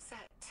dough. seemed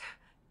set.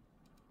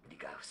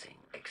 Degaussing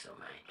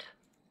exomind.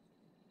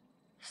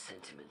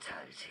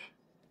 Sentimentality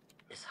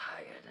is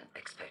higher than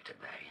expected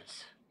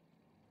variance.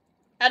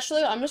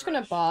 Actually, I'm just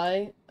gonna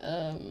buy,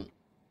 I'm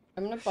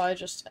gonna buy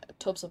just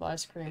tubs of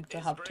ice cream to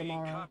have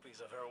tomorrow. Copies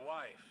of her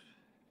wife,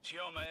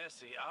 Chioma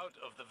Essie, out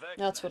of the Vecna.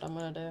 That's what I'm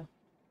gonna do.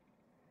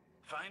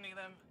 Finding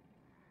them,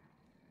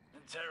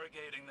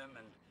 interrogating them,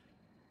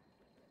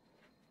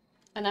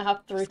 And I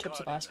have 3 tubs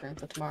of ice cream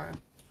for tomorrow.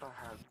 For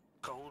her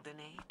golden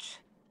age?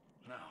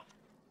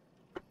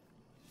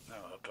 no,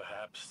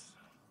 perhaps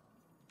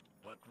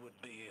what would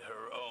be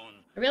her own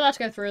Are we allowed to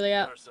go through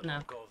yet? personal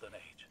No. golden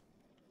age.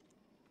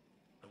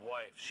 The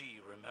wife she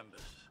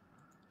remembers.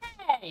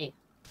 Hey!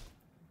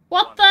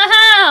 What the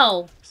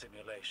hell?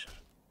 Simulation.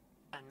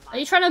 And Are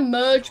you trying to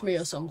merge me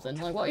or something?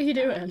 Like, what are you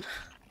doing?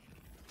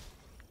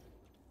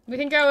 We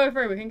can go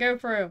through, we can go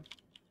through.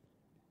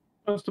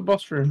 Where's the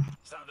boss room?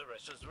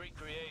 Sandaresh has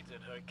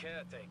recreated her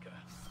caretaker.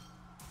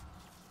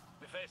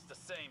 We face the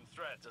same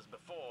threat as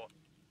before.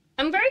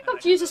 I'm very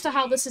confused as to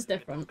how this is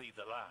different. It'll be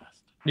the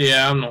last.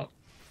 Yeah, I'm not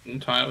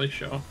entirely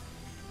sure.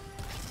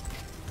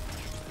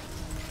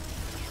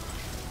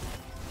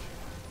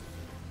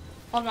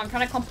 Hold on, I'm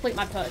trying to complete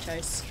my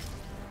purchase.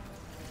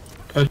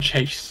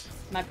 Purchase.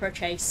 My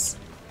purchase.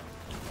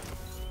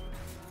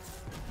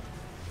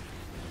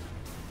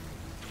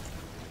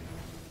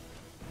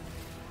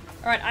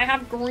 Alright, I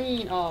have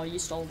green. Oh, you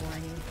stole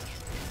green.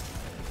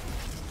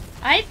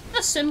 I hate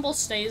the symbol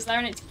stays there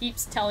and it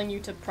keeps telling you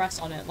to press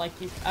on it like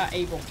you are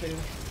able to.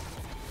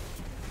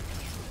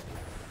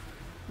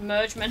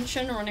 Merge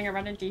mention, running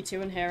around in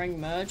D2 and hearing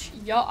merge.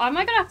 Yo, am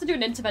I gonna have to do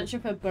an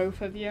intervention for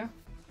both of you?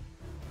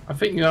 I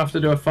think you have to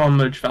do a Farm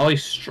Merge Valley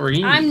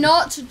stream. I'm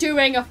not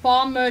doing a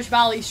Farm Merge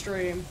Valley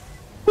stream.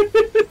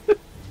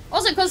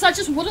 Also, because that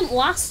just wouldn't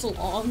last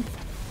long.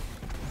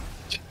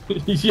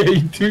 Yeah,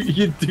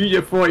 you do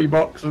your 40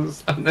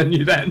 boxes and then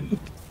you then.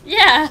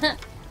 Yeah.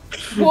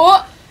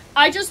 What?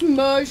 I just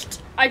merged.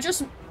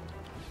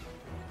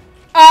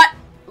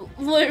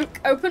 Luke,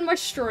 open my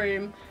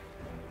stream.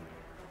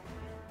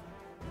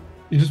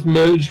 You just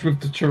merged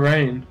with the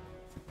terrain.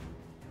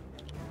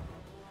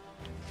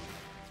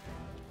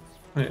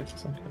 Wait a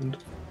second.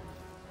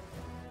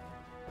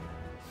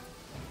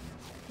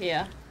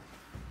 Yeah.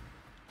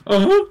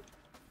 Uh-huh.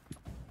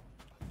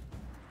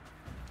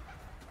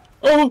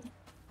 Oh!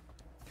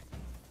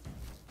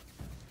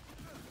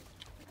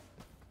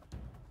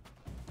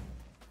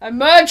 I'm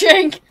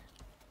merging!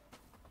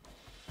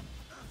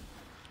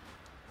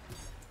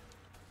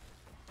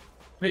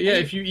 But yeah,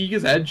 if you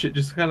Eager's Edge, it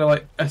just kind of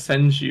like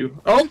ascends you.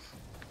 Oh!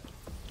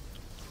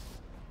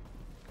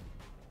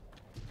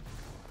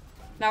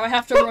 Now I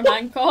have to run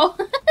Anchor.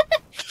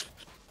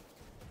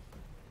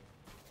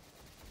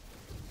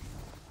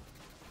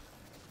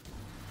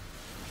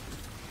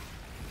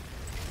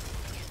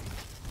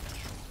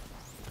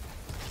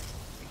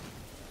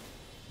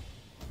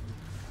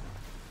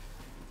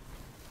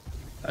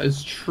 That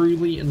is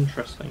truly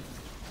interesting.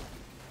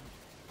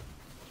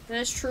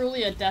 There's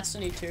truly a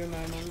Destiny 2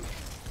 moment.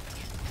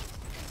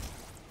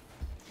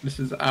 This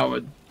is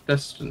our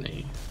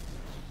destiny.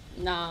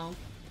 No.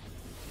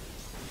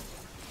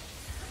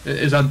 It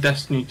is our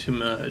destiny to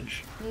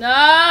merge.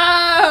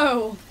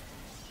 No!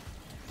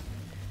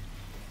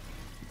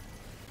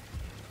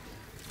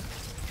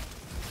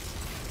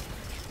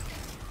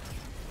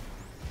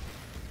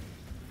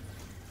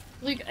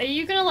 Luke, are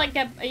you gonna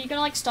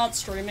like start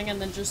streaming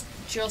and then just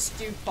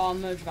do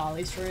Farm Merge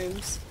Valley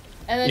streams?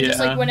 And then just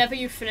like whenever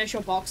you finish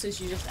your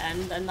boxes you just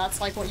end, and that's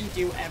like what you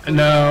do every day.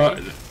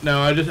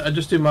 No, I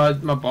just do my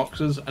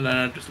boxes and then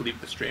I just leave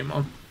the stream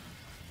on.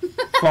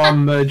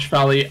 Farm Merge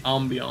Valley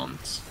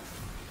ambiance.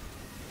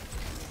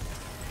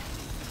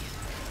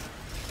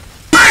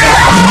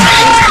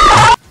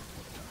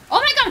 Oh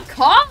my god,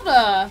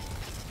 Carter!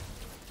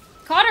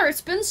 Carter,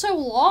 it's been so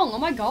long, oh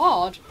my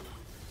god.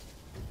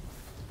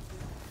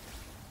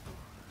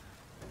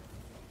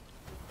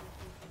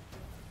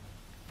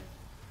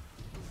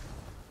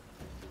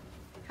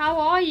 How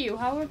are you?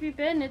 How have you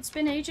been? It's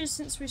been ages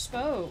since we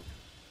spoke.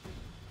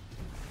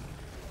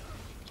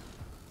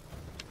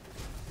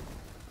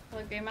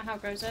 Hello gamer, how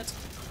goes it?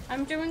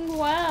 I'm doing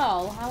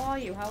well. How are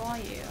you? How are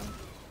you?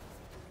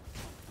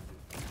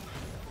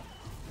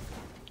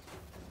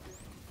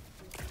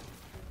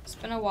 It's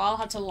been a while,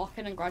 had to lock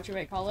in and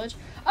graduate college.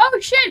 Oh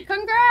shit,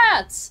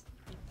 congrats!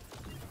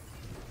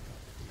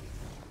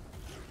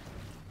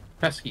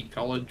 Pesky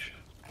college.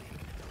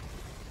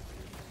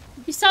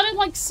 You sounded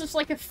like such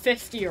like a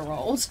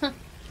 50-year-old.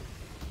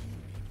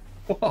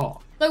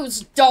 What?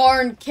 Those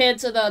darn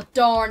kids at the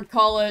darn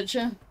college.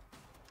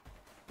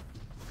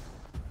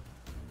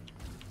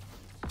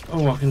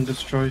 Oh, I can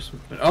destroy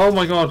something. Oh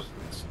my god,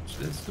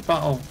 it's the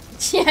battle.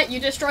 Yeah,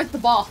 you destroyed the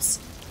boss.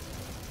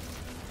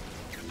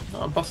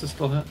 Oh, the boss is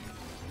still hit.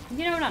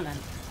 You know what I meant.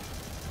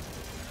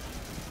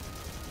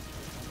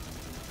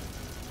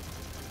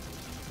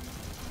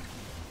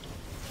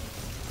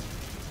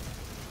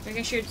 We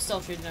can still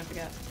shoot, don't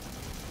forget.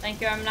 Thank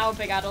you, I'm now a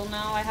big adult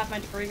now. I have my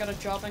degree, got a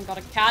job, and got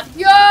a cat.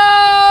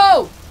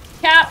 Yo!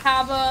 Cat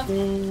haver.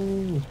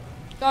 Ooh.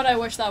 God, I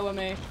wish that were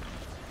me.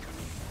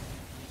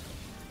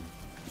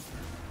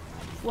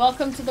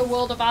 Welcome to the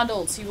world of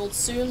adults. You will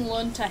soon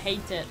learn to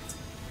hate it.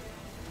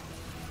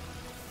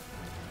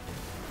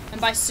 And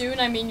by soon,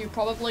 I mean you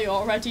probably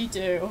already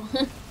do.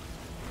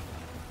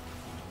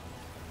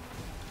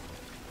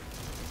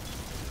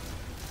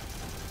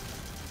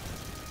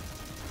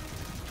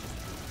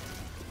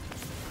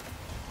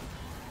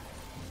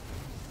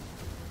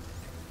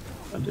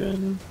 I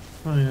did.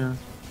 Oh yeah.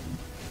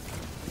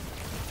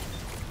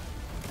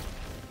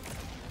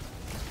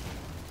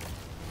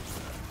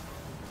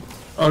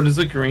 Oh, does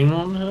the green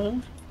one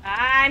have?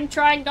 I'm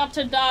trying not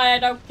to die. I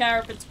don't care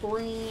if it's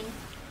green.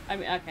 I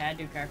mean, okay, I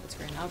do care if it's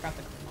green. I'll grab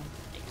the green one.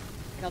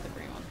 I got the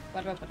green one.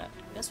 Where do I put it?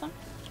 This one?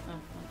 Oh,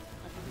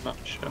 okay. Not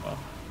sure.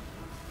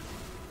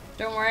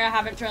 Don't worry, I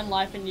haven't drawn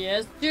life in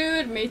years.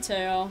 Dude, me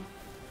too.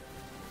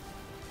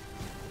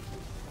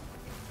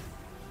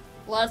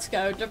 Let's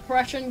go.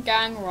 Depression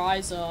gang,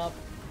 rise up.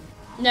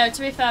 No,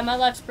 to be fair, my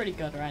life's pretty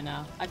good right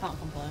now. I can't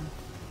complain.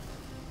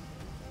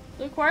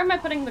 Luke, where am I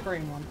putting the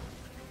green one?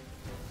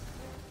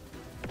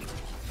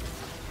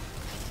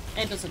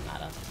 It doesn't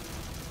matter.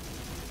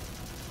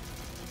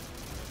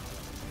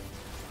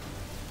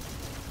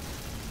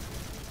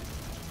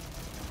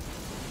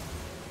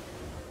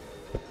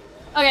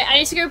 Okay, I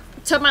need to go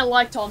turn my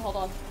light on. Hold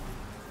on.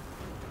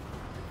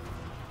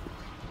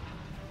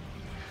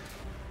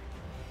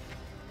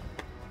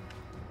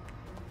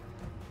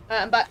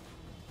 I'm back.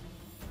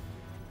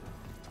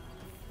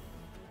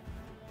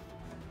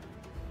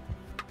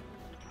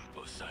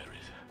 Osiris,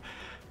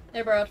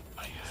 Hey, bro.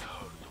 I have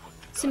heard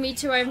what the To me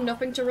too, I have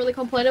nothing to really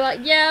complain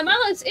about. Yeah, my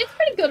life's it's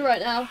pretty good right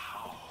now.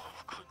 How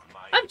could my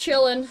I'm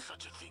chilling.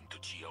 such a thing to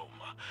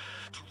Gioma,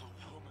 to the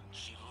woman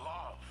she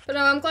loved? But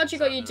no, I'm glad you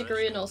got your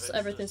degree and all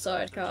everything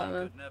sorted, I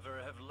Carmen. could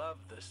never have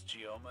loved this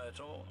Gioma at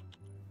all.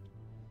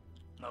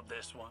 Not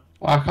this one.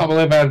 Well, I can't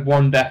believe I had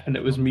one death and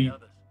it was not me the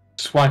others.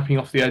 swiping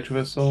off the edge of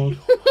a sword.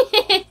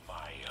 Maya,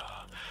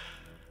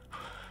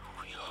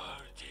 we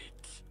heard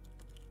it.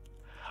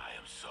 I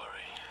am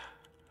sorry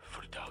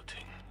for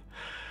doubting,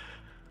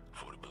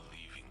 for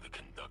believing the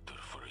conductor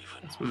for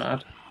even That's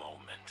mad. one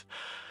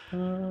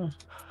moment.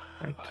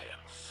 Right. I am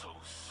so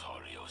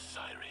sorry,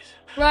 Osiris.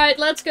 Right,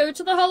 let's go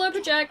to the holo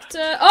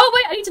projector. Oh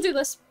wait, I need to do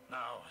this.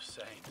 Now,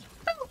 Saint.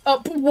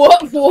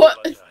 What?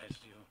 apologize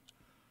to you.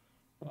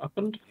 What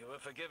happened? You were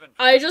forgiven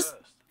from I the just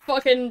first.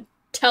 fucking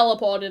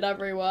teleported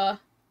everywhere.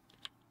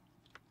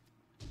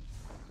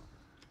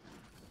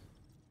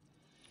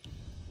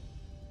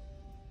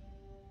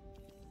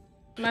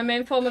 My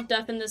main form of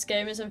death in this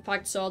game is in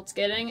fact sword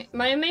skating.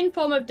 My main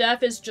form of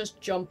death is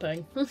just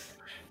jumping.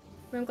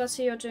 I'm glad to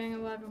see you're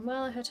doing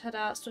well. I had to head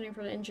out studying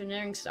for the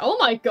engineering. Oh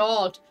my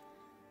god!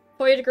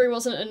 4-year degree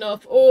wasn't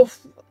enough. Oh,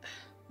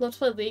 love to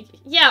play League.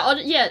 Yeah,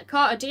 yeah.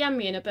 Carter, DM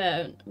me in a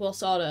bit. We'll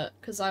sort it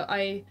because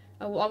I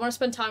want to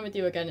spend time with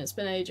you again. It's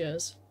been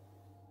ages.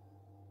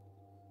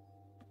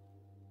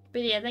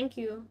 But yeah, thank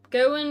you.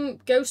 Go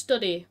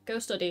study. Go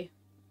study.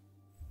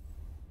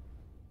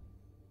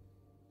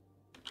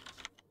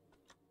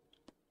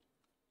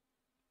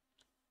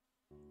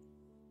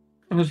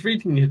 was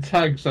reading your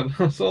tags and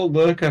I saw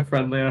lurker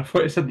friendly and I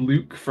thought it said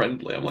Luke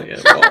friendly. I'm like,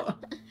 yeah, what?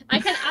 I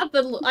can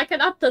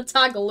add the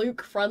tag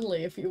Luke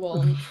friendly if you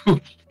want.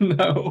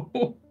 No.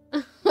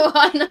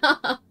 Why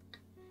not?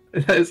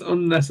 That is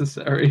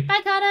unnecessary.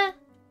 I gotta.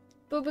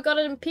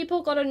 But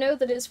people gotta know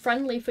that it's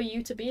friendly for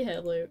you to be here,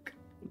 Luke.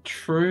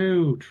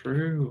 True,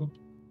 true.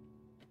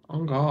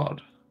 Oh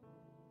god.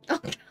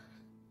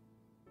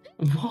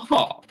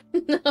 What?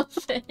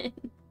 Nothing.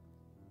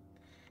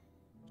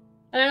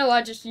 I don't know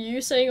why, just you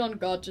saying on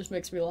God just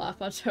makes me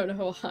laugh. I don't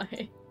know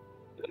why.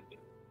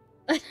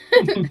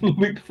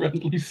 Luke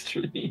friendly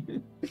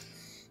stream.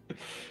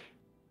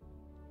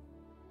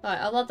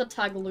 Alright, I'll let the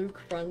tag Luke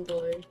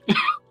friendly.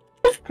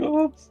 Of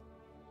course.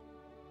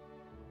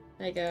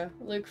 There you go,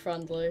 Luke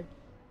friendly.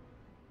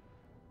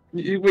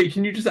 Wait,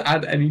 can you just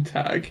add any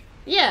tag?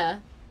 Yeah.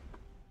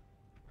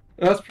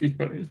 That's pretty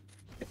funny.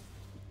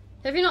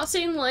 Have you not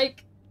seen,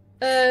 like,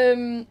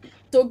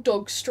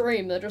 Dug's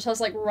stream that just has,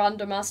 like,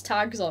 random ass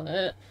tags on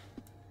it?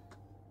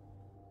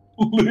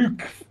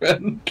 Luke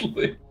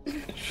friendly.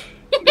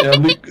 Yeah,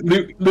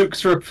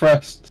 Luke's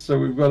repressed, so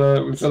we've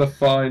gotta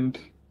find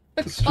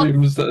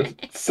streams that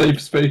are safe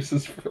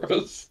spaces for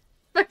us.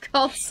 For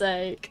God's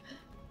sake.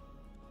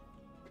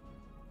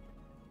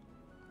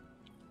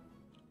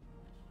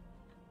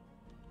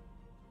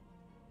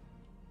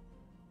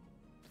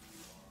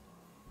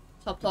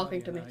 Stop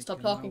talking to me.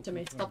 Stop talking to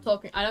me. Stop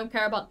talking. I don't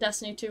care about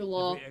Destiny 2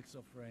 lore. Every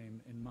exoframe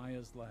in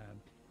Maya's lab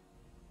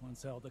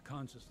once held the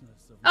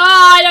consciousness of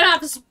Ah, I don't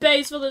have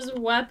space for this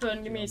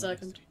weapon. Give me a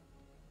second.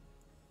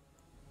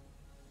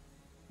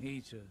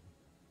 each a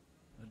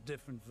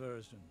different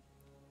version.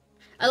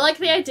 I like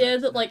the idea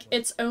that, like,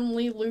 it's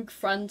only Luke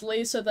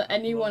friendly so that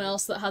anyone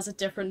else that has a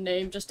different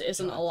name just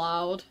isn't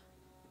allowed.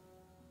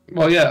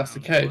 Well, yeah, that's the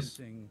case.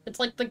 It's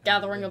like the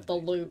gathering of the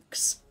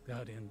Lukes.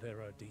 Got in,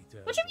 there are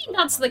details What do you mean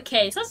about that's the my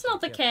case? That's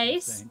not the kept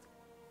case. saint.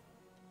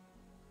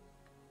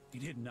 He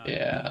did not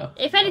Yeah.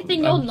 If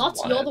anything, I'm you're not.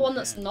 You're the one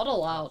that's not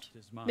allowed.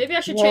 Maybe I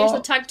should change the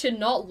tag to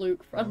not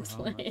Luke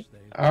friendly.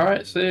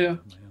 Alright, see ya.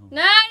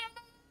 No,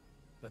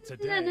 But no,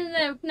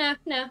 today,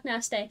 no,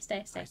 stay.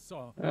 I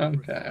saw Okay, a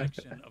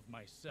reflection okay. of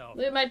myself.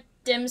 Look at my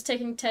dim's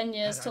taking 10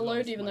 years to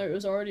load even though it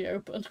was already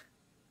open.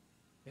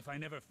 If I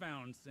never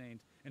found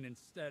Saint and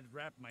instead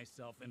wrapped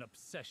myself in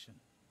obsession,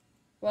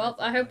 Well,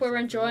 I hope we're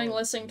enjoying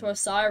listening to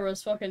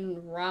Osiris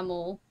fucking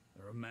ramble.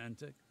 a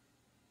romantic,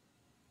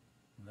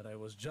 and that I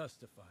was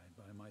justified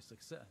by my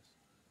success.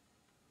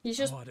 He's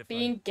just What if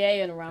being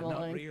gay and had not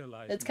rambling.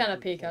 realized It's my kind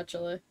of true peak, fortune.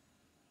 actually.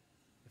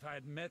 If I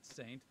had met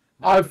Saint,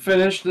 I've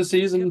finished the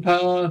season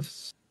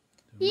pass.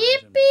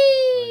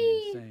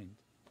 Yippee!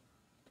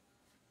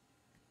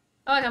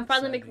 Oh, I can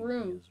finally make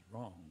room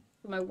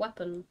for my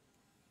weapon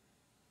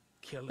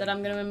that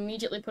I'm going to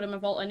immediately put in my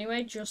vault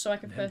anyway, just so I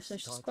can finish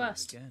this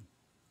quest. It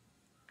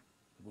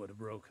would have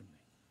broken me,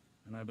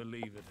 and I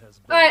believe it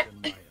has Alright,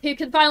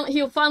 broken Maya.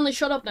 he'll finally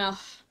shut up now.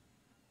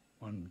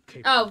 One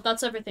capable Oh,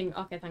 that's everything.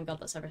 Okay, thank God,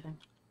 that's everything.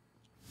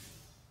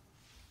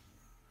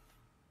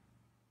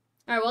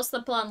 Alright, what's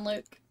the plan,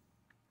 Luke?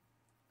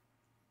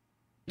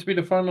 To be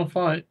the final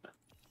fight.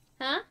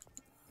 Huh?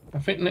 I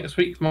think next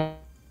week's my...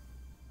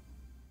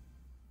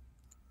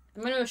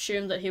 I'm going to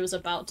assume that he was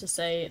about to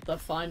say the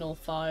final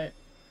fight.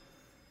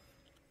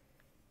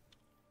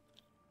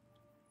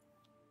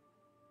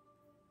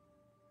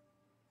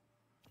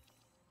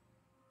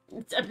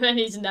 I bet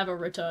he's never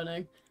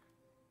returning.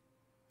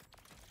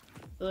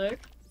 Luke?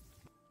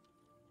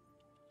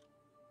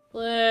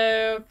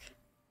 Luke?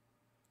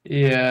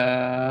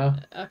 Yeah.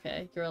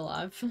 Okay, you're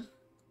alive.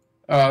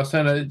 Oh,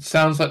 so it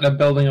sounds like they're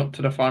building up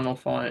to the final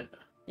fight.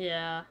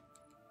 Yeah.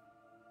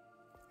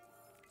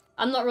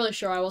 I'm not really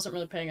sure, I wasn't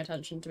really paying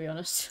attention, to be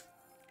honest.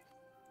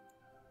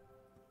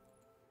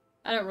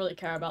 I don't really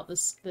care about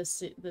this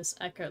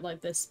echo,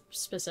 like this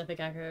specific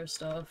echo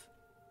stuff.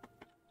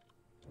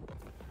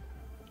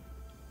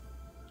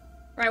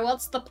 Right,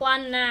 what's the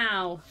plan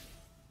now?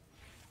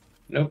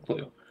 No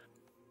clue.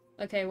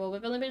 Okay, well,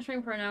 we've only been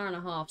streaming for an hour and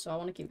a half, so I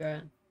want to keep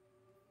going.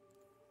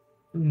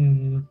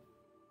 Hmm.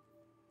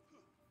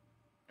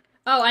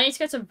 Oh, I need to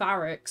go to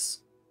Barracks.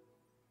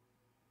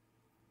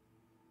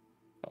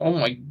 Oh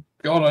my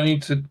god, I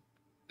need to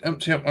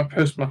empty out my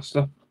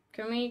postmaster.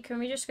 Can we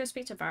just go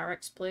speak to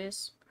Barracks,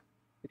 please?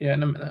 Yeah,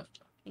 in a minute.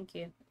 Thank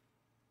you.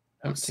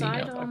 Emptying out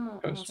Sidearm my or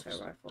auto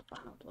postmaster. rifle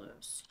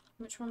binoculars?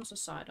 Which one's a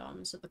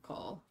sidearm? Is it the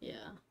call?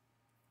 Yeah.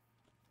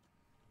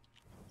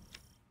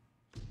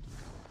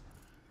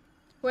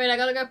 Wait, I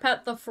gotta go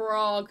pet the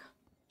frog.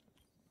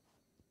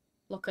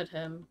 Look at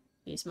him.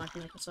 He's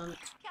magnificent.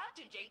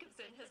 Captain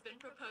Jacobson has been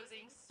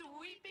proposing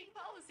sweeping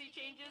policy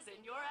changes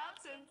in your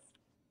absence.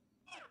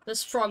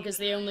 This frog is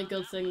the only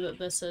good thing that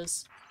this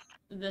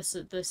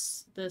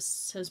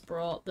has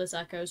brought. This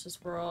Echoes has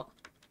brought.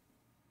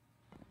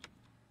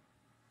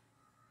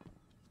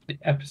 The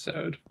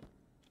episode.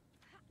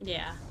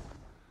 Yeah.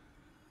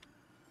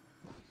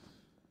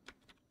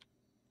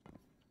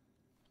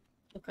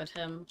 Look at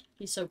him.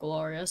 He's so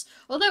glorious.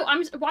 Although,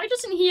 why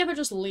doesn't he ever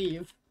just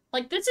leave?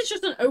 Like, this is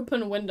just an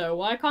open window.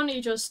 Why doesn't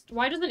he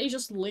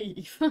just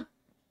leave?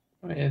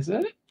 Wait, is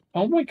it?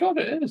 Oh my god,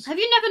 it is. Have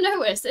you never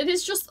noticed? It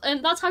is just,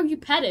 and that's how you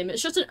pet him.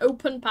 It's just an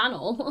open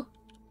panel.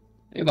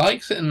 He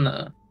likes it in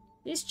there.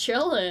 He's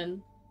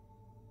chilling.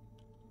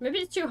 Maybe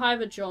it's too high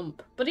of a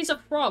jump, but he's a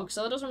frog,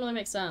 so that doesn't really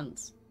make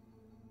sense.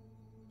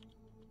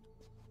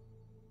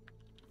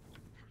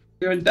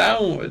 Going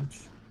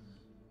downwards.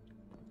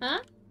 Huh?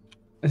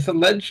 It's a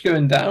ledge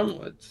going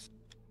downwards.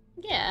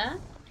 Yeah,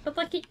 but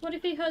like, what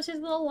if he hurts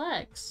his little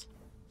legs?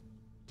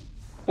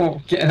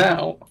 Oh, getting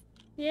out.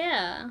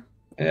 Yeah.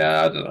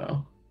 Yeah, I don't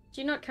know.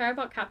 Do you not care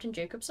about Captain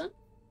Jacobson?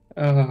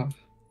 You can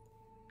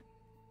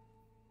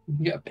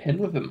get a pin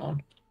with him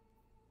on.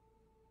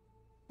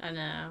 I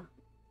know.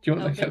 Do you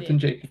want Oh, the Captain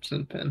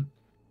Jacobson pin?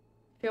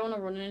 If you want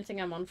to run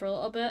anything, I'm on for a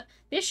little bit.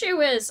 The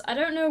issue is, I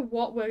don't know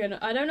what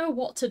I don't know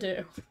what to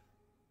do.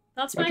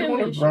 That's my I don't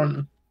only want to issue.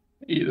 run,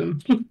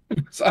 Eden.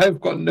 Because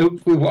I've got no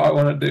clue what I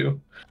want to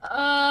do.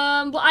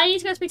 Well, I need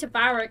to go speak to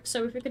Barrack,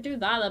 so if we could do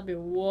that, that'd be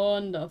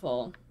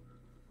wonderful.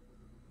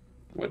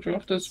 What do you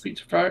have to speak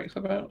to Barracks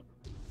about?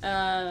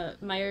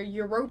 My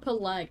Europa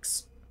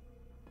legs.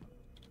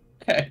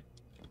 Okay.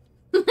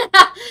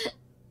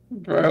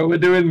 Bro, we're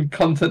doing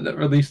content that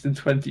released in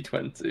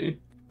 2020.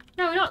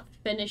 No, we're not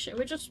finishing.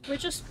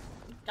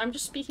 I'm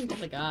just speaking to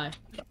the guy.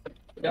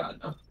 Yeah, I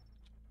know.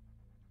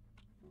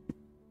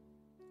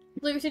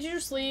 Luke, did you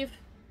just leave?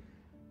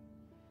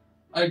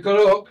 I got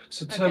up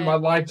to turn Okay. my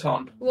light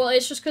on. Well,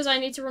 it's just because I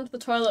need to run to the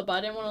toilet, but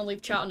I didn't want to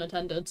leave chat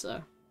unattended,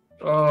 so.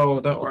 Oh,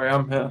 don't worry,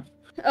 I'm here.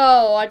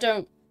 Oh, I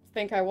don't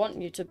think I want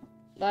you to.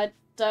 That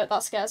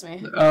scares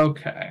me.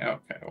 Okay,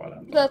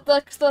 whatever.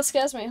 That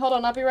scares me. Hold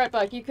on, I'll be right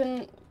back. You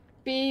can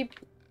be,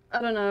 I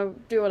don't know,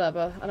 do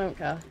whatever. I don't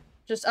care.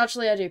 Just,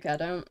 actually, I do care.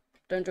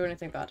 Don't do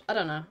anything bad. I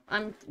don't know.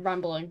 I'm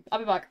rambling. I'll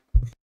be back.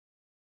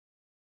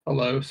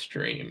 Hello,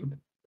 stream.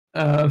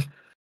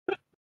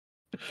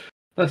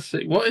 Let's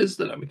see, what is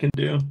that we can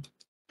do? Do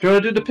you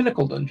want to do the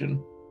Pinnacle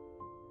Dungeon?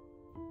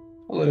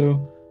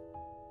 Hello.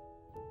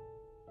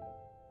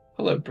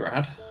 Hello,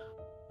 Brad.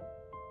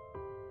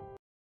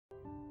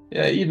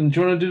 Yeah, Eden, do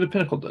you want to do the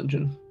Pinnacle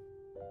Dungeon?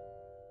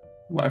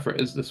 Whatever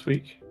it is this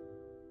week.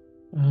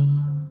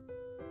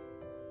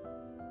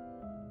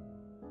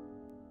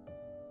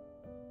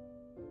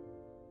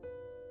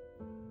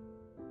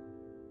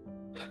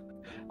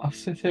 I'll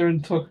sit here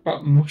and talk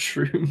about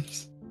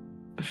mushrooms.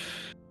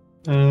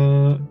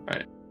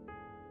 Right.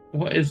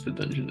 What is the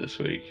dungeon this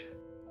week?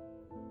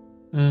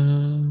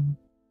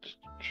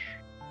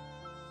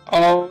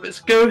 Oh, it's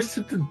Ghost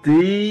of the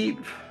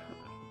Deep.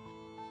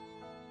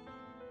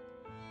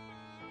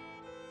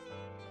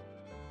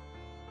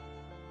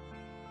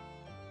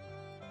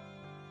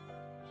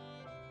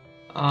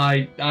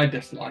 I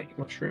dislike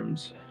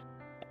mushrooms.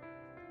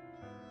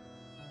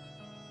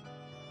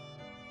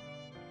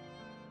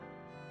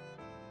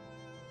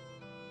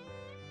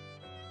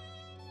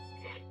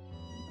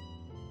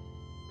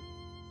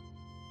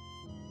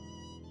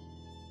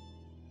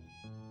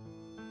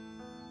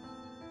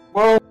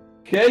 Well,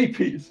 okay,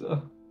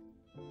 pizza.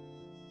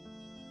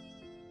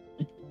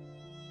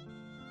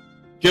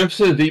 Ghost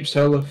of the Deep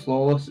solo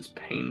flawless is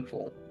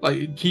painful.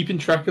 Like keeping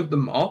track of the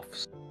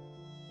moths.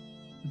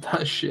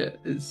 That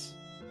shit's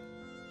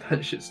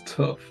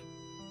tough.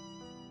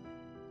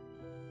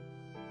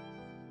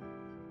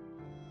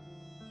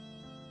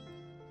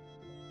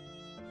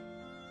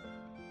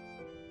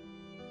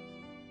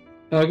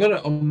 I got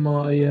it on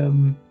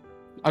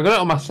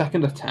my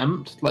second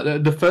attempt.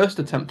 Like the first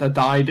attempt, I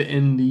died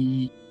in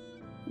the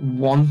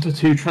 1 to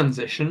 2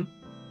 transition.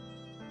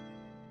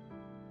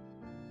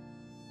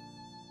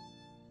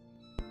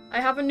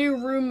 I have a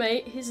new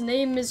roommate. His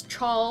name is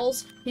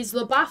Charles. He's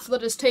the bath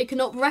that has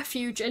taken up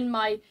refuge in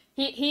my...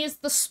 He is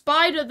the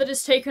spider that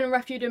has taken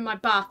refuge in my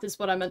bath, is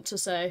what I meant to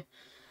say.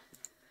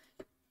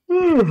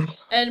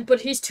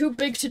 But he's too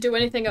big to do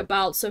anything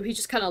about, so he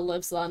just kind of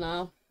lives there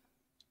now.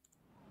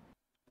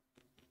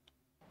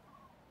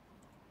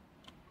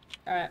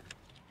 Alright.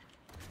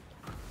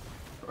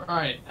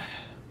 Right.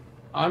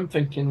 I'm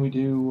thinking we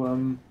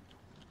do,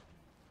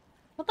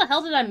 What the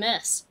hell did I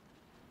miss?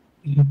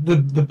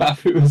 the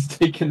bath who has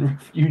taken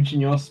refuge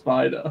in your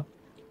spider.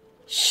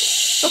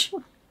 Shh!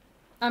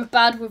 I'm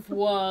bad with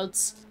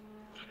words.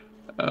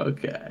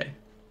 Okay.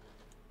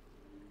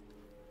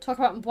 Talk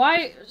about...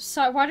 Why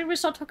did we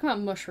start talking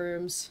about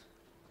mushrooms?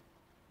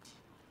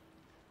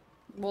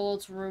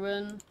 Warlord's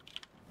Ruin.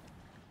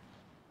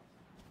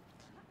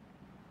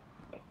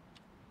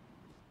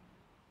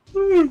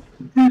 We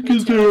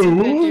could do a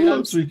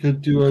wolves, we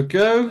could do a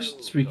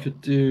ghosts, we could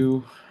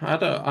do... I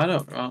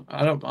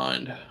don't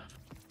mind.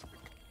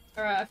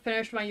 Alright, I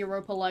finished my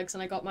Europa legs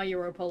and I got my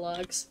Europa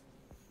legs.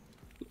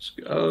 Let's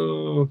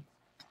go.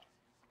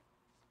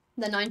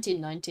 They're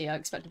 1990, I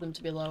expected them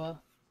to be lower.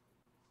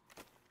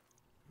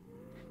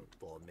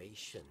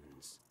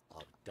 Formations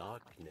of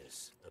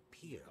darkness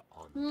appear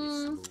on this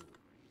moon.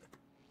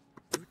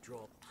 You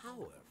draw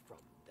power from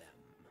them,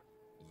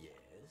 yes?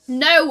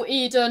 No,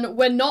 Eden,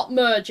 we're not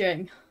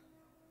merging.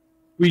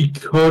 We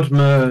could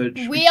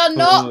merge. We are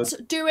not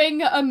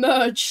doing a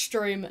merge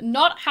stream.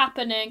 Not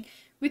happening.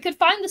 We could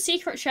find the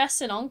secret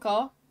chests in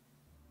Encore.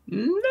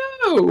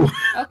 No!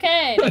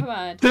 Okay, never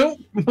mind.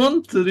 Don't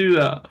want to do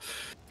that.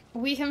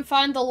 We can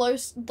find the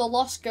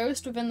lost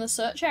ghost within the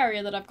search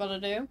area that I've got to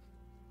do.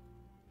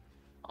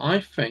 I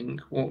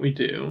think what we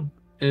do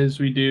is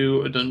we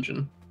do a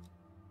dungeon.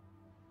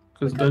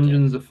 Because We could do.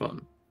 dungeons are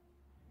fun.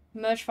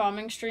 Merge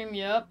farming stream,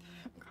 yep.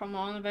 Come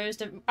on,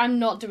 I'm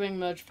not doing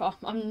merge farm.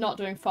 I'm not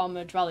doing farm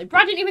merge valley.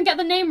 Brad didn't even get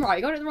the name right.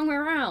 You got it the wrong way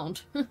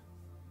around.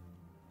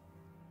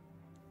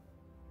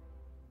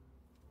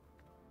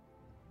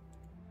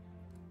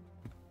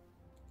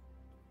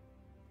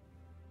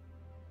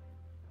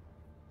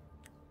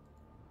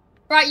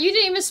 Right, you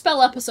didn't even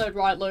spell episode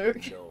right,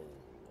 Luke. No.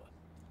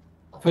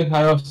 I think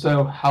I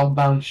also held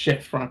down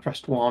shift when I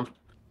pressed 1.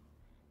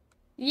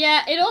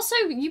 Yeah, it also,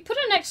 you put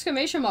an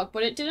exclamation mark,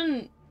 but it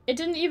didn't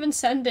even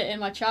send it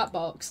in my chat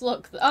box.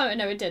 Look, oh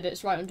no, it did.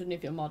 It's right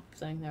underneath your mod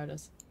thing. There it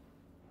is.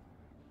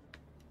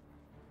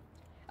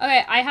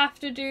 Okay, I have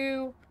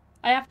to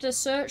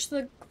search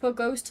for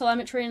ghost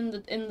telemetry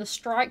in the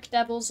Strike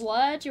Devil's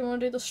Lair. Do you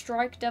want to do the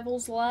Strike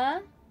Devil's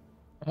Lair?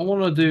 I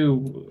want to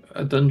do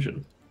a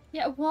dungeon.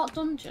 Yeah, what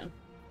dungeon?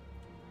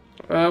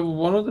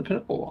 One of the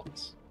pinnacle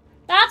ones.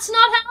 That's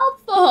not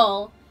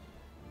helpful!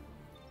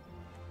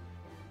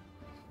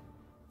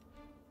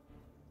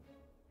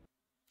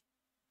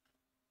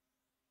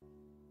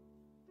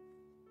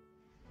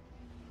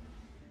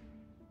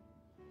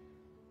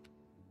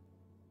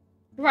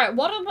 Right,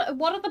 what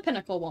are the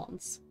pinnacle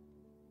ones?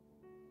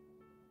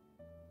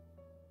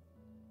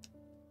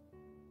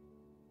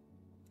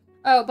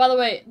 Oh, by the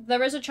way,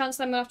 there is a chance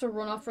that I'm gonna have to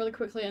run off really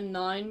quickly at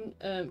 9,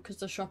 because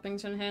the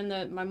shopping's in here and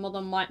that my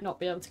mother might not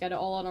be able to get it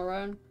all on her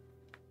own.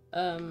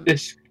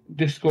 This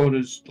Discord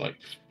is like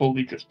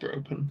fully just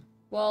broken.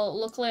 Well,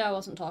 luckily I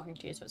wasn't talking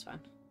to you, so it's fine.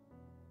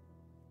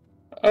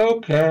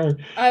 Okay.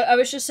 I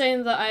was just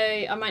saying that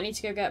I might need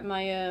to go get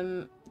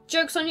my,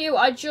 joke's on you,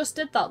 I just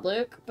did that,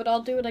 Luke, but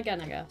I'll do it again,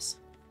 I guess.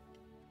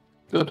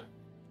 Good.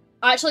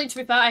 Actually, to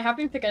be fair, I have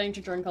been forgetting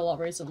to drink a lot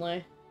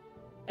recently.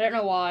 I don't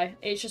know why.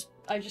 It's just,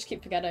 I just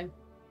keep forgetting.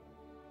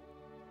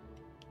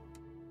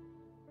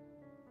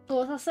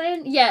 What was I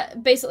saying? Yeah,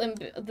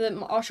 basically,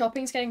 our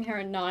shopping's getting here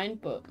at 9,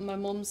 but my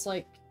mum's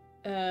like,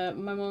 her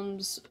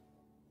mum's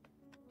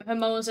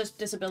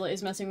disability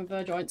is messing with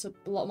her joints a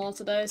lot more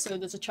today, so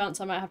there's a chance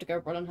I might have to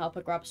go run and help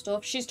her grab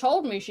stuff. She's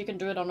told me she can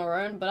do it on her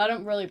own, but I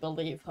don't really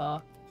believe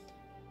her.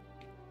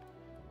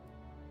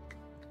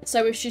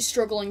 So if she's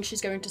struggling,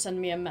 she's going to send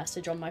me a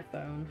message on my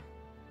phone.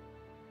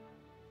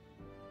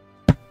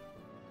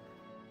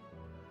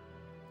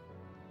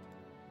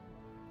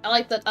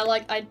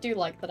 I do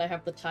like that I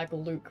have the tag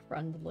Luke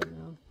friendly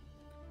now.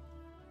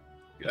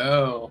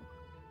 Go.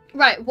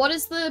 Right, what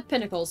is the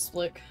pinnacles,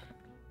 Luke?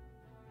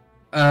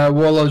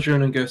 Warlord's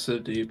Rune and Ghost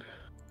of the Deep.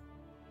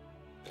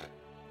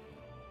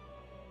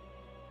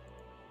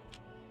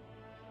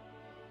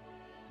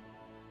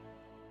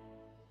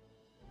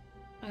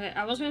 Okay,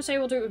 I was gonna say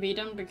we'll do it with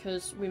Eden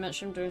because we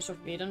mentioned doing stuff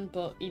with Eden,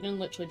 but Eden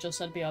literally just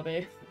said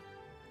BRB.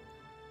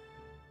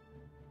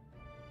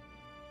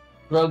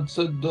 Brad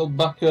said they'll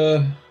back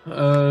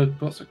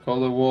what's it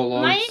called, a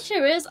Warlords. My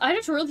issue is, I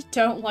just really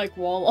don't like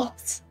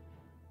Warlords.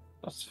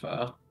 That's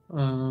fair.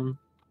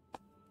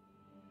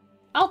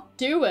 I'll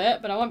do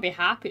it, but I won't be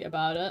happy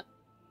about it.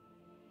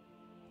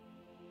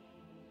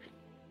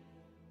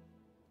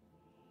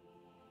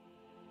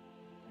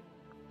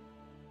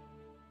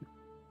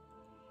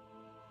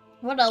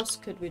 What else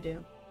could we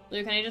do?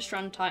 Luke, can you just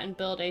run Titan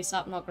build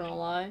ASAP, not gonna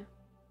lie?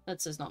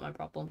 That's just not my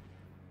problem.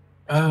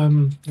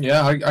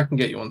 Yeah, I can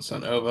get you one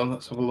sent over.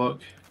 Let's have a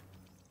look.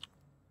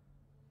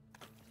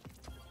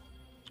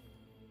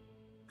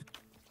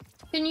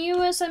 Can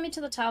you send me to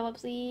the tower,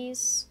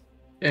 please?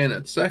 In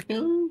a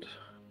second.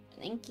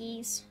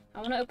 Thankies.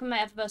 I want to open my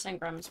Eververse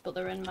engrams, but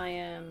they're in my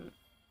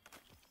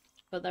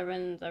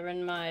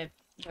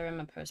they're in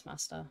my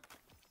postmaster.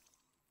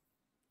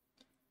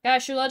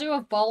 Guys, should I do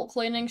a vault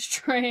cleaning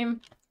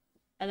stream?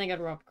 I think I'd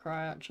rather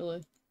cry,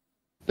 actually.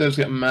 Those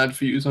get mad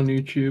views on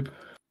YouTube.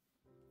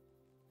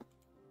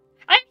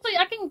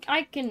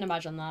 I can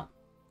imagine that.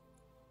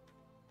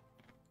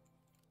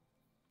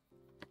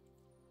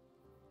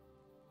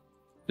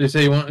 Did you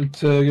say you wanted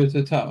to go to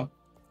the tower?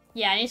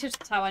 Yeah, I need to go to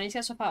the tower. I need to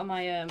get stuff out of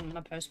my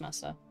my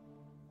postmaster.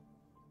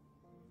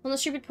 On the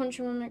stupid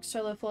punching one next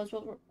to the floors,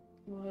 what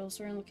else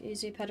are in look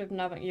easy? Pet of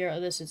Navant. Yeah,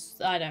 this is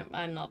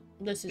I'm not.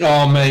 This is.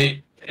 Oh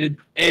mate,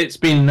 it's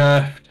been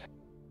nerfed.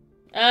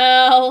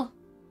 Oh.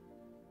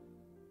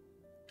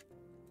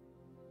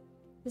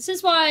 This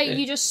is why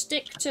you just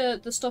stick to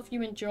the stuff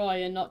you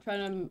enjoy and not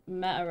trying to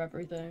meta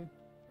everything.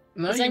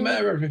 No, you meta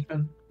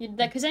everything.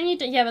 Because then you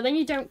but then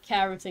you don't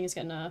care if things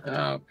get nerfed.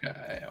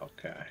 Okay,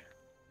 okay.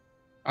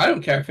 I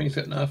don't care if things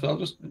get nerfed. I'll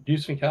just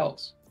use something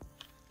else.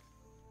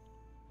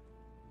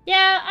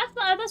 Yeah,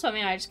 that's what I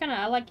mean.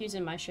 I like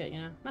using my shit,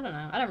 you know. I don't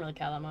know. I don't really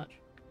care that much.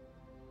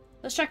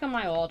 Let's check on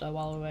my order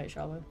while we wait,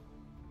 shall we?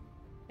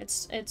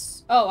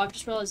 It's. Oh, I've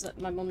just realised that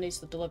my mum needs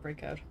the delivery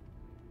code.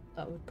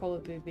 That would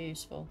probably be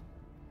useful.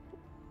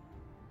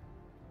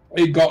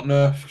 It got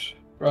nerfed,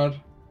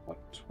 Brad, like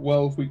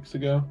 12 weeks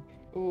ago.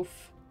 Oof.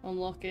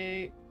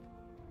 Unlucky.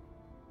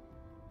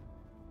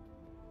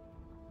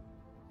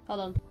 Hold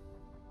on.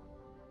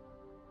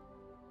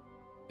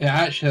 It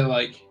actually,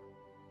 like,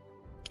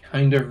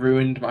 kind of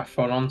ruined my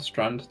fun on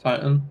Strand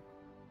Titan.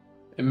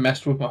 It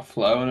messed with my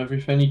flow and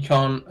everything. You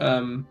can't,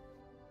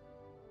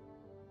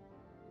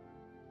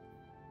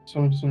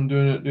 Someone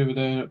doing it the other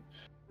day.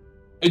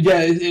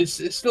 Yeah,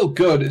 it's still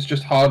good, it's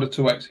just harder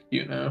to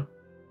execute now.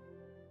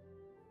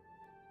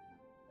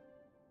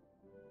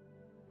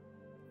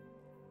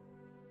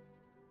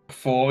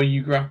 Before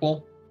you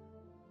grapple.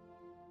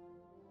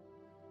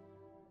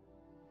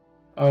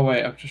 Oh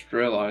wait, I've just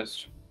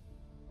realised.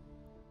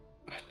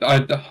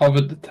 I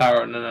hovered the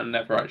tower and then I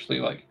never actually,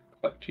 like,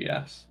 clicked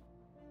yes.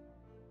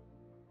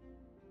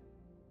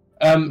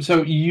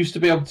 So you used to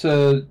be able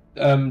to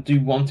do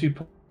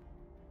 1-2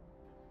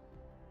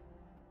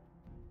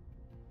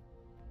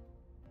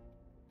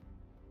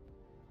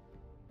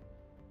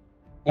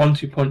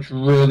 1-2 punch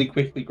really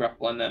quickly,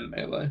 grapple and then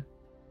melee.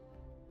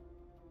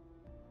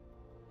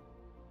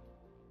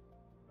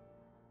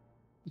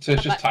 So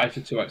it's just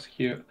tighter to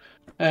execute.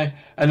 And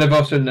they've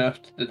also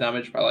nerfed the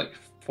damage by like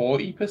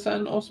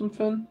 40% or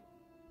something.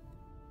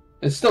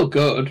 It's still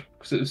good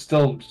because it's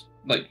still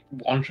like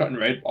one-shot and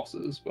raid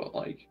bosses, but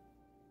like.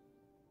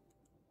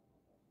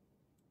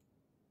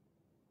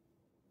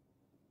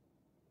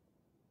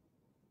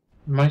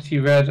 Mighty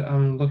Red,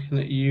 I'm looking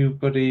at you,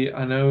 buddy.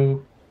 I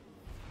know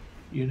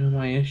you know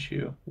my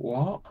issue.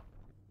 What?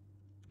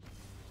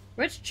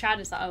 Which chat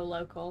is that? Oh,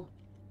 local.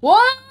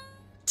 What?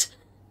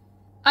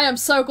 I am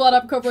so glad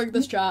I'm covering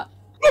this chat.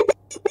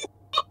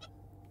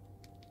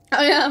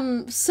 I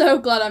am so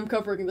glad I'm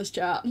covering this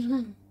chat.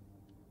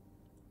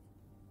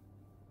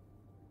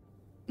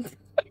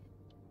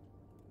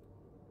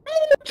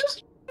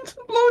 Just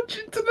launch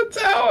into the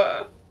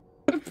tower!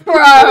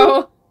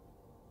 Bro!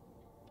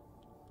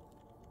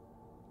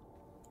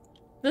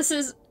 This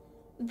is...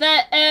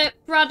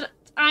 Brad,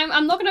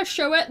 I'm not gonna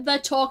show it, they're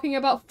talking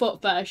about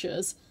foot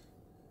fetishes.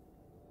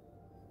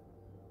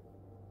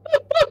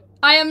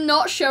 I am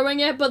not showing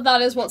it, but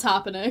that is what's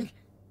happening.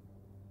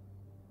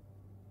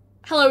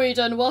 Hello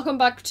Eden, welcome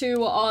back to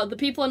the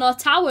people in our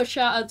tower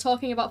chat are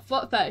talking about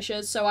foot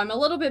fetishes, so I'm a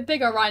little bit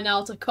bigger right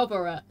now to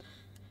cover it.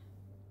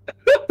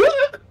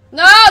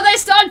 No, they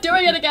started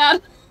doing it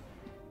again!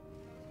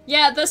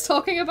 Yeah, they're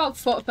talking about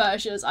foot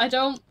fetishes. I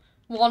don't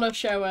want to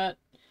show it.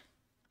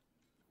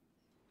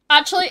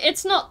 Actually,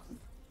 it's not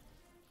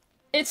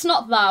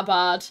that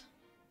bad.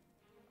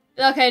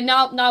 Okay,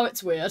 now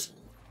it's weird.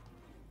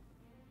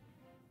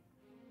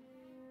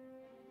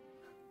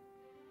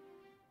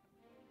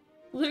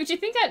 Luke, do you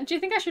think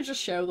I should just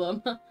show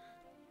them?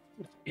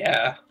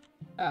 Yeah.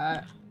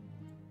 Alright.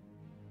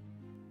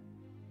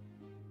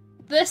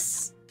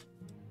 This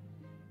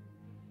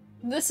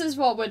is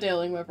what we're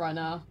dealing with right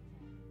now.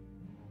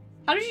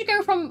 How did we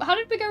go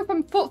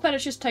from foot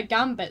fetishes to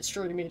gambit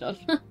stream, Eden?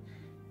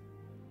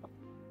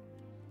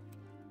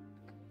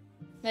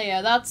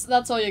 Yeah,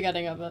 that's all you're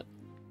getting of it.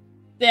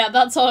 Yeah,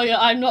 that's all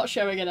I'm not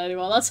showing it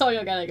anymore. That's all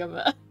you're getting of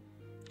it.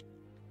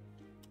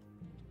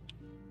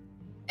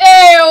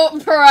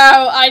 Ew,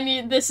 bro!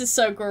 This is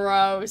so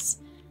gross.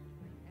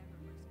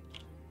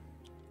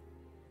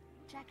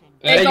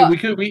 Hey,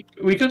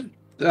 we could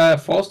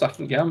force stack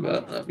and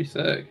gambit. That'd be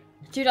sick.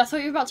 Dude, I thought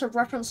you were about to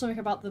reference something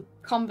about the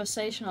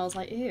conversation. I was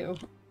like, ew.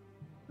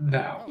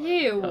 No.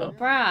 Ew, No.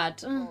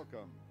 Brad.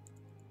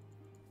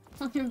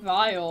 Fucking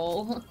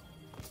vile.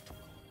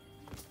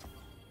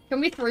 Can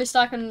we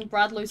 3-stack and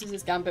Brad loses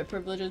his gambit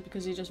privileges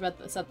because he just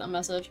said that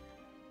message?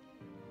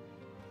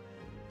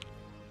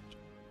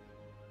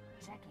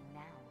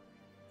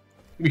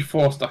 We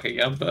 4-stack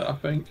again, but I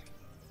think.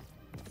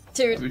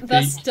 Dude,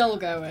 they're still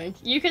going.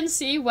 You can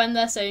see when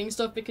they're saying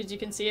stuff because you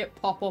can see it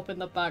pop up in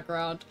the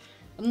background.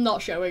 I'm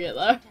not showing it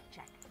though.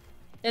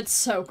 It's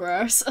so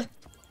gross.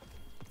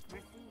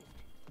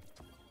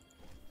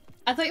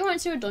 I thought you went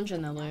to a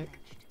dungeon though, Luke.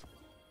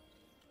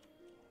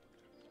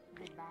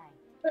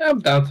 I'm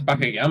down to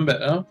back a gambit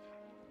though.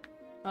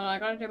 Oh, I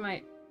gotta do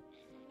my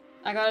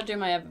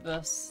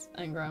Eververse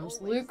engrams.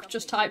 Luke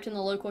just typed in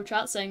the local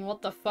chat saying,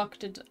 what the fuck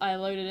did I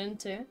load it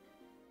into?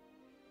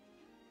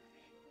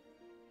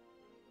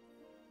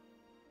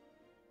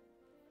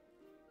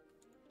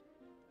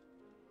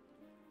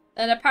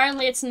 And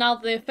apparently it's now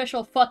the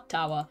official foot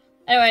tower.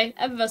 Anyway,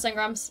 Eververse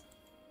engrams.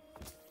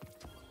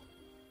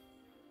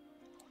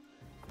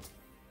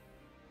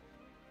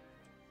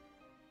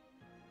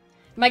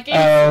 My game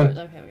froze.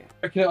 Okay, we go. I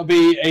reckon it'll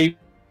be a.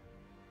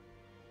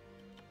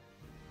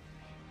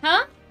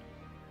 Huh?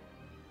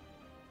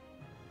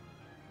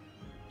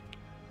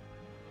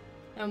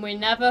 And we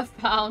never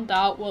found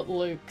out what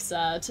Luke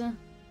said.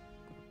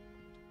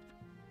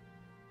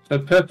 So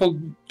purple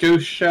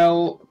ghost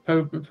shell,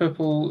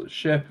 purple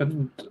ship,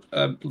 and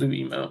blue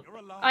emote.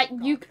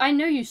 I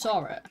know you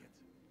saw it.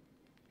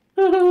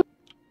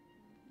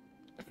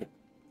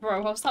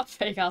 Bro, what's that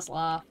fake ass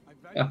laugh?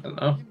 I don't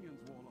know.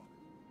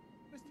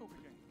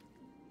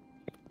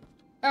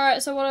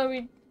 Alright, so what are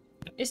we...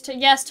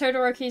 Yes,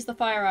 Todoroki's the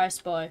Fire Ice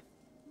Boy.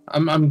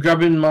 I'm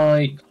grabbing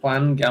my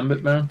clan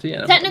gambit bounty.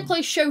 And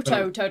Technically,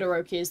 Shoto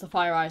Todoroki is the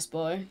Fire Ice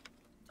Boy.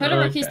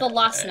 Todoroki's the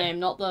last Okay. name,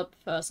 not the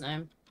first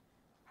name.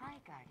 Hi,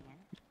 Guardian.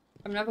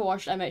 I've never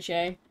watched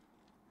MHA.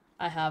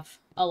 I have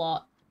a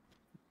lot.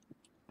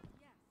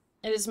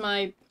 It is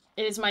my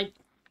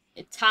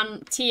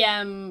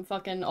TM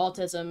fucking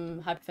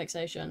autism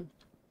hyperfixation.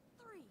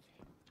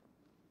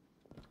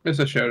 It's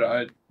a show that I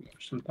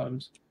watch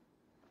sometimes.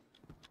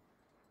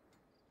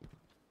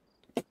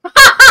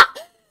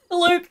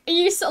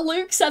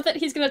 Luke said that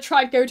he's gonna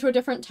try to go to a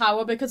different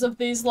tower because of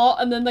these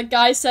lot, and then the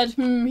guy said,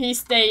 he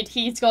stayed,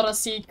 he's got a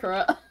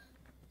secret.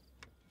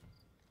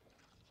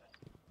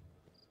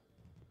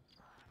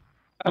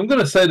 I'm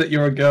gonna say that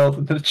you're a girl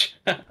in the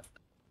chat.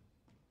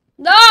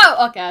 No!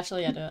 Okay,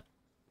 actually, yeah, do it.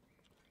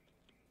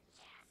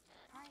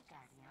 Hi,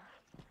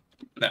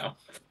 Guardian. No.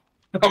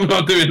 I'm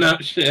not doing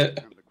that shit.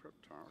 And the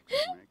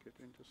cryptarch will make it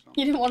into something.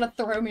 You didn't want to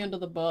throw me under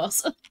the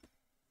bus.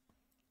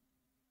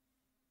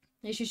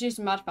 You should use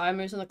mad fire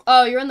moves in the-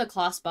 Oh, you're in the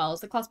class battles.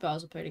 The class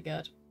battles are pretty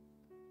good.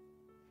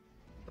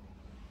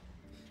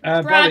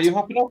 Brad, Brad. are you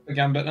hopping off the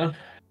Gambit now?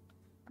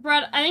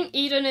 Brad, I think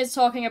Eden is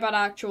talking about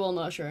actual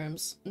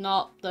mushrooms,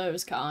 not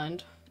those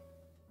kind.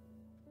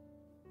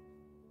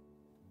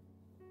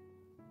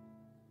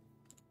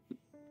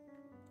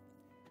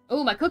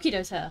 Oh, my cookie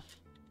dough's here.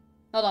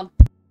 Hold on.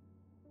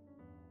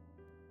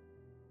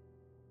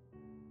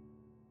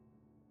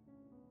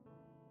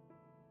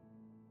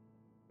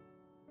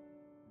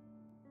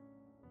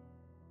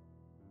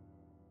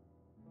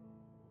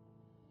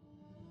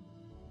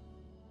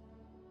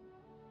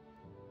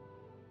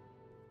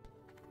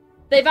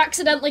 They've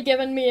accidentally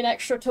given me an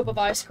extra tub of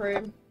ice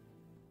cream.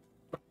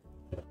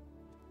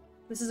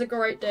 This is a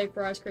great day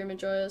for ice cream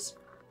enjoyers.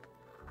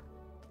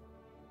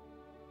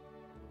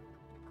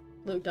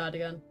 Luke died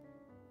again.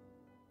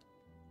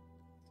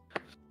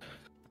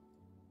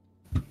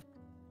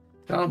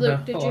 Down Luke,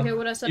 here. did Hold you on. hear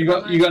what I said You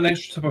about got you got an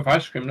extra tub of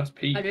ice cream. That's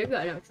peak. I do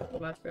got an extra tub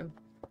of ice cream.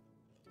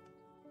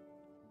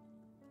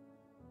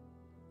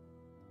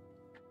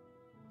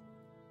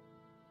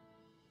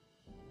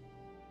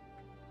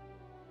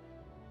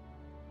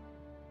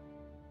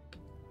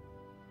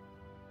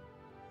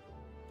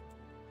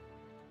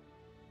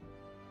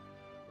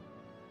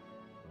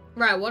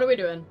 Right, what are we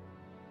doing?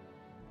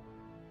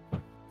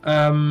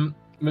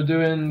 We're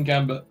doing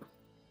Gambit.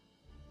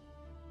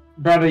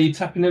 Brad, are you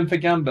tapping in for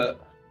Gambit?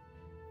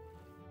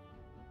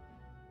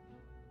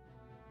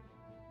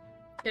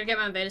 Gonna get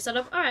my invader set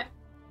up? Alright.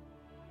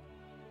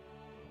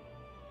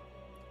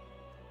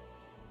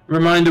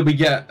 Reminder: we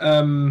get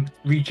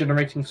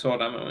regenerating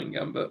sword ammo in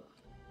Gambit.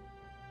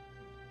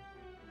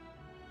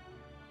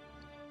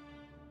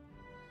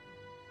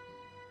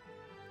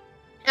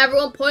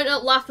 Everyone point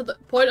and laugh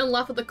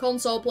at the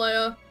console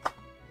player.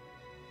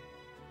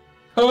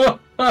 Should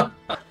Look,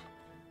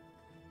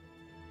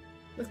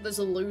 there's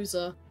a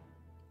loser.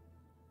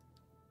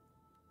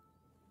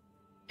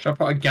 I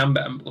put a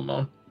Gambit emblem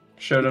on?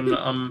 Show them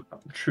that I'm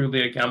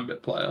truly a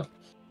Gambit player.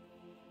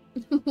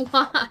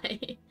 Why?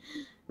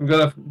 I'm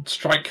gonna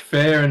strike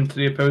fear into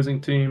the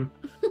opposing team.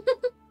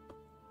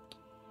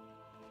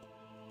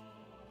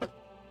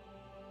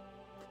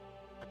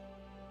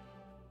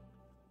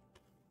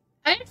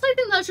 I actually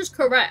think that's just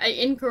correct.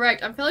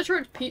 Incorrect. I'm fairly sure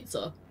it's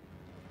pizza.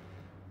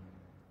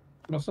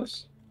 What's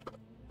this?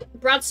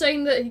 Brad's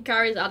saying that he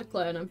carries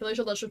Adclair, and I'm fairly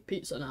sure that's just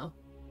pizza now.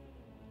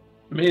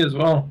 Me as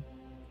well.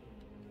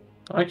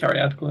 I carry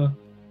Adclair.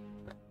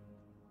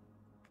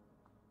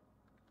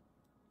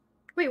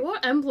 Wait,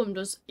 what emblem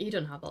does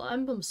Eden have? That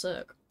emblem's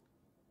sick.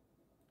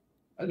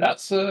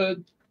 That's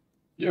an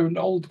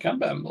old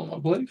Gambit emblem, I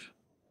believe.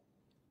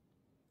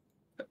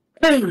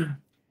 I like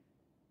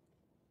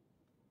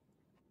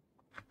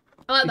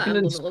You that can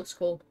emblem, it looks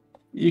cool.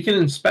 You can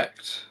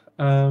inspect.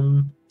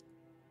 Let's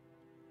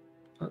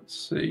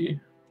see.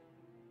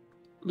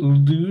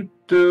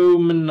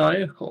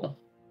 Ludomaniacal.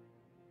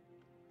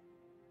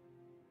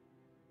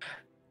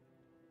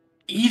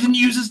 Eden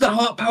uses the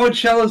heart-powered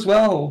shell as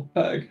well.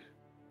 Peg.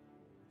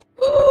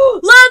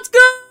 Let's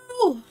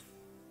go!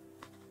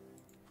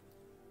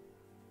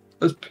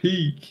 That's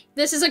peak.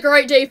 This is a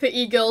great day for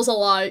e-girls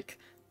alike.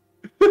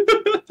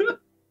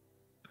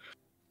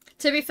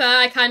 To be fair,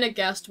 I kind of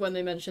guessed when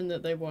they mentioned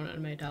that they wanted a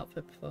maid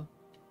outfit before.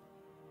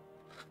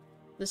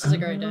 This is a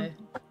great day.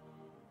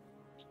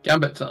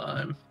 Gambit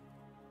time.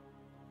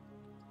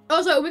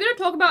 Also, we're going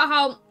to talk about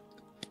how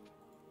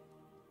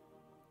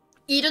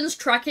Eden's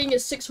tracking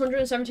is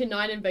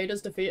 679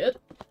 invaders defeated.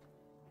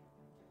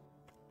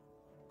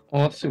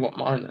 Well, let's see what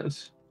mine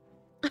is.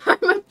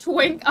 I'm a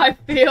twink, I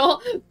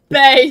feel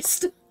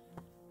based.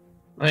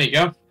 There you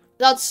go.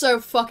 That's so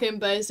fucking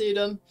base,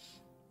 Eden.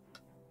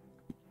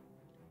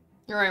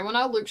 Alright, well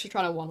now Luke's just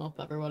trying to one-up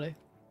everybody.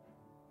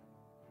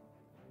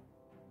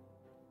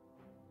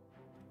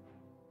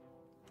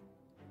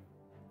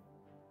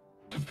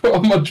 Put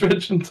on my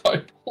dredging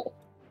title.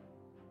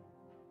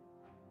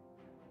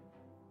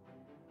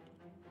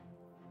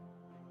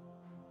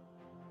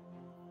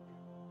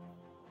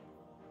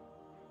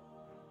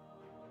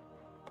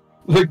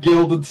 The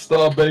Gilded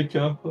Star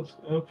Baker. Let's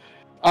go.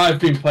 I've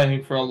been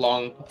playing for a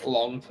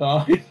long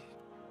time.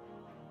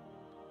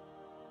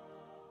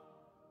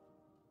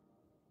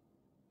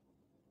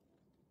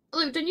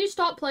 Luke, didn't you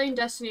start playing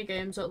Destiny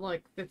games at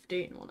like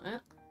 15, wasn't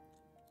it?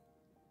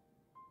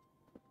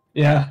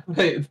 Yeah,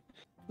 there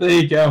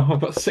you go.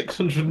 I've got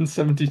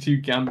 672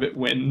 Gambit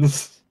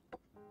wins.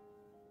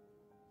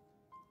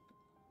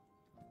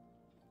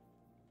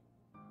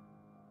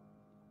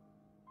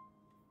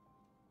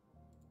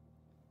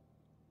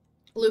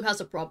 Luke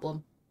has a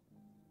problem.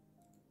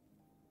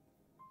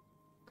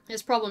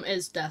 His problem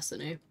is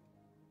Destiny.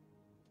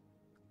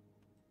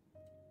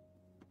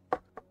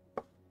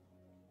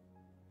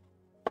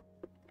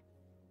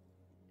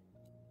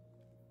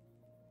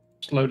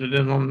 Just loaded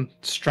in on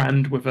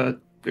Strand with a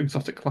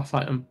exotic class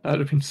item. That would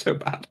have been so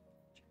bad.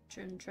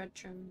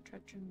 Tretchen.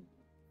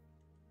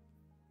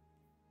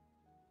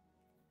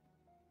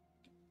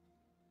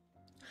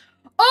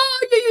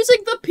 Oh, you're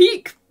using the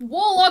peak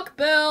warlock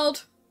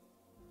build.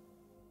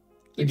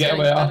 To get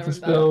away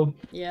artist build.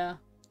 Yeah.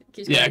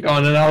 Yeah, go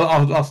on, and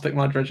I'll stick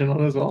my dredging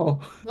on as well.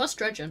 What's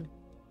dredging?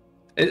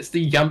 It's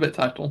the Gambit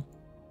title.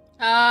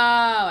 Oh,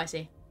 I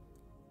see.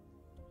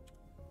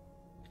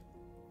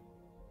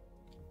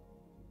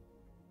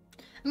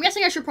 I'm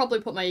guessing I should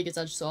probably put my Eagle's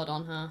Edge sword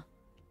on her.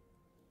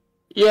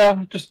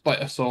 Yeah, just like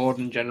a sword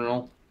in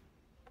general.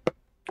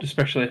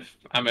 Especially if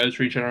ammo is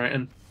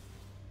regenerating.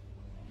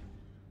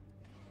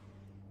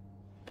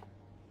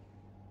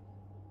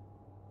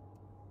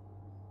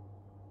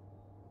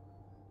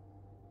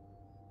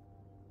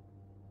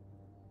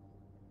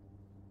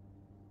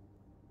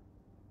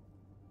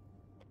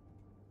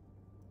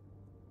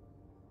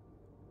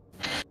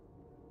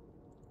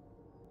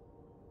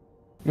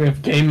 We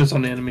have gamers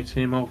on the enemy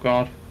team, oh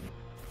god.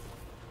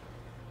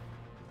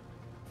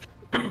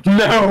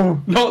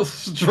 No! Not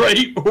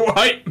straight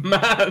white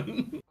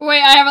man!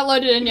 Wait, I haven't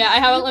loaded in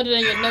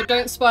yet. No,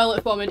 don't spoil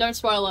it for me. Don't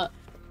spoil it.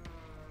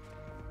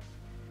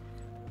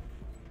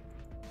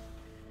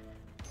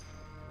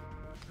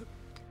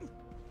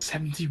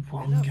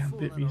 $71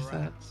 Gambit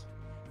resets.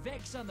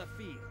 Vex on the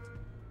field.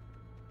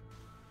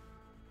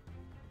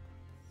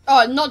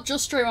 Oh, not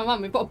just straight my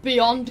man, we've got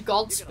Beyond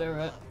God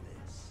Spirit.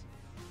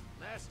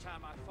 Last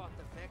time I fought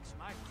the Vex,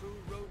 my crew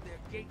rode their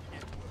gate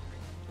network.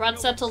 Brad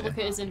said to look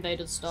at his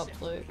invaded stop,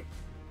 Luke.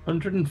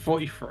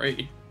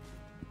 143.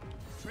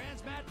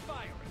 Transmat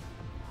firing.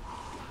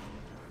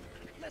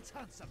 Let's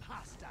hunt some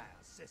hostiles,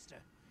 sister.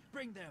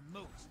 Bring their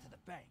moats to the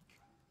bank.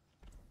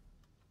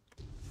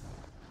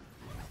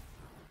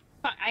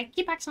 But I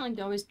keep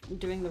accidentally always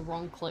doing the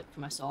wrong click for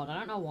my sword. I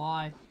don't know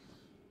why.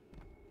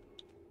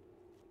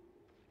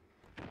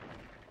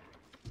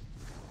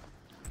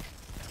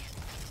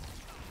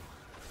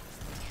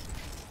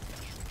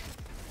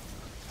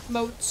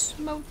 Moats.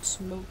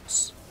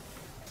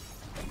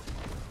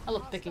 I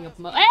love picking up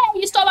moats. Hey,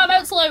 you stole my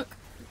moats, Luke!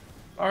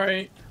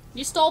 Alright.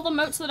 You stole the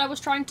moats that I was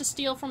trying to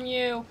steal from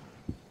you.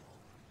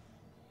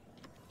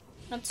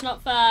 That's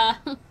not fair.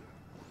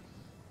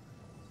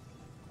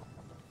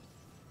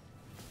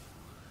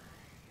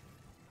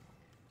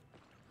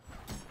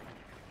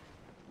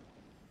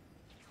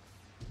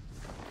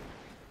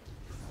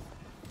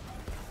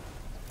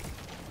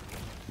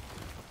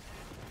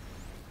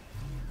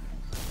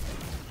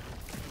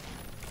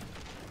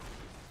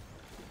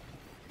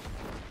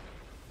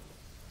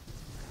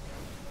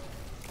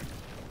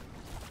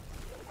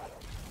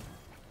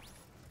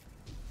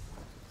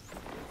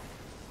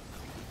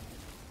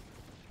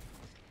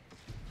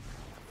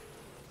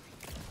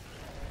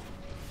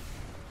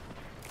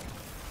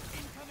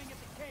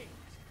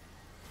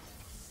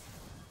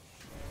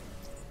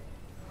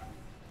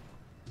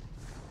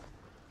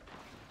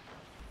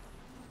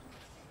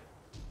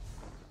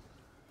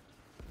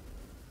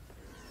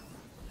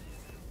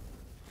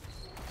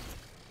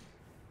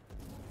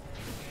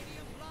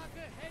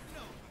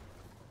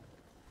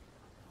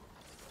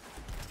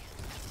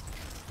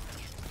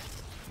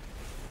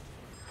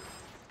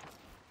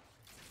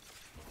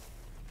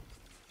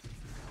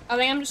 I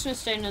think I'm just gonna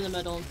stay in the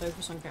middle and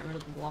focus on getting rid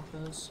of the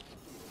blockers.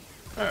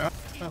 Alright,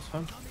 that's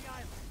fine.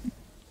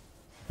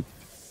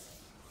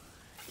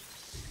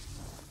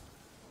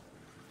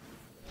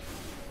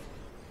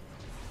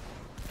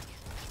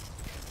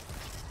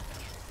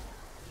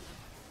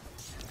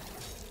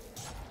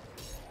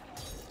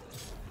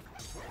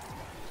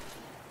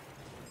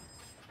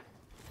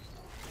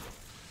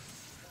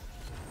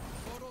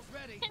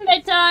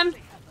 Invade time!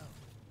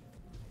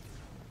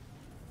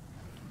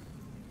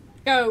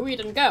 Go,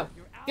 Eden, go!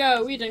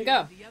 Go, Eden,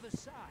 go!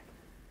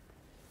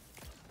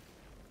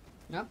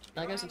 Nope,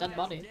 there goes a dead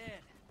body.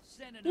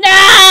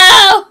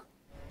 No!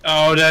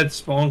 Oh, they'd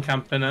spawn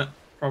camp in it,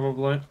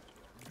 probably.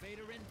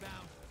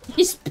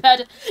 He's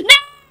better.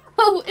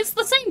 No! It's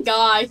the same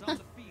guy.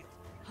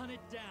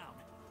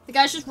 The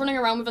guy's just running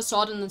around with a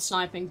sword and then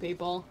sniping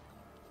people.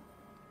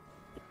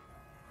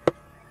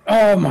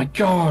 Oh my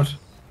god!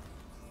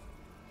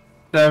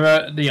 They're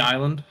at the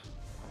island.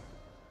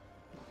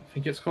 I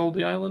think it's called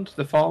the island,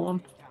 the far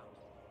one.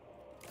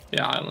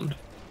 Yeah, island.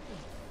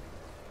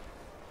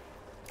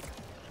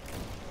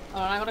 Oh,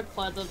 I gotta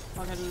clear the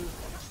fucking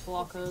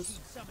blockers.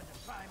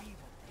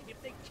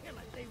 If they kill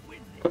it, they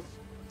win this.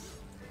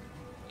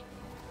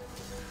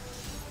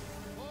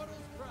 Mortal's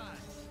pride.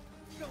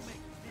 Go make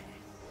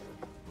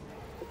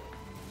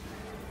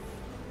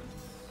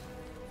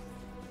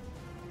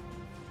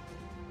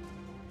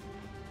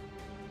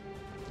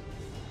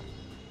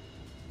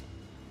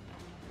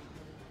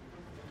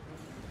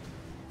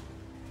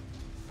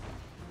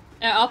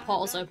Our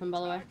portal's open, by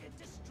the way.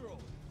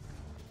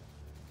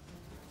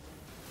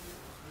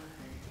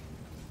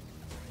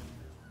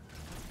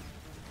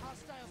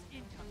 Hostiles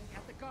incoming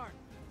at the garden.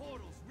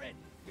 Portals ready.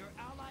 Your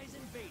allies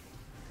invading.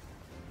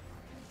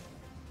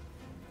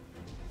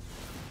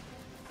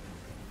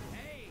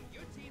 Hey,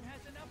 your team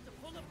has enough to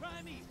pull a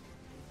primeval.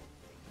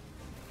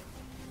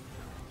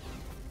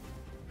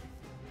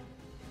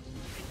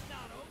 It's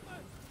not over.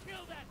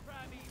 Kill that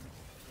primeval.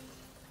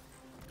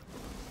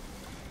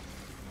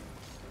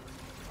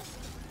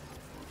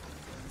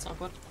 It's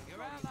awkward.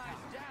 Your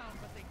allies down,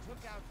 but they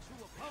took out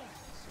 2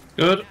 opponents.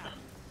 Good. Come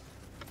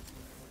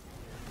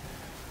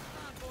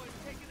on, boys,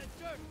 taking a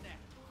dirt nap.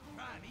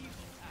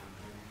 Primeval time.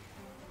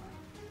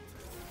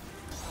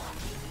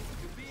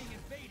 You're being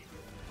invaded.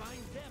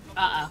 Find them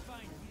before they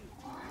find you.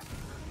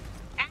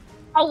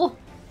 Ow!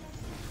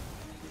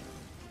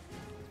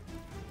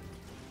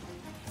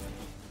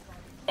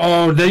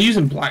 Oh, they're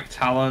using Black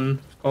Talon.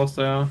 Of course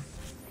they are.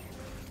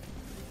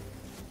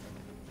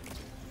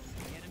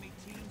 The enemy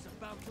team's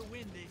about to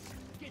win this.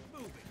 Get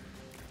moving.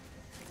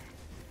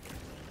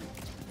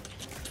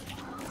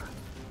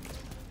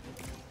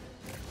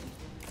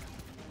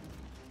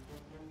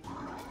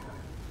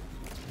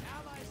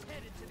 Allies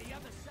headed to the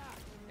other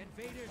side.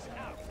 Invaders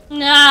out.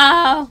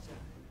 No!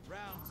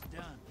 Round's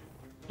done.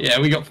 Yeah,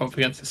 we got up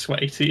against a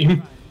sweaty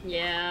team.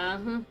 Yeah.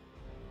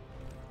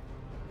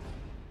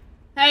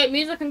 Hey, it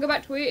means I can go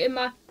back to eating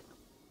my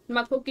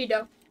cookie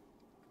dough.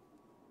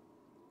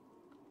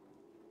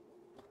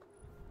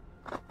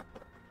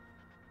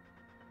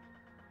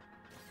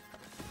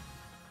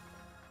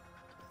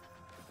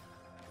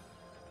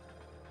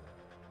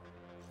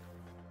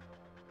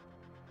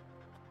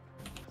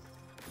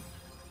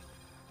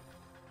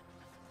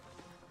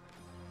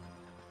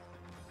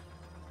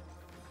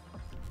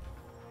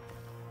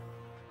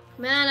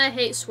 Man, I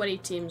hate sweaty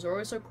teams. They're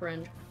always so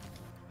cringe.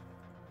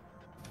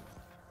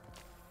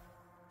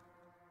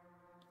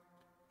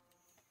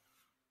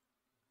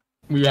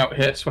 We out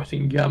here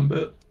sweating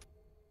Gambit.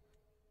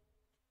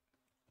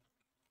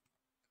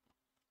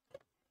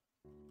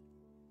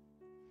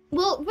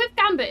 Well, with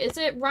Gambit, is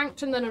it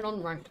ranked and then an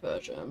unranked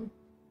version?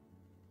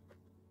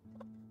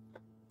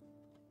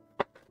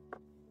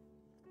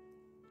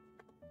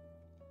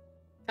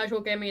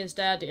 Casual gaming is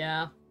dead,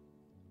 yeah.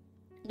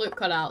 Luke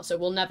cut out, so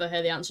we'll never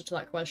hear the answer to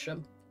that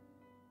question.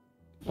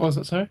 What was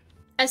that, sorry?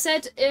 I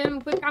said,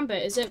 with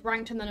Gambit, is it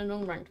ranked and then an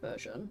unranked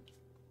version?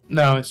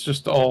 No, it's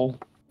just all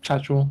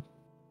casual.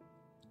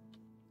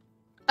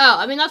 Oh,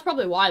 I mean, that's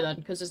probably why then,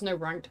 because there's no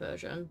ranked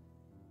version.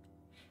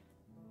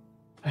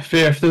 I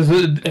fear if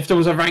there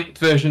was a ranked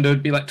version, there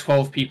would be like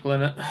 12 people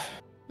in it.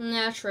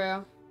 Yeah,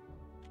 true.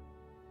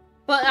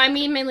 But I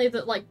mean mainly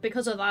that, like,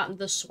 because of that,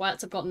 the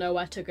sweats have got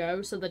nowhere to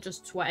go, so they're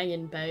just sweating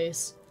in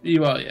base.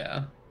 Well,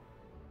 yeah.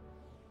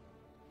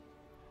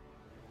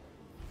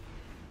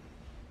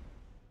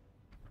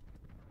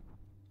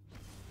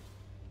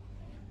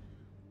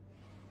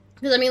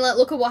 Because, I mean, like,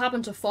 look at what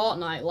happened to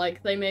Fortnite.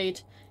 Like, they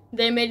made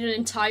an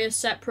entire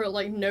separate,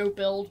 like,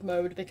 no-build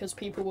mode because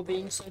people were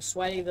being so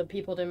sweaty that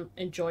people didn't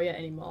enjoy it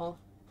anymore.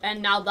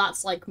 And now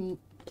that's, like,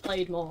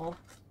 played more.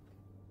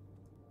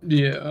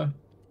 Yeah.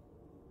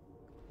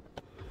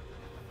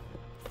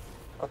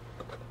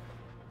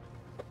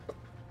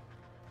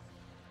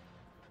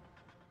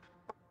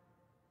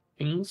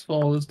 King's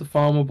Fall is the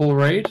farmable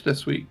raid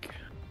this week.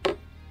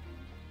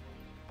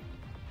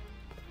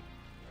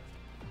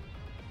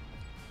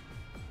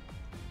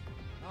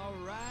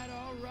 Alright.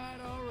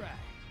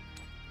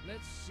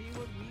 Let's see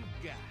what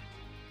we've got.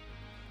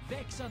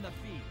 Vex on the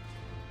field.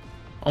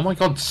 Oh my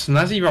god,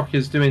 Snazzy Rock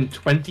is doing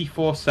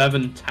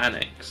 24/7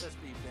 Tanix.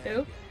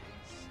 Who?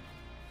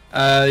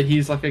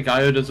 He's like a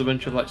guy who does a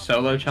bunch of like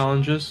solo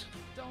challenges.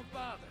 Don't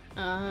bother.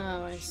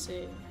 Oh, I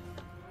see.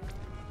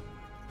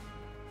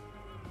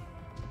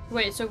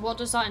 Wait, so what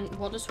does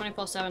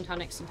 24/7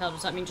 Tanix entail?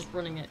 Does that mean just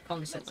running it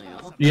constantly,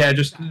 or? Yeah,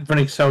 just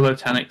running solo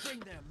Tanix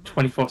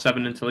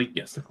 24/7 until he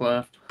gets the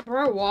clear.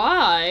 Bro,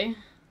 why?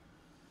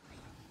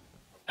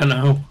 I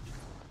know.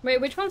 Wait,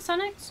 which one's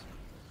Tanix?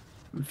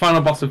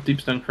 Final boss of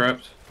Deepstone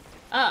Crypt.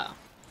 Oh.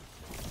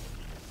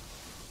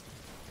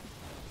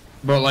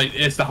 But like,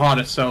 it's the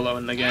hardest solo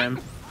in the game.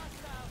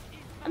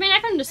 I mean, I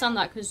can understand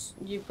that because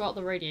you've got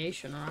the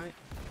radiation, right?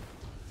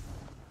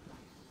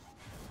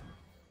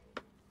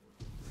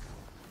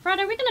 Brad,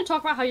 are we going to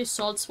talk about how you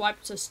sword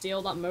swiped to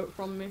steal that moat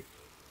from me?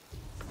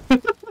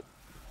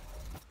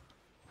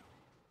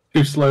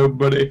 Too slow,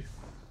 buddy.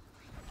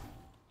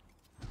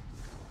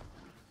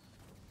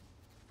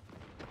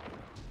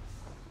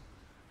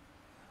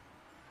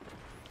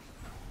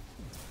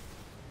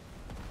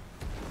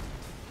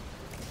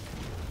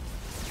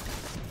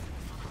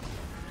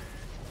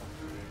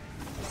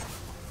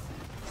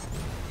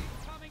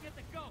 Coming at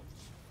the ghost.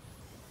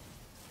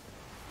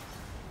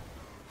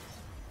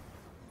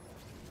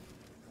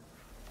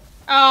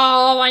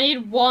 Oh, I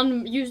need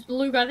one.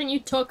 Luke, I think you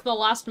took the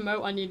last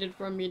moat I needed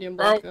for a medium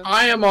Bro, blocker.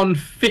 I am on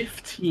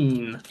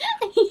 15.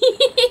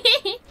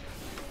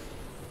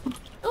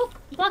 Oh,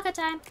 blocker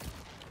time.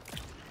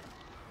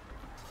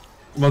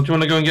 Well, do you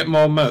want to go and get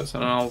more moats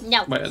and I'll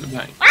No. wait at the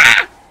bank?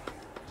 Ah!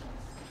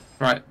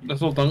 Right,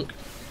 let's all dunk.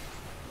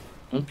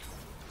 Dunk.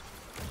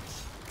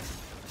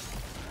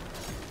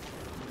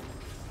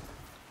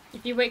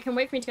 If you can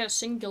wait for me to get a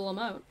single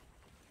emote.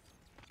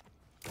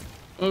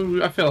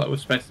 Oh, I feel like we've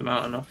spaced them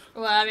out enough.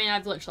 Well, I mean,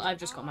 I've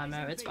just got my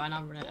emote. It's fine.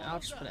 I'll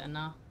just put it in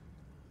now.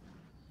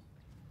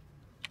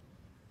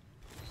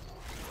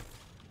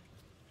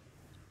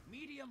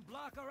 Medium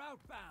blocker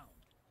outbound.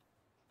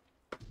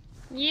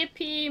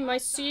 Yippee! My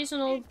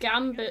seasonal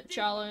gambit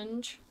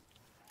challenge.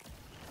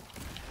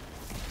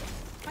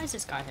 Why is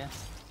this guy here?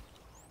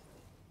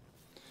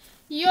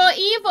 You're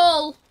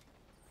evil!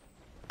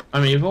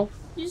 I'm evil?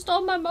 You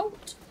stole my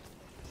moat.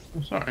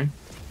 I'm sorry.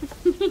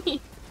 Your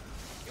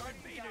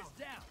invader's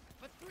down,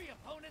 but 3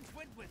 opponents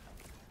went with him.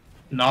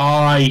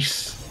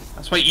 Nice!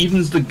 That's why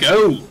even's the go! I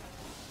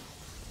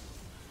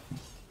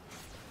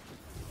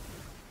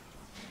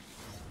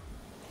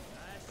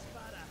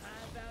spot a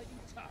high-value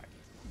target.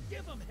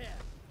 Give him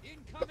hell.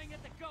 Incoming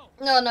at the goal.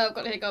 No, I've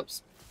got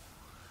hiccups.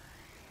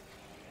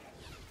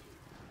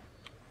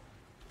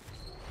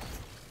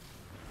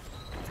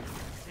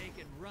 Take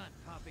and run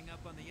popping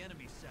up on the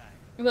enemy side.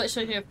 We've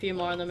literally a few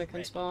more and then we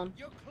can spawn.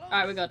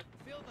 Alright, we're good.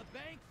 Fill the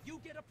bank,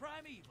 you get a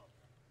primeval.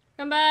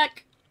 Come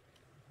back!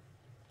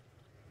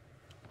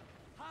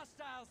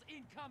 Hostiles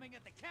incoming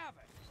at the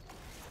cavern.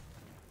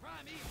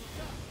 Primeval's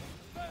up.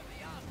 Burn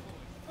the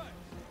envoys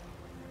first.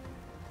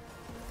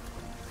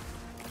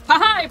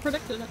 Haha! I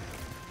predicted it.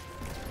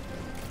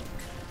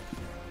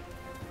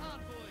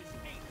 Envoys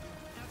 8.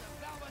 Now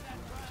devour that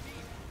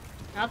primeval.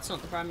 That's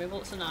not the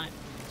primeval, it's a 9.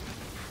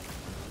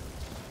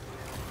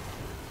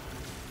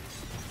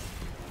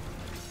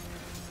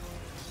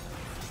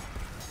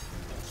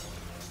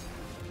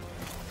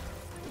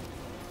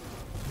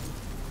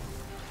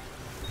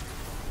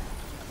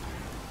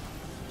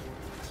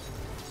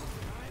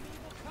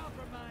 Primeval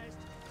compromised.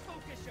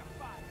 Focus your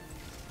fire.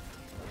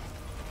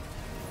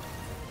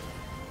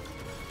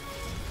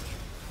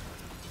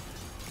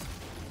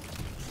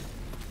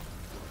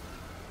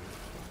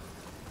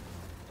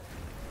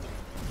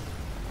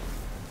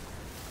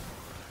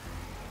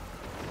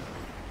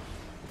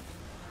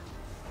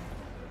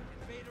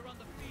 Invader on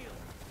the field.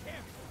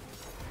 Careful.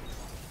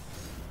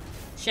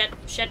 Shit.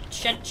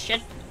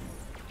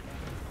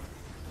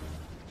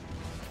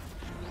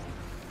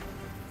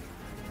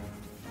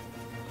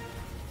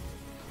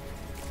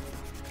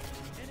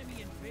 Enemy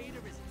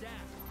invader is down.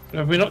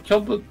 Have we not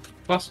killed the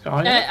last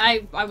guy yet?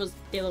 I was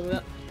dealing with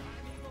it.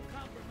 Primeval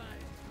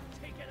compromised.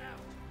 Take it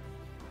out.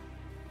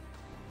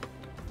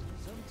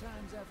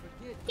 Sometimes I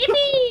forget.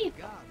 Yippee!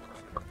 God.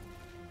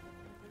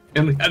 He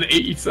only had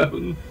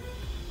 87.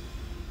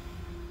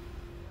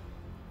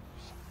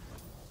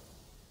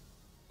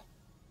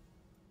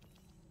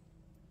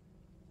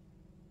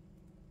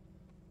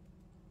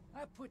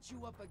 I put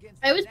you up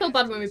against I always the feel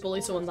bad when we nastiest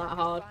bully someone horrors that I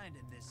can hard. find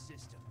in this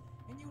system,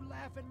 and you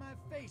laugh in my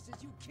face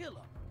as you kill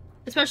 'em.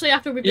 Especially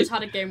after we've just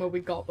had a game where we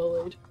got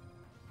bullied.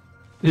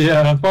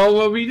 Yeah,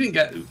 well, we didn't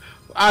get...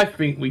 I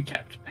think we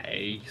kept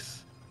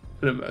pace,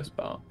 for the most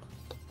part.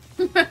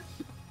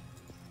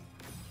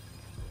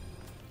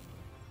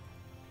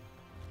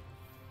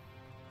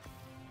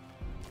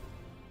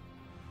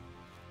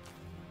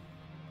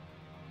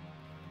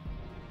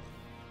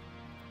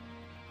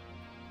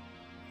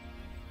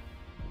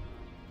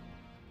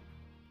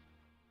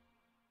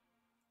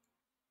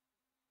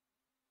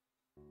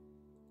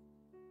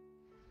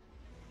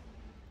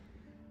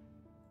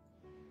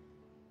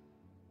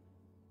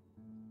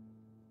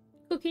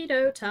 Cookie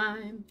dough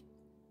time.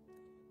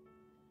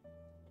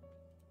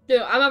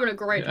 Dude, I'm having a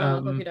great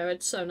time with cookie dough.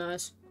 It's so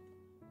nice.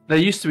 There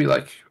used to be,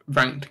 like,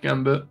 ranked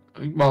Gambit.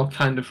 Well,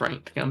 kind of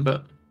ranked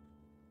Gambit.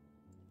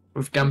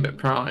 With Gambit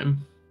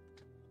Prime.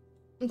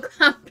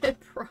 Gambit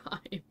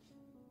Prime.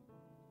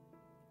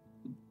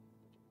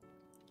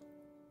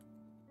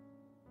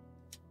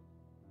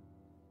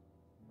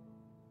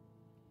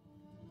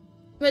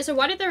 Wait, so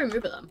why did they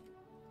remove it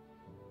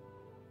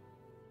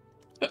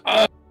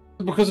then?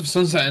 Because of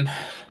sunsetting.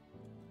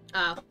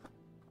 Oh.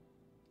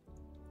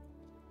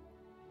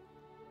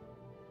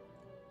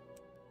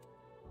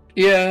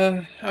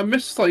 Yeah, I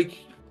miss, like,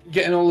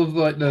 getting all of,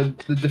 like, the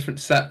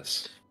different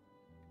sets.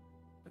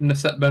 And the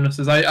set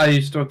bonuses. I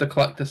used to have the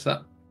collector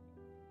set.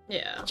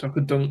 Yeah. So I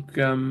could dunk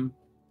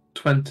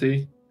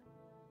 20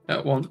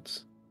 at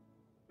once.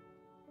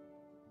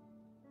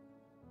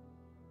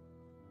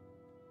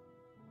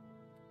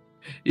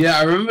 Yeah,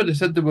 I remember they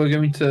said they were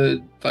going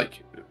to,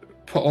 like,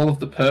 put all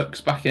of the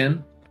perks back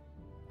in.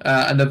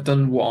 And they've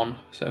done 1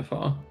 so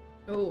far.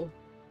 Oh.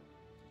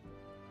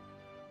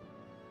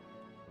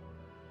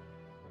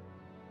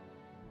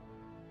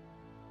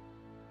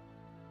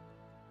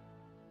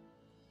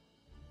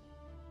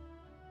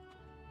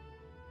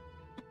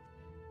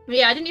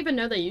 Yeah, I didn't even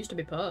know there used to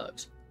be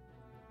perks.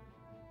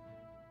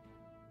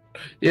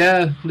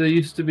 Yeah, there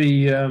used to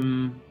be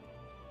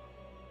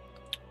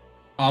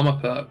armor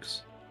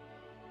perks.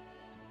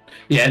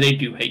 Yeah, they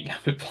do hate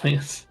Gambit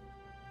players.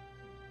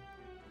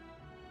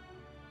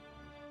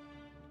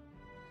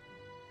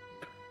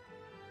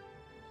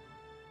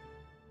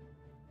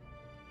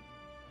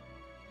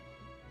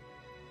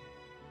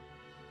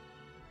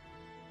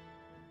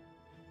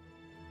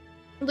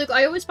 Look,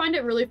 I always find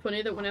it really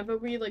funny that whenever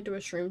we like do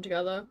a stream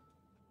together,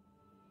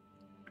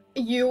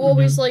 you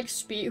always like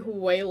speak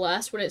way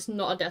less when it's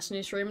not a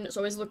Destiny stream, and it's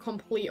always the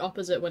complete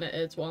opposite when it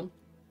is one.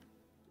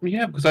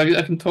 Yeah, because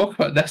I can talk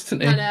about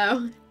Destiny. I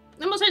know.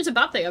 I'm not saying it's a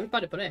bad thing. I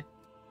find it funny.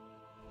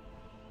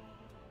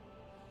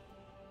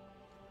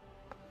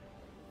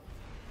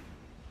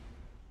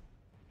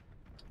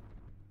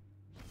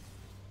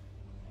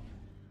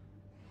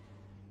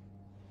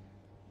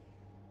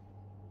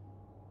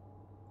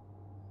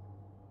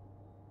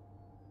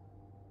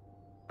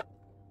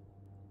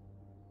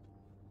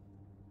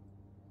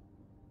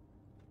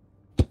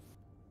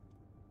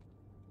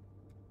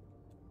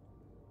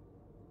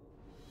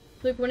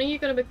 Luke, when are you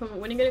gonna become?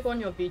 When are you gonna go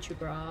on your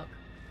VTuber arc?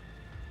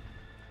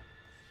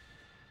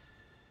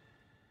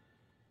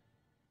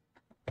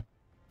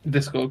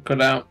 Discord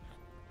cut out.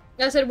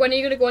 I said, when are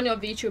you gonna go on your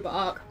VTuber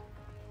arc?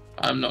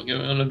 I'm not going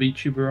on a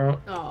VTuber arc.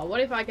 Oh,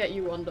 what if I get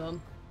you one done?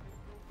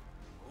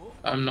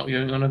 I'm not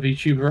going on a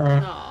VTuber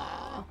arc.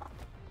 Aww.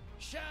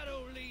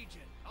 Shadow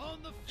Legion on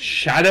the field.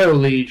 Shadow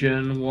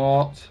Legion,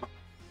 what?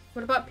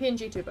 What about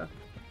PNG tuber?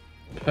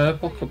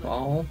 Purple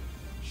Cabal?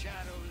 Shadow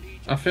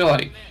Legion. I feel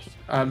like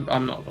I'm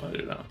not gonna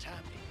do that.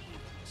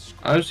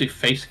 I just do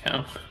face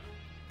count.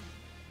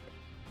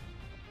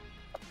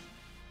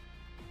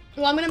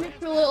 Well, I'm gonna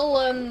make you a little,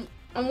 and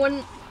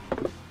when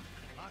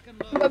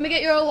we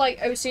get your, like,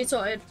 OC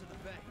sorted,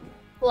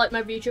 for, like,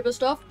 my VTuber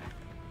stuff,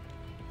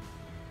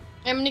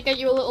 I'm gonna get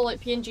you a little, like,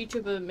 PNG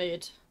tuber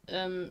made,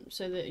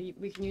 so that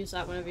we can use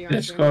that whenever you're on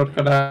Discord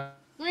cut out.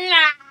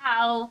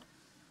 No!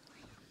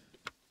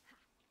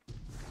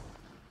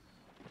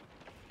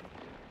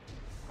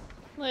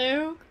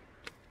 Luke?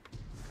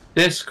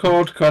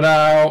 Discord cut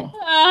out.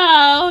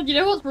 Oh, you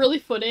know what's really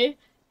funny?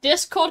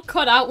 Discord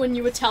cut out when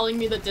you were telling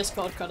me that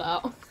Discord cut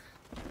out.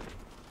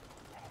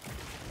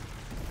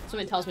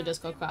 Something tells me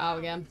Discord cut out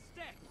again.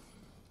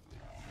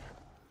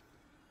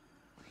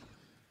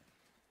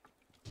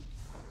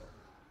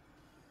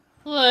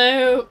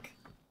 Luke!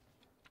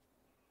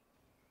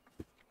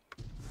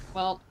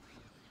 Well,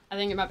 I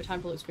think it might be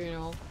time for Luke's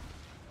funeral.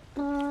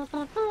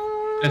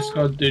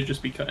 Discord did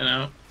just be cutting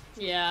out.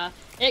 Yeah,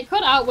 it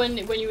cut out when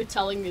you were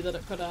telling me that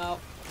it cut out.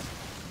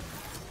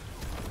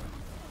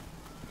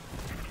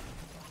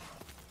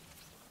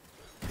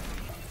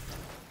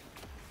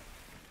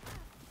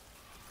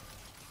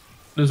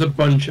 There's a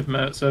bunch of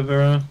moats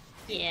over here.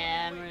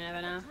 Yeah, we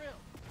never know.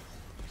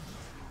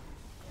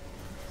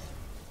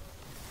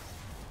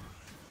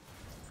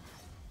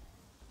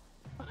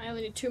 I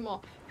only need 2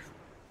 more.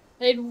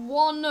 I need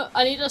one.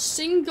 I need a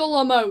single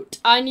emote.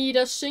 I need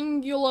a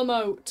singular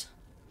emote.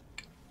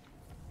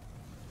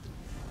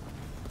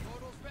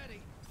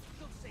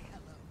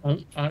 Oh,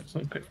 I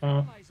accidentally picked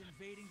fire.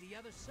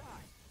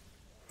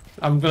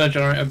 I'm gonna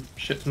generate a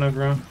shit ton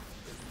over here.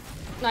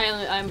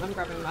 I'm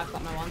grabbing them. I've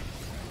got my one.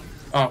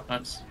 Oh,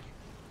 nice.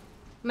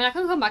 I mean, I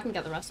can come back and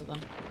get the rest of them.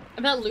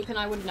 I bet Luke and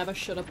I would never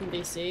shut up in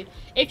BC.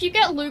 If you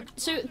get Luke,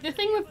 so the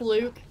thing with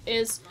Luke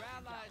is,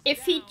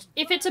 if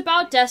it's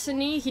about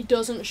Destiny, he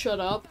doesn't shut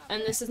up,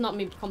 and this is not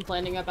me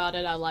complaining about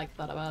it, I like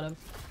that about him.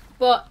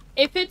 But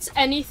if it's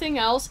anything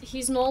else,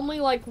 he's normally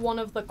like one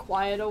of the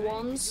quieter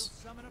ones.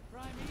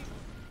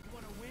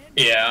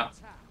 Yeah.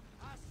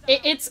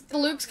 It's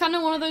Luke's kind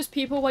of one of those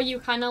people where you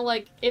kind of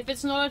like, if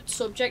it's not a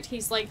subject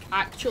he's like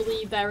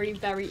actually very,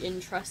 very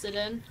interested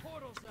in,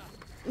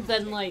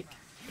 then like,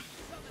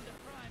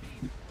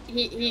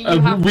 you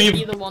have to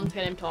be the one to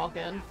get him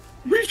talking.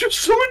 We just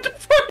summoned a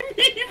Prime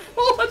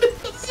Evil and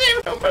it's got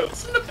 0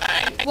 motes in the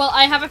bank! Well,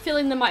 I have a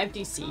feeling they might have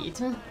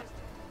DC'd.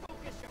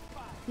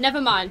 Never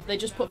mind, they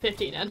just put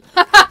 15 in.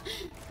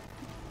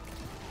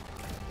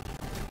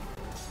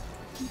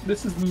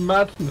 This is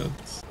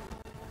madness.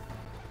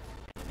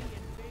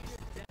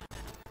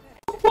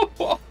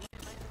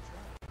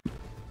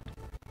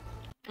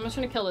 I'm just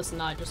gonna kill this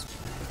knight just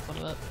for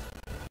fun of it.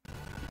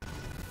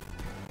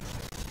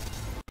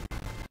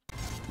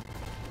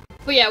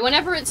 But yeah,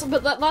 whenever it's-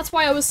 but that's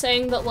why I was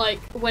saying that, like,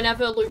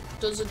 whenever Luke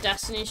does a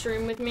Destiny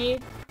stream with me,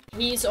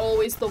 he's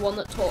always the one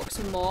that talks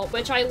more,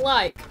 which I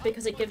like,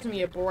 because it gives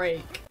me a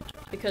break.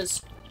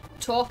 Because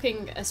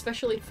talking,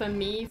 especially for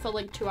me, for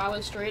like 2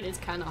 hours straight is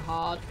kind of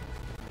hard.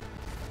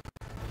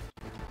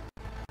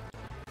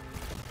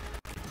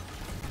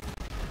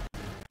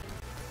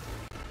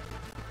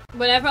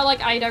 Whenever,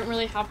 like, I don't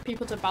really have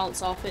people to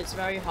bounce off, it's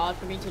very hard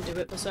for me to do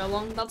it for so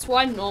long. That's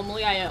why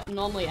normally I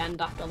normally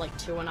end after, like,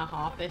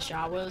 2.5-ish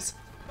hours.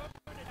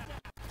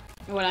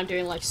 When I'm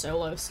doing, like,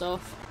 solo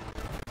stuff.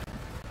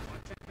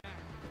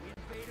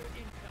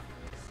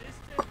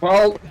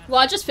 Well,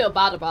 I just feel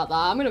bad about that,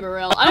 I'm gonna be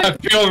real. I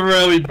feel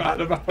really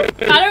bad about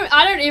it.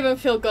 I don't even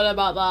feel good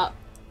about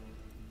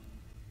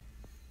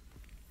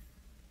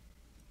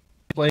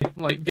that.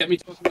 Like, get me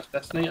talking about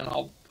Destiny and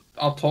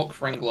I'll talk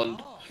for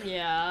England.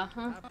 Yeah.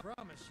 I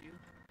promise you,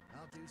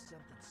 I'll do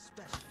something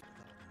special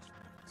with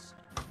all these words.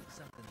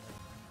 Something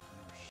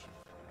that'll make you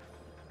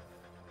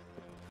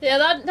shiver. Yeah,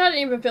 that didn't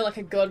even feel like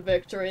a good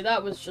victory.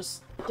 That was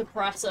just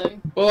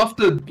depressing. We'll have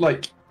to,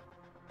 like,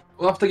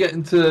 We'll have to get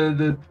into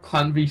the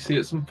clan VC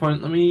at some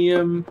point. Let me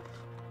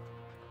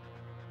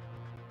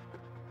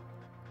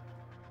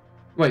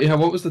Wait, yeah,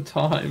 what was the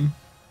time?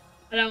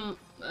 I don't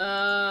know.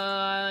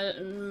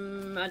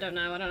 I don't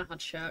know how to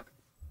check.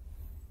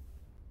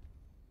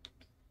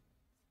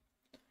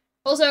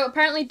 Also,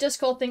 apparently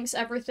Discord thinks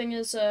everything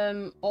is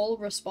all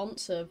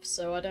responsive,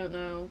 so I don't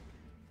know.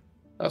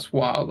 That's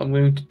wild. I'm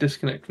going to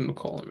disconnect from the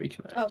call and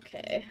reconnect.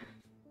 Okay.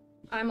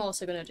 I'm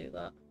also gonna do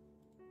that.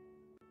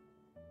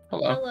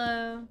 Hello.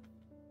 Hello.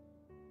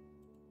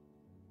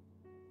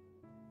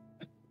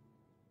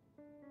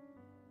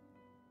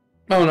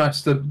 Oh,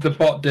 nice. The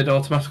bot did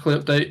automatically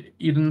update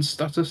Eden's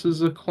status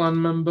as a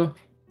clan member.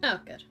 Oh,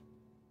 good.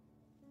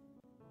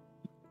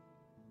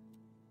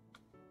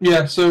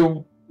 Yeah,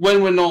 so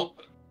when we're not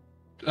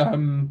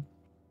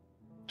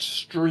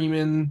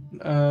streaming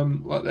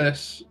like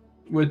this,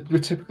 we're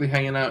typically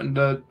hanging out in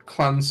the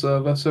clan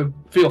server, so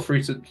feel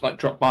free to like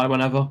drop by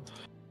whenever.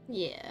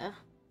 Yeah.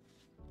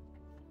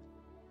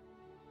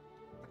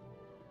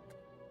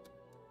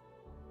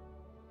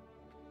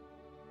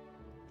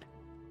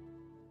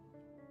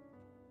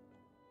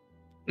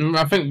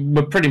 I think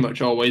we're pretty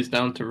much always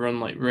down to run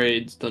like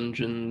raids,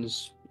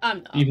 dungeons,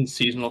 I'm not. even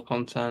seasonal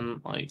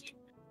content. Like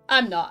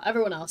I'm not.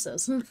 Everyone else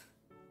is.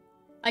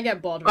 I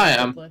get bored I really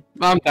am. quickly.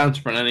 I'm down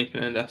to run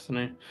anything in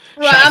Destiny.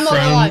 Right, Shattered I'm not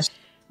gonna lie.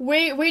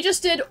 Thrones. We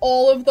just did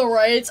all of the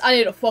raids. I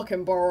need a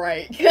fucking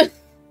break.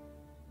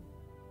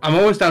 I'm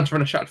always down to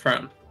run a Shattered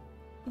Throne.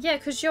 Yeah,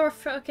 because you're a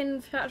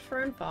fucking Shattered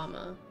Throne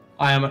farmer.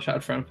 I am a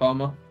Shattered Throne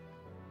farmer.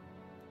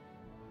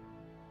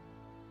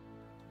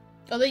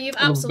 Although you've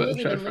I love a bit of absolutely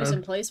been Shattered losing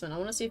Throne. placement. I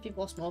want to see if you've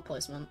lost more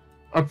placement.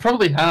 I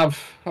probably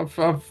have.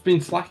 I've been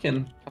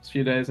slacking the past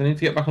few days. I need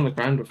to get back on the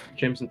grind with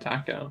James and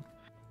Taco.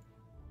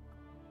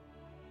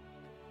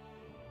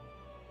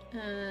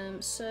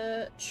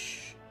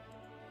 Search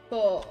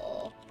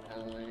for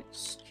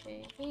Alex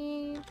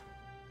KE.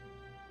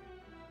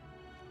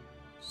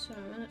 So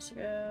minutes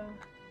ago.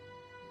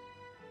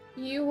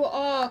 You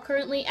are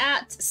currently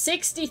at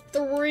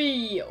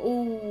 63.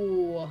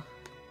 Ooh.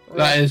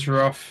 That is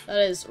rough.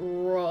 That is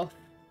rough.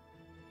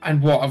 And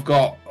what, I've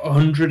got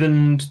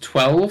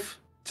 112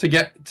 to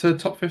get to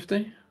top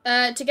 50?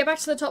 To get back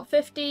to the top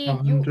 50, you are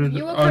 100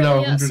 currently no,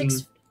 at 100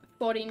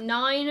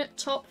 649.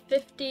 Top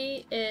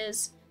 50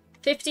 is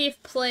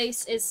 50th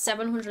place is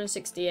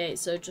 768,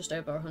 so just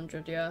over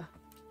 100, yeah.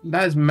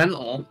 That is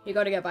mental. You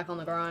gotta get back on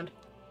the grind.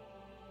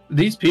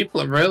 These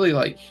people are really,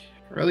 like,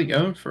 really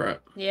going for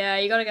it. Yeah,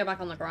 you gotta get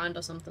back on the grind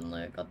or something,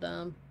 Luke,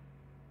 goddamn.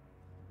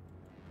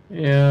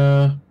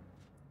 Yeah.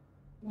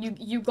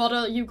 You got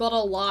a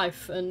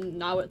life, and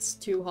now it's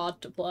too hard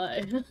to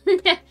play.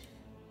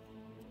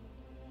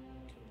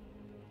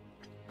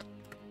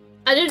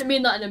 I didn't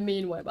mean that in a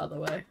mean way, by the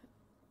way.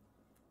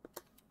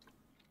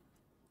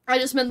 I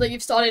just meant that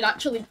you've started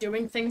actually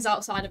doing things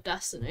outside of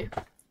Destiny.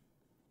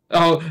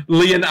 Oh,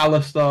 Lee and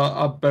Alistair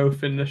are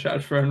both in the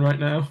Shattered Throne right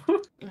now.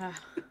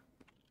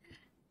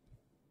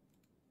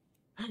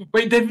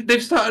 Wait,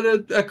 they've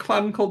started a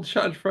clan called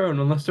Shattered Throne,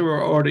 unless they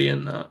were already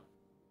in that.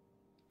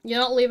 You're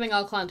not leaving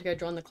our clan to go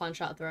join the clan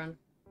Shattered Throne.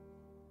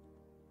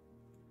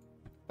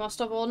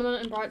 Rostov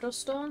Ornament and Bright Dust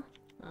Storm?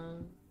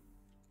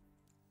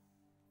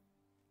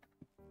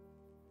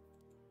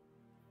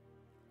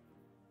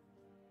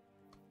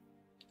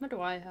 What do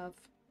I have?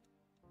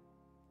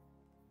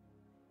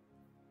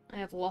 I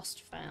have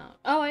Lost Found.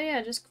 Oh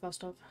yeah, just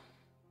Rostov.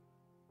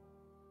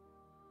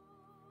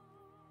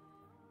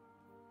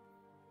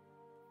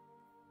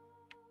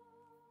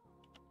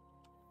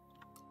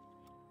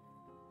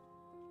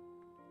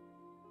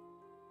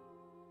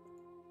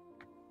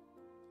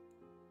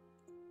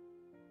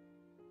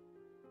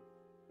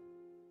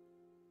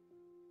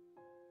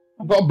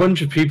 I've got a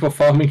bunch of people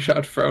farming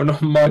Shattered Throne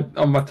on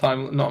my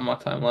time, not on my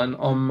timeline,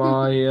 on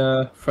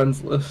my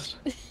friends list.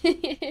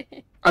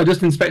 I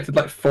just inspected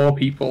like 4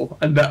 people,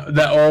 and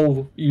they're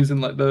all using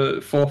like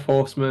the Fourth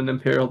Horseman,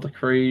 Imperial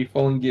Decree,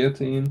 Fallen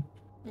Guillotine.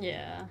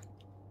 Yeah.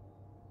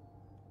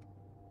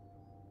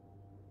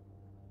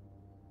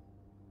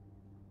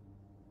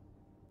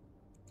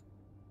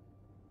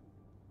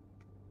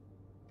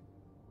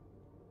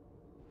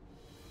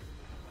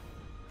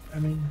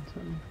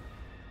 Remington.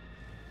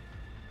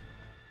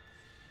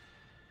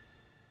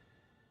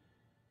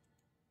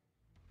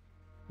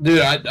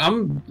 Dude,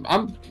 I'm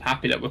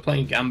happy that we're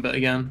playing Gambit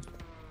again.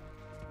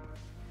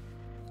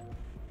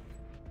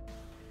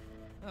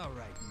 All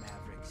right,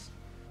 Mavericks.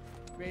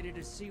 Ready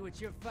to see what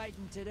you're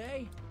fighting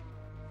today?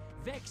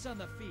 Vex on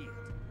the field.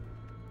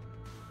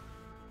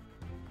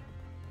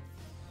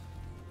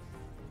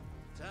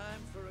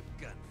 Time for a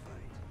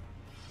gunfight.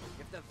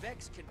 If the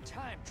Vex can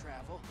time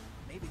travel,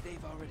 maybe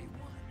they've already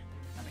won.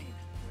 I mean,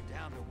 we're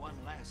down to one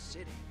last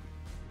city.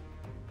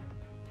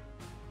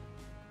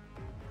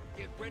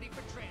 Get ready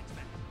for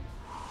transmat.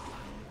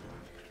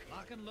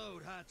 Lock and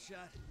load,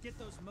 hotshot. Get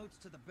those moats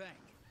to the bank.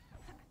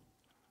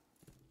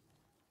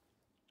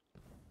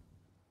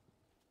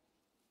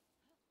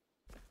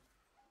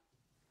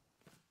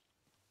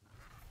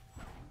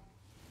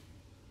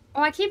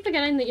 Oh, I keep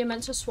forgetting that you're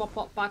meant to swap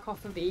up back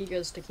off of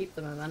Eagers to keep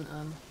the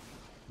momentum.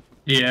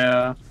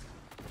 Yeah.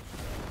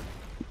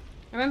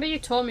 I remember you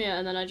told me it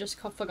and then I just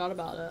forgot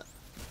about it.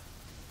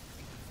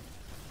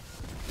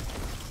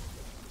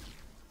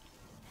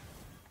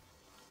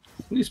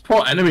 These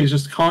poor enemies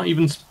just can't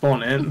even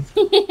spawn in.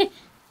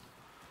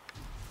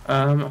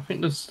 I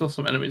think there's still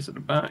some enemies at the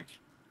back.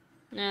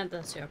 Yeah,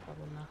 that's your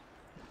problem now.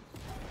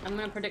 I'm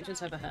gonna predict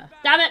it's over here.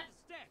 Damn it!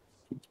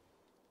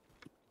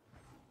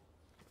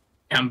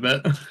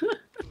 Gambit.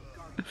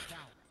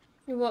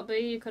 What B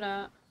you could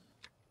have.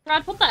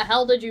 Brad, what the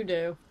hell did you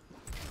do?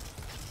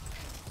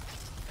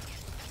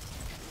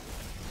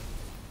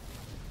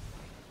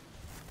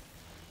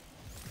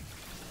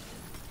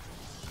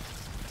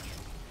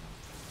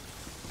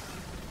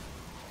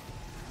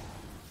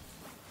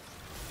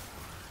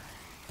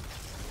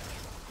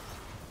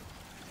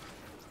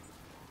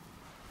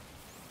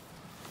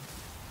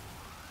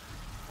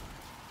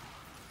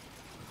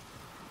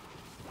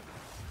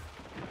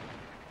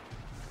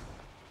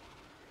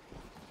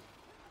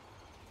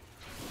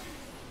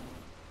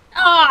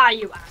 Ah,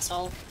 you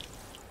asshole.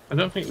 I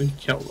don't think we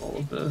killed all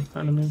of the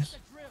enemies.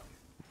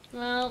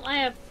 Well, I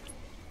have...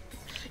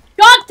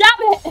 God damn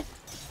it!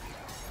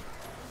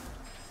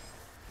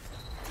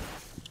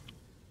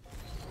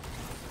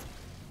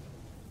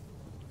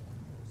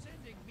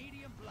 Sending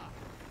medium block.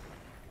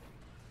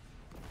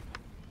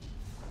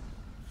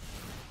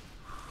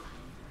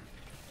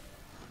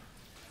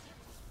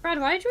 Brad,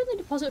 why did you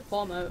only deposit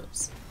 4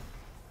 motes?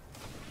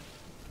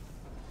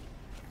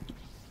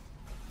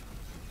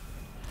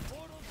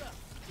 Portals up.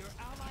 Your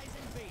allies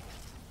invaded.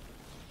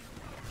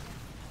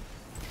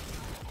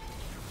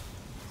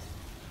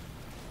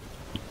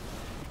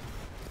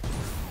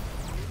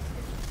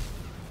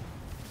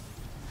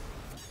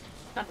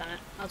 God damn it.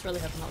 I was really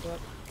hoping that would work.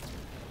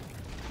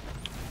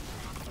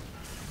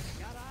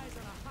 Got eyes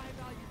on a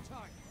high-value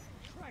target.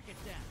 Track it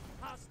down.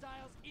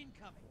 Hostiles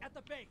incoming at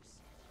the base.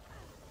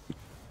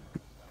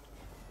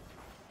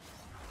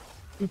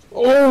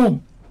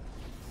 Oh!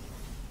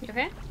 You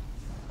okay?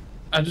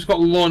 I just got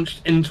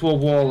launched into a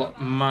wall at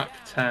Mach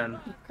 10.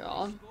 Oh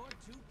god. Scored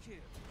 2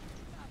 kills.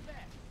 Not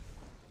bad.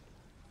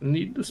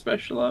 Need the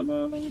special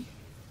ammo.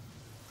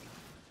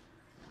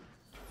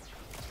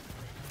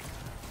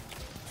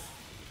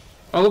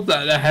 I love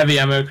that the heavy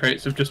ammo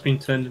crates have just been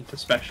turned into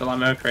special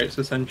ammo crates,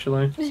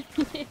 essentially.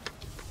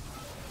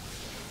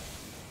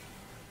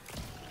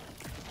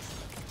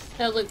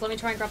 Oh, Luke, let me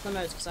try and grab the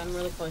motes because I'm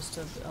really close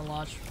to a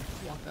large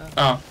locker.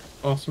 Oh,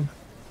 awesome.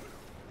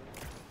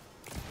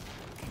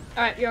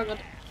 Alright, you're good.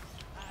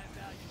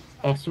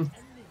 Awesome.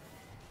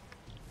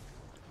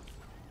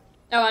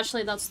 Oh,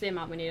 actually, that's the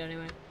amount we need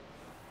anyway.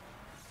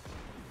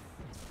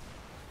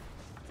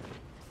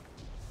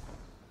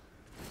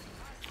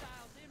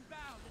 Hostiles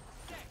inbound at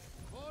the sector.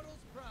 Portals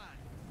prime.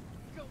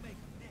 Go make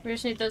them. We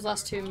just need those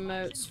last 2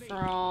 motes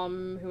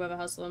from whoever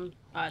has them.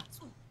 Alright.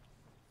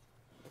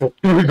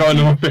 We got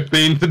another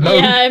 15 to know.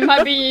 Yeah, it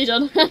might be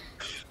Eden. Kill it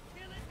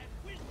and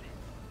win it.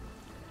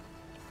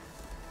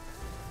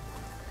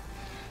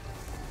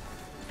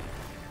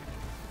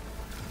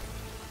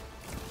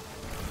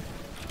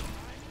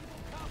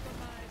 Primeval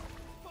compromised.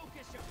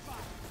 Focus your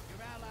fire.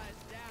 Your allies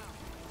down.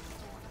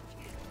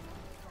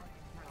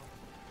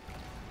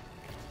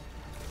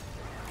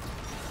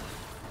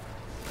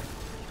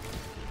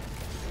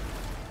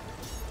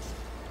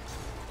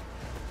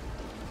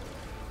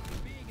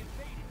 Being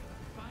invaded.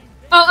 Find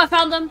them. Oh, I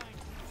found them!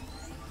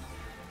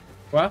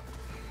 What?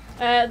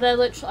 They're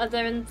literally,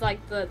 they're in like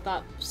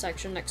that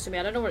section next to me.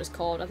 I don't know what it's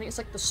called. I think it's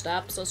like the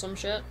steps or some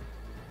shit.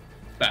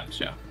 That's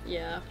yeah.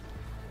 Yeah.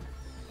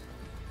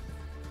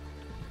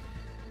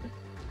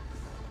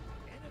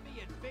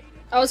 Enemy invaded.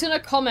 I was gonna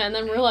comment and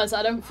then realize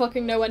I don't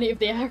fucking know any of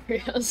the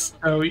areas.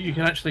 Oh, you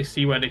can actually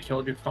see where they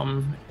killed you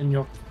from in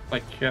your,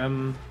 like,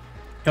 kill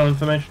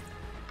information.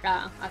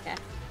 Ah, okay.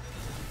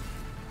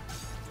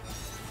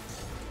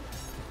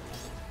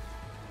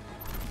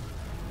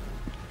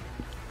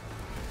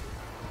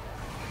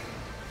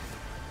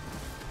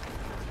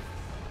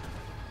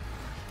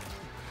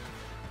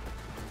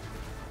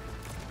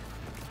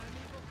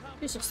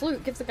 Jesus,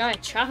 Luke, give the guy a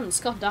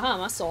chance. God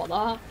damn, I saw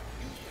that.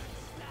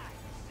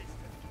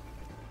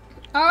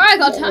 Alright,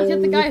 goddamn,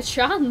 give the guy a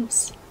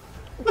chance.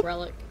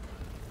 Relic.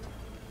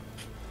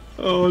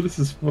 Oh, this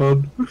is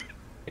fun.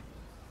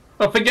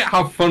 I forget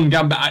how fun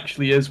Gambit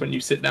actually is when you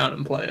sit down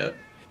and play it.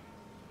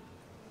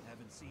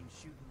 Haven't seen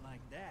shooting like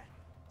that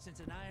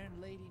since an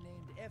Iron Lady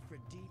named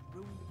Aphrodite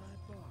ruined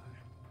my bar.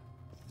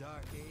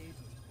 Dark Age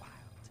was wild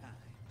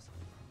times.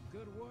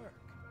 Good work.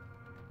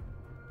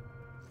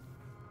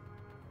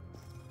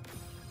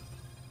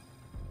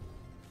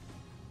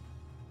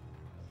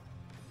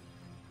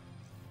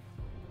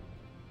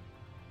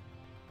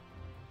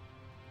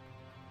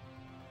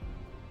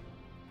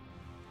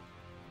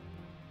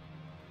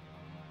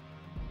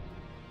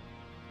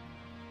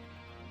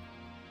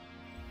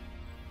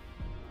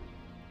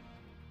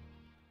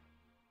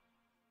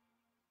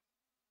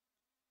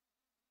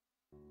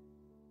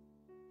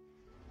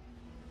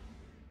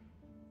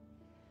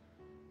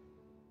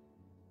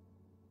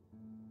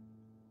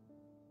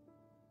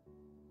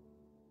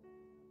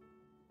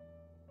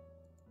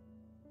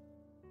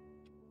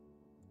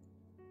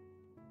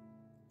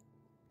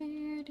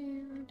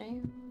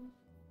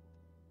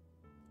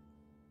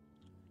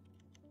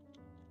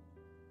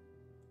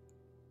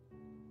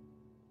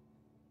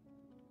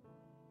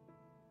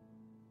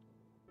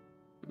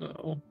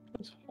 No,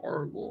 that's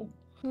horrible.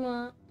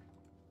 What?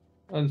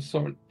 I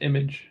saw an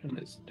image and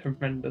it's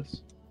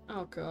horrendous.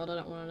 Oh god, I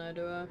don't want to know,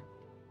 do I?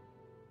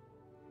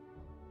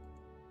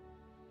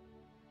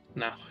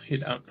 No, you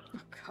don't. Oh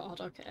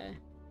god, okay.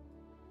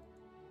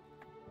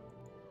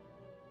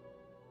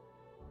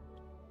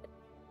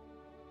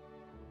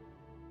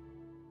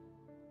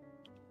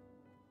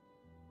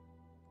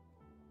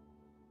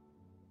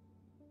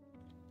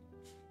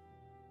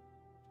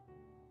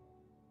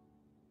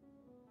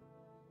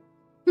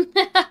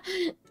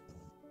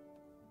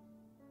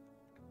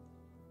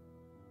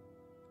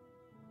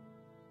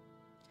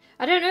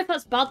 I don't know if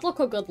that's bad luck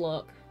or good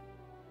luck.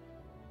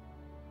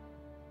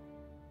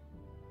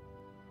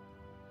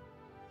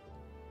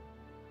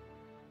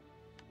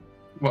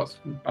 What's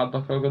bad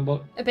luck or good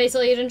luck?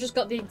 Basically, Eden just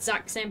got the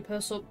exact same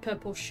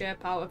purple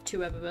ship out of 2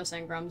 Eververse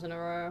engrams in a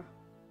row.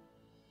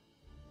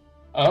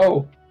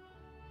 Oh.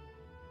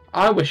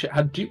 I wish it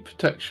had dupe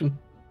protection.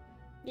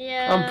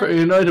 Yeah. I'm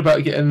pretty annoyed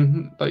about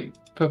getting, like,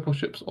 purple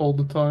ships all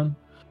the time.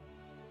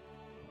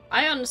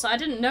 I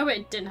didn't know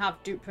it didn't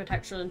have dupe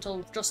protection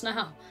until just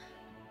now.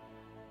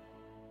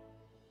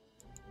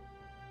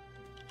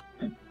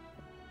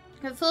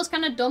 It feels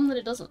kind of dumb that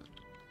it doesn't.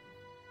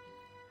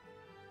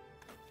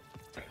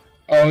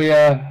 Oh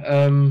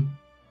yeah,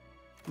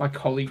 my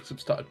colleagues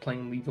have started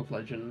playing League of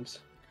Legends.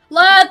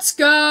 Let's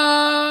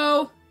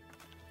go!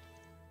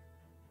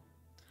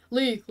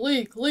 League,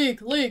 league,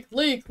 league, league,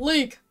 league,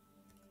 league.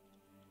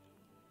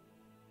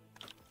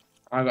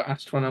 I got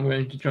asked when I'm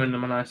going to join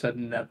them and I said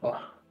never.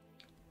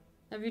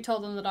 Have you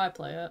told them that I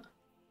play it?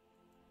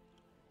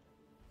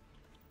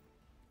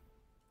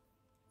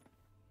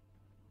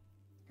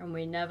 And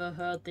we never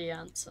heard the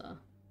answer.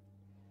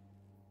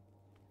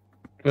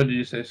 What did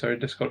you say? Sorry,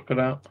 Discord cut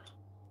out.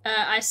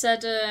 I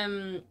said,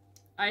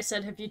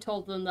 have you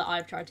told them that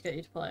I've tried to get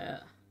you to play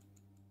it?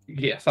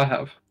 Yes, I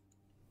have.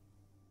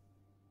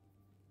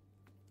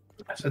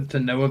 I said to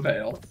no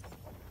avail.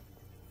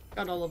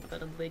 God, I love a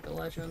bit of League of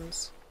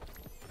Legends.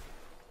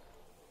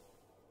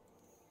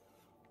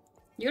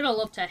 You're gonna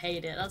love to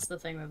hate it, that's the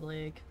thing with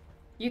League.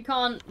 You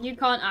can't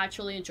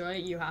actually enjoy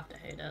it, you have to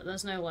hate it.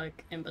 There's no,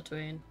 like, in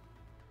between.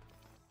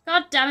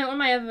 God damn it, one of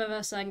my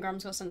Eververse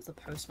engrams got sent to the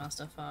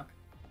postmaster, fuck.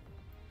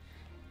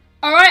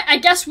 Alright, I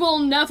guess we'll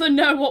never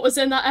know what was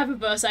in that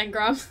Eververse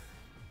engram.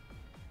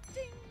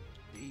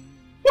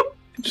 It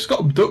just got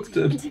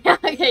abducted.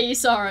 Okay, you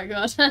saw it,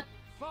 good.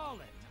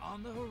 Fallen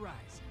on the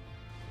horizon.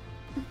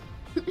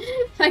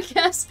 I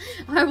guess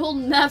I will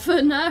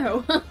never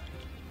know. Yeah,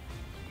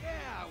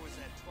 I was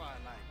at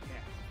Twilight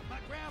Cat. My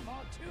grandma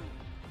too.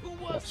 Who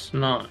was That's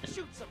nice.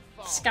 Shoot some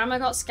fall. Scammer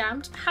got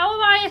scammed? How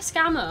am I a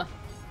scammer?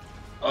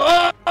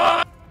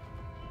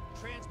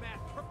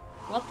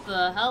 What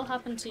the hell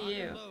happened to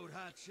you?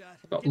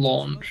 Got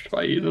launched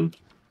by Eden.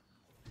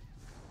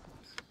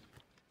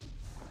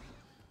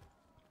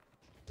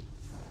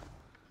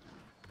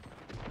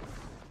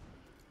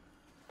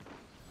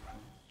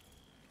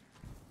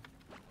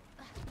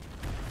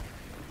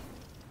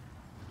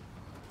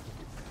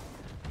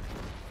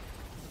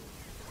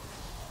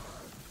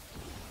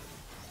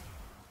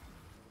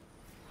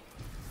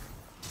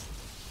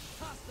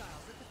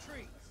 Hostiles at the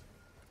trees.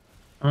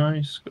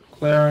 Nice, good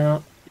clear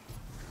out.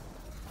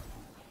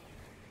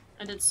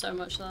 I did so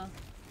much there.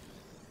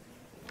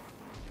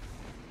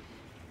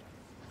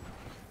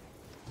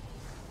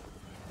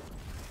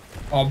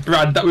 Oh,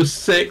 Brad, that was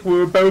sick. We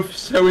were both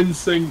so in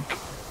sync.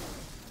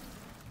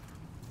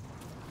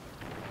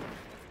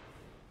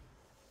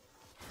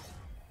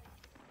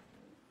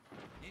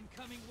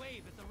 Incoming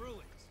wave at the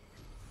ruins.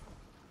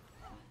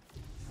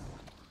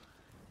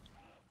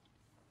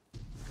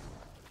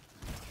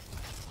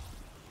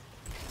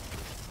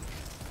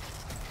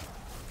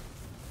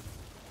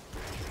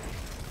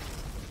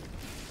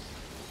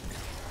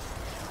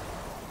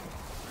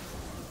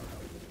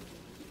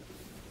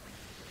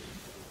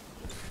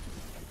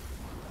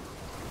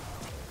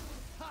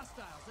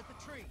 Hostiles at the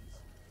trees.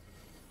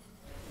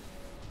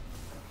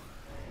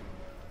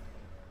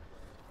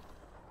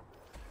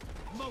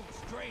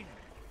 Moat's draining.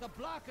 The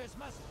blockers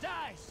must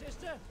die,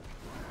 sister.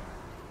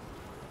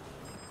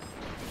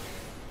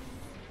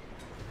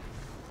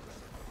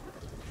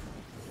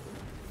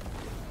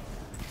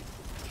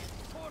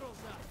 Portals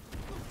up.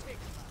 Who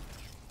takes them out?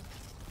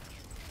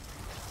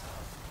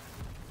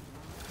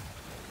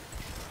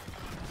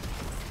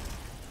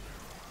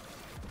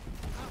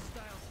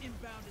 Hostiles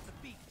inbound at the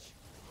beach.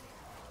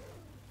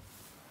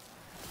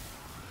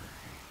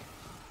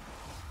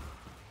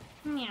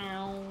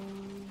 Meow.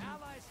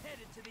 Allies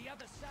headed to the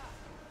other side.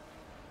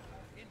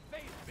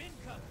 Invader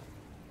incoming.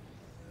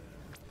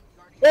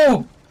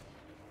 Oh!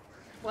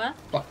 What?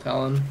 Black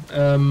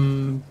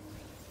Talon.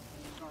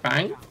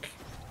 Bank?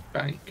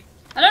 Bank.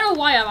 I don't know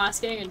why I'm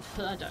asking, and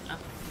I don't know.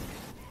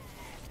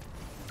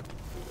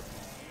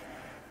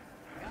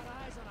 Got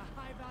eyes on a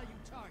high-value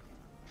target.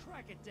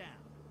 Track it down.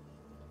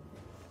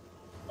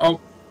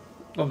 Oh.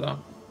 Love that.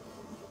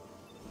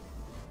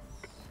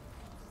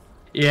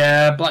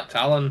 Yeah, Black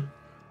Talon.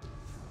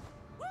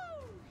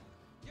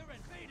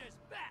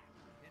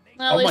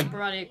 Well, at least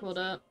Brad equaled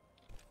it.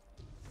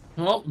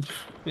 Well,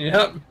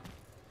 yep.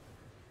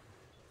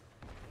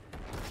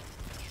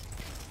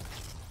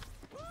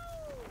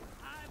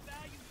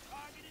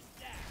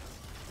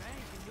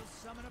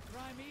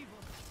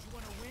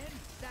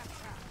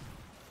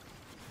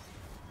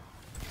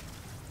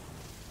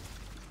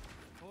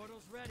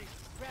 Portal's ready.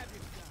 Grab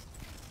your stuff.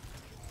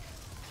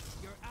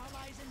 Your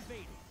allies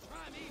invaded.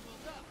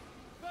 Primeval's up.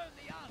 Burn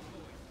the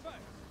envoy first.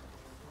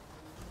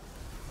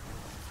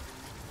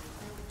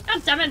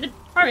 God damn it, the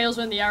Ariel's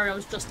when the area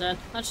was just dead.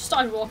 I just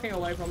started walking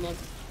away from them.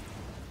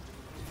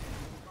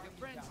 Your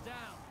friend's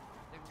down.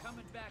 They're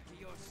coming back to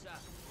your side.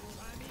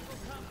 Primeval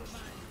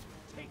compromise.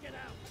 Take it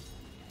out.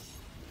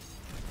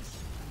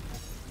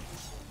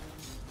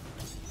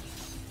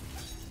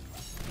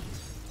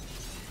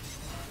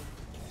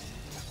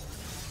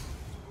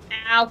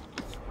 Ow.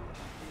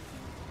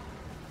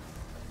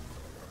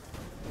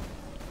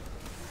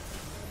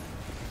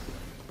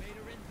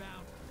 Invader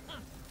inbound.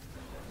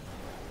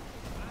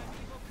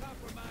 Primeval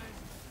compromise.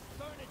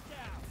 Burn it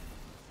down.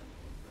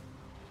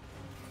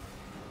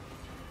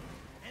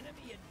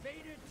 Enemy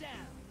invader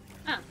down.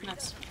 Ah,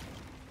 nice.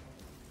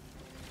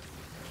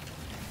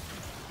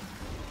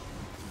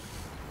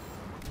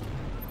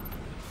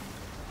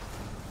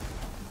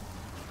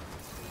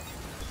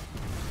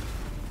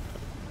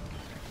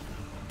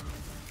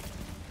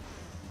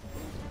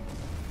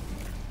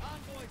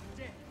 Envoy's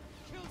dead.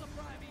 Kill the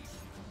Primeval.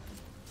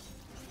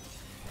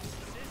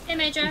 Hey,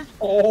 Major.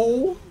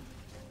 Oh.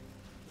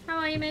 How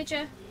are you,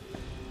 Major?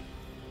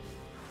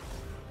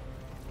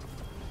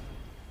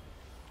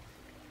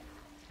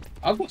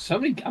 I've got so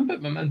many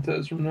Gambit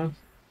mementos from this.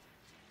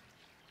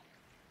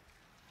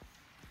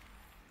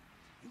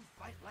 You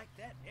fight like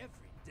that every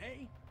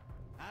day?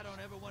 I don't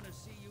ever want to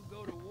see you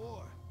go to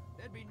war.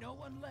 There'd be no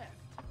one left.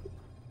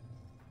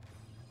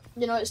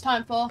 You know what it's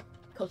time for?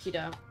 Cookie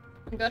dough.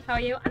 I'm good, how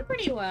are you? I'm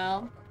pretty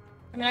well.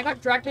 I mean, I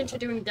got dragged into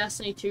doing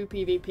Destiny 2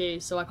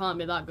 PvP, so I can't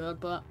be that good,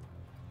 but...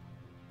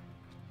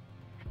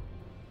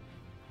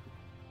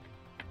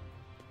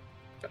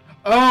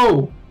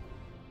 Oh!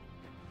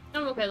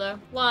 I'm okay, though.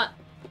 What?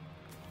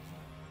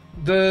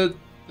 The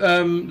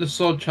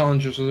sword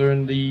challenges are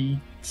in the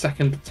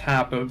second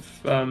tab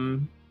of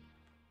And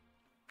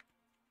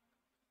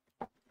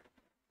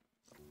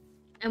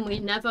we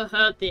never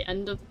heard the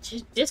end of...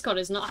 Discord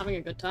is not having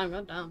a good time,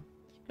 god damn.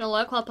 Gonna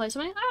lurk while I play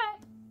something?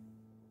 Alright.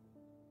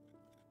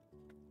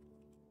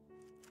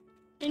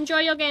 Enjoy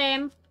your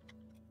game.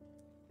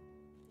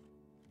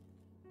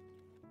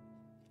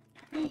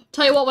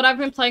 Tell you what I've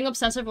been playing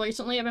obsessive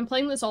recently, I've been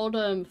playing this old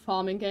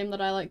farming game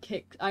that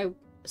I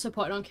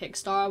supported on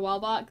Kickstarter a while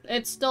back.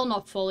 It's still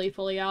not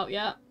fully out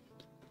yet.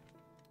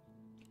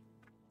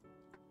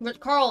 But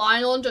Coral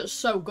Island, it's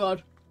so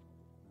good.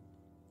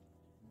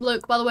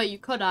 Luke, by the way, you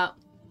cut out.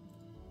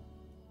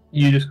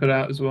 you just cut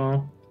out as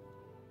well.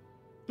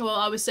 Well,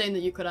 I was saying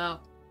that you cut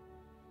out.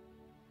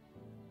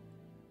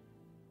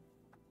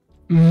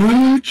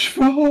 Merch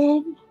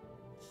farm.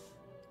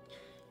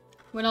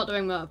 We're not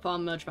doing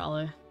farm merge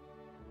value.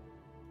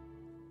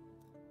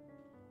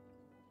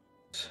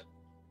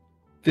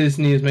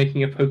 Disney is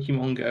making a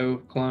Pokemon Go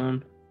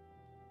clone.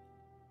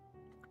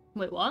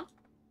 Wait, what?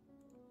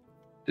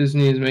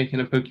 Disney is making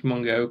a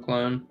Pokemon Go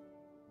clone.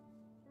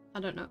 I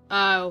don't know.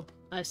 Oh,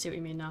 I see what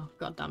you mean now.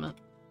 God damn it.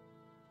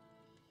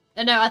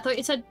 No, I thought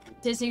you said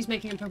Disney's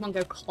making a Pokemon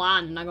Go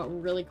clan, and I got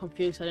really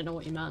confused. I didn't know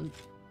what you meant.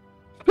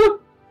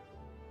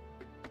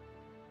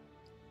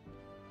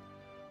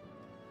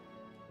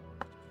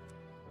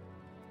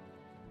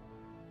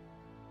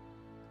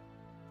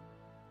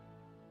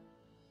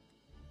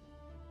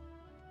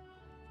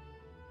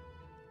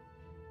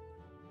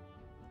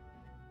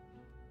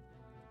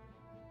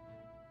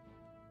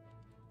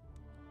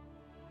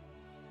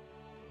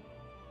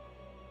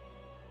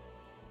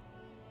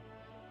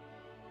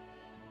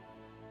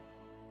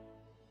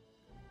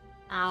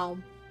 Ow.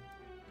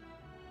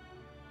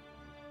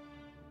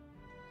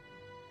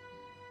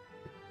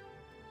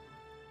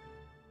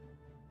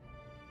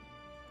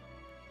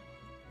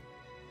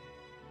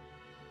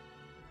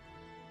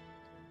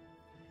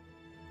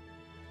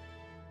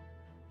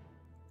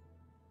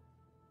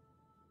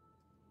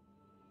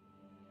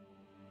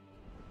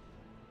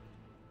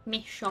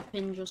 Me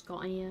shopping just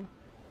got here.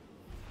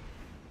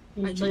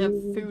 I actually have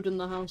food in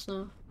the house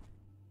now.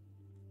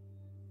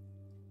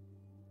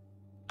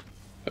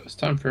 First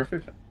time for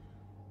everything.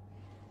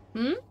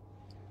 Hmm?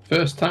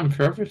 First time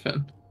for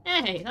everything.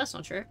 Hey, that's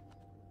not true.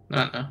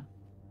 No.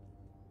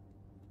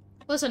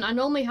 Listen, I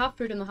normally have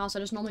food in the house, I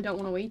just normally don't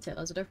want to eat it.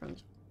 There's a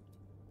difference.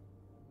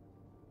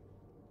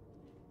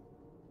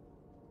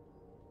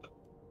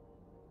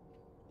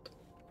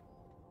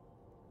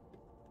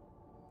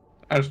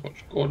 I just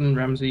watched Gordon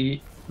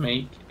Ramsay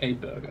make a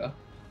burger.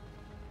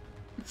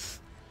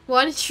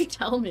 Why did you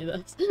tell me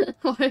this?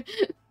 Why?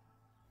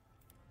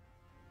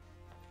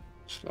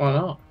 Why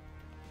not?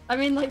 I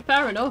mean, like,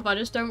 fair enough. I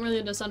just don't really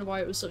understand why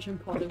it was such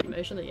important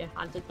information that you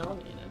handed on,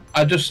 you know?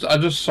 I just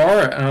saw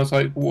it and I was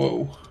like,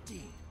 whoa.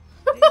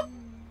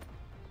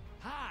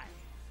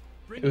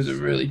 It was a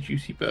really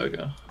juicy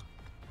burger.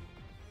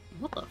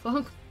 What the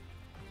fuck?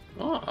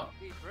 Oh.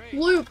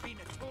 Luke!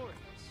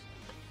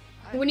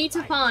 We need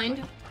to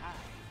find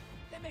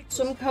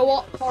some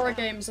co-op horror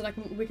games that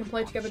we can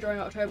play together during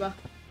October.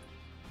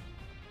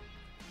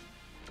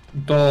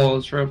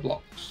 Doors,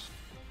 Roblox.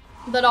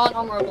 That aren't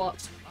on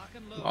Roblox.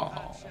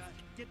 Oh.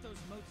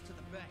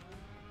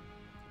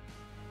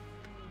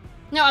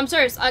 No, I'm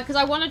serious, because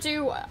I want to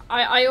do...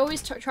 I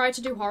always try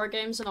to do horror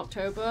games in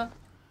October,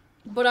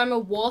 but I'm a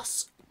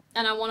wuss,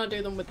 and I want to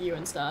do them with you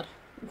instead.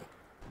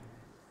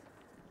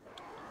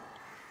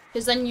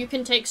 Because then you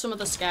can take some of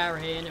the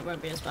scary, and it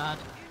won't be as bad.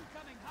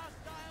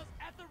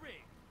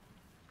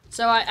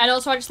 So and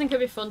also I just think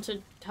it'd be fun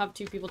to have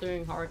two people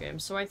doing horror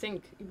games, so I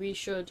think we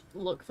should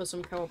look for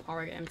some co-op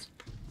horror games.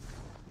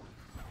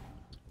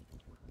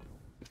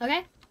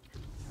 Okay?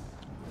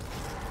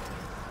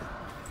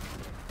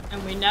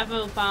 And we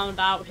never found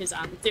out his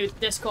dude,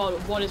 Discord,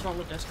 what is wrong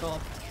with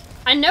Discord?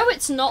 I know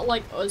it's not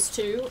like us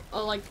two,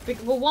 or like,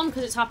 well, one,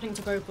 because it's happening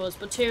to both of us,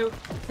 but two,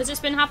 because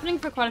it's been happening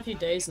for quite a few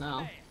days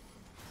now.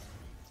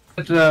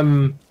 But,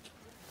 You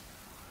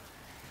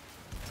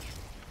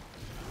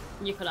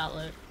could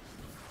outlive.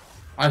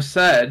 I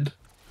said...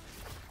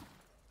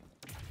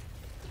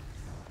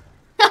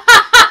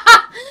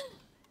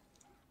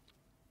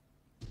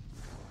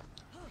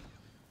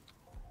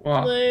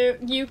 What? Lou,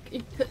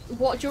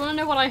 what, do you want to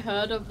know what I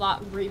heard of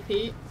that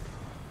repeat?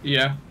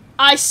 Yeah.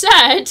 I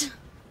said...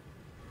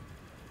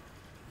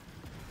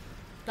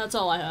 That's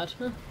all I heard.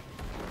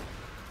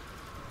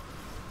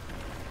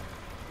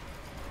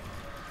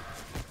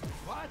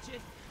 Watch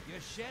it! You're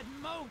shedding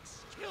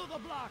moats! Kill the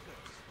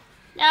blockers!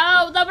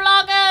 No, the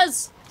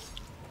blockers!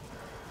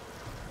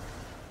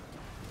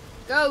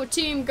 Go,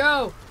 team,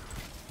 go!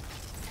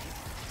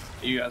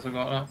 You guys have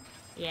got that?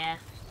 Yeah.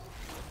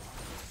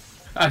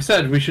 I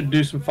said we should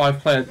do some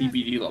 5-player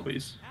DBD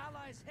lobbies.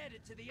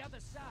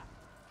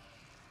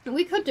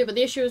 We could do, but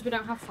the issue is we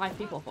don't have 5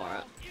 people for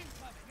it.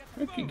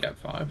 We can get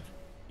 5.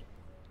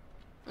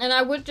 And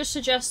I would just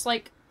suggest,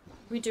 like,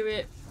 we do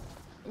it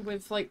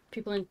with, like,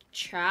 people in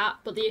chat,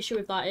 but the issue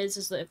with that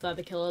is that if they're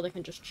the killer, they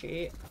can just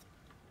cheat.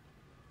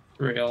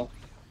 Real.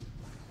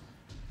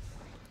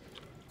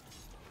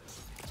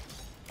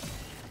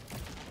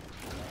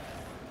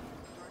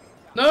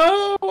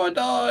 No, I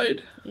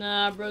died.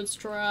 Nah, bro's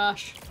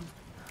trash.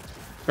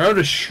 Bro,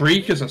 the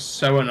shriekers are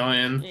so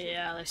annoying.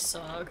 Yeah, they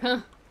suck.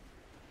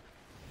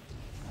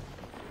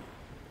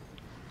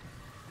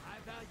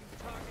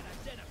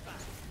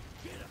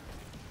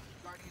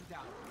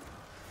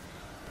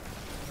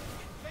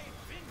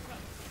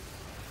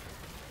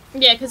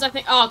 Yeah, because I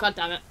think- oh, god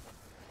damn it.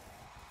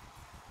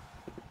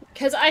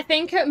 Because I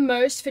think at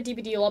most for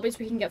DBD lobbies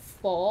we can get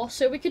 4,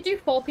 so we could do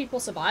 4 people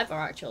Survivor,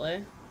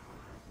 actually.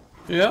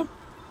 Yeah.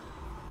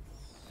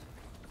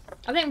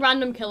 I think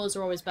random killers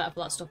are always better for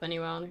that stuff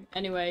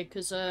anyway,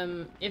 because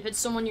if it's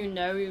someone you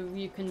know,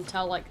 you can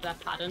tell, like, their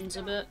patterns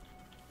a bit.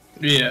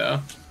 Yeah.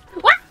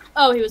 What?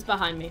 Oh, he was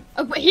behind me.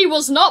 Oh, but he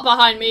was not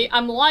behind me.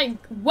 I'm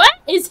like, where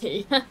is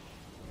he?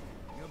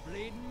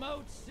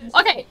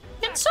 Okay,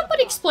 can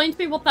somebody explain to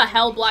me what the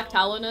hell Black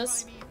Talon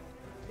is?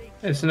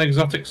 It's an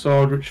exotic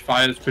sword which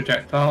fires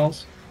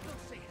projectiles.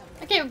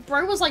 Okay,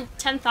 bro was like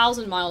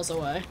 10,000 miles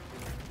away.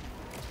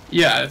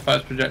 Yeah, it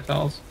fires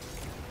projectiles.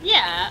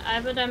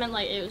 Yeah, but I meant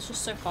like it was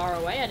just so far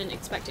away. I didn't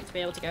expect it to be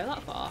able to go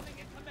that far.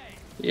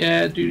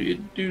 Yeah, do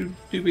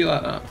be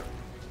like that.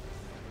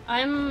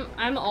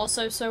 I'm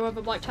also so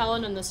over Black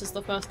Talon, and this is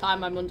the first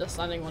time I'm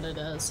understanding what it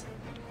is.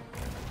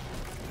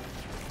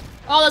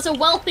 Oh, there's a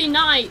wealthy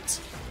knight!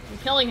 I'm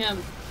killing him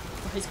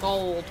for his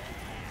gold.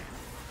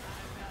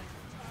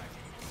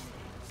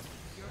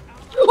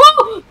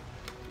 Woo!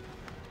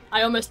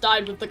 I almost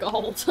died with the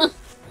gold.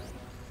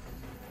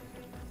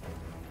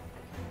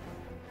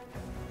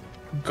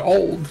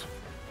 Gold?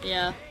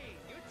 Yeah.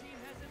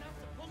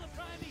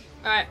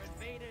 Alright.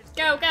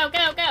 Go, go,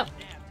 go, go!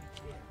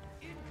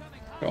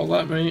 Got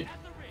that, mate.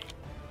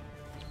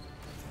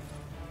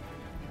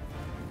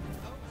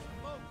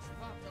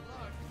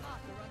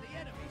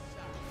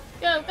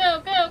 Go,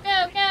 go, go,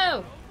 go,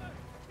 go!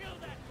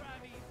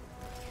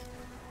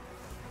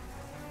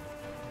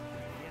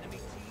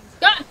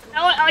 Go!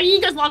 Oh, you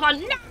just log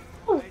on. No!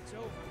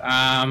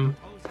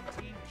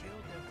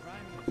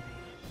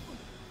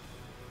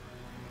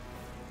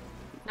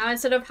 Now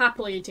instead of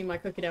happily eating my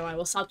cookie dough, I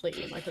will sadly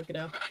eat my cookie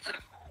dough.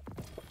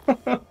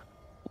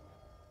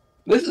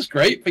 This is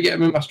great for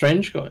getting me my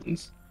strange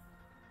coins.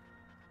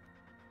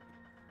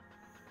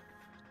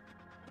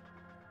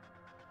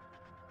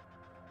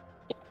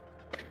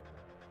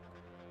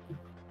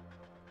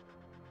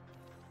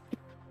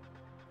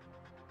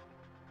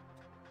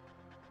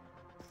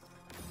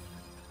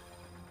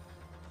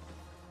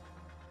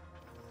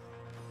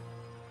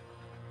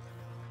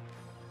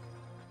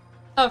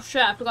 Oh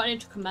shit, I forgot I need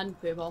to commend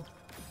people.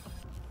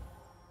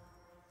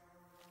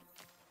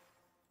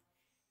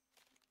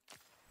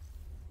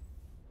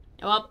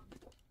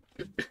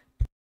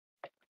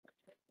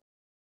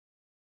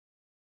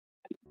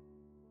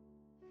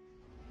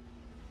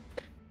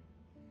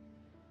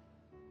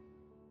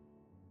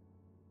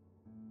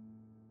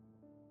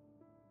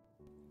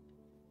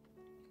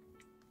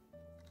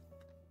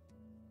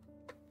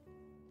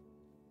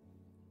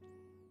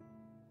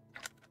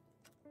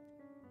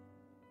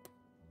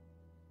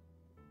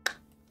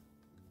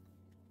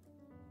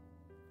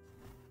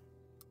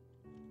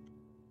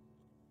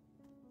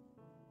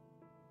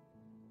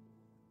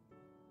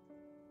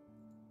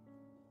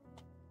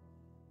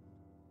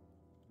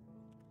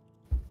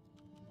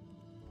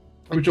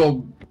 Which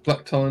all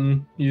Black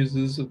Talon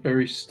users are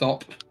very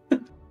stop.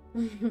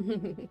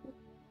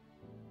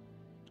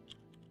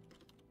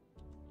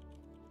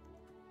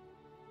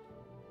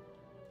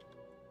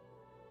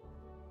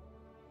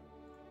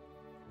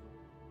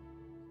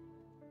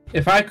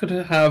 If I could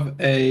have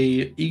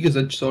a Eager's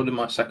Edge Sword in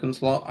my second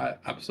slot, I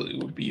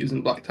absolutely would be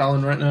using Black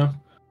Talon right now.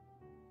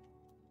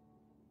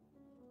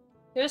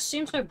 It just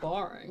seems so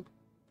boring.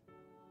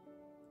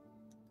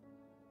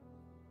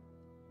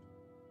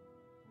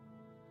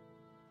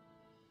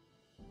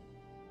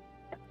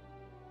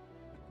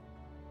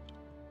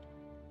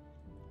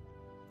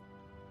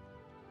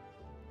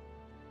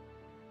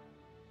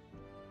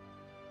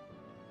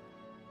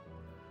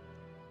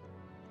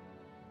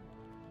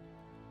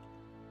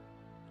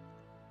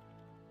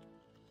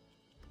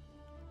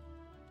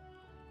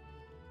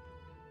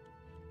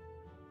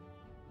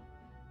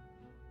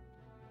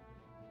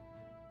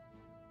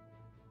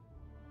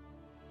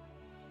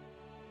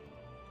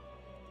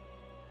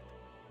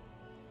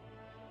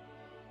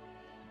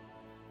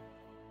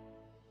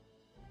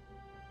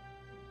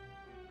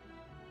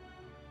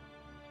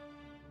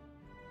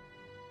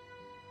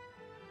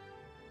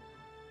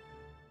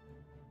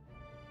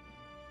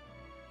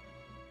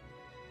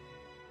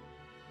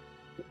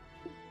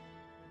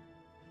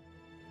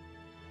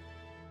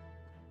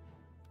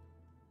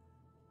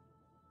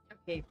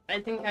 Okay, I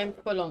think I'm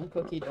full on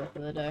cookie dough for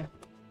the day.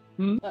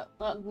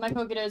 My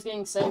cookie dough is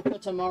getting saved for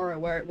tomorrow,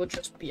 where it will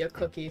just be a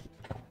cookie.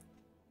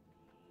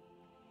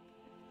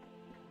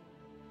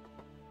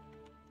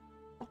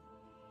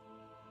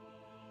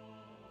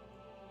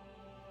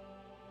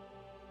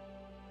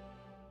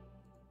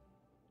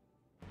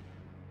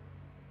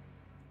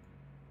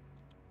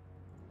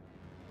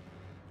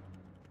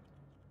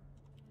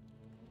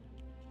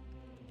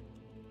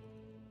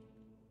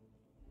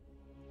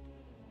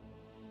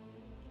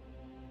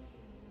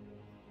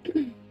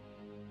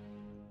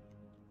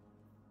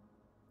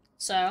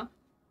 So,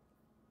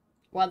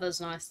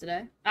 weather's nice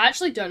today. I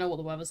actually don't know what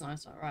the weather's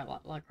nice like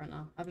right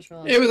now. I just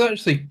realized. It was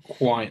actually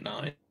quite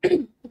nice.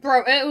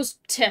 Bro, it was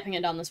tipping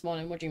it down this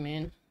morning. What do you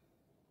mean?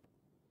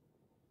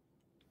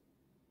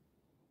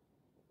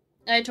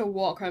 I had to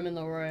walk home in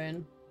the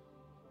rain.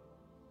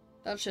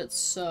 That shit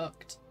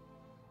sucked.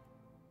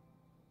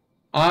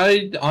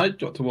 I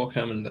got to walk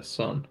home in the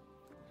sun.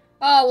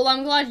 Oh, well,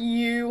 I'm glad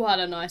you had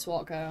a nice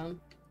walk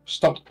home.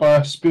 Stopped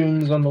by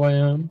Spoons on the way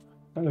home.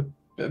 Had a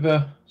bit of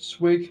a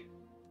swig.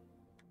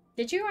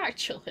 Did you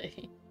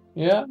actually?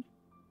 Yeah.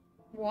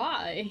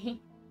 Why?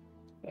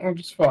 I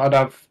just thought I'd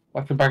have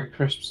like a bag of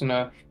crisps and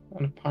a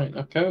pint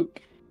of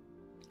Coke.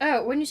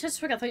 Oh, when you said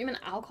swig, I thought you meant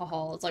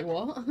alcohol. It's like,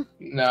 what?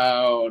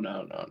 No.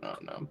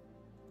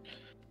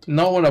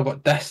 Not when I've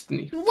got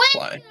Destiny to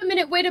play.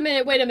 Wait a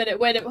minute.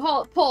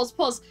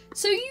 Pause.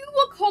 So you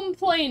were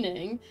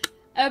complaining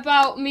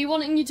about me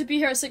wanting you to be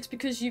here at 6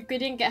 because you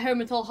didn't get home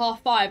until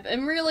 5:30,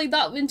 and really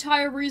that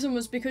entire reason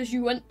was because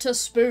you went to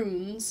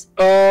Spoons.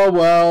 Oh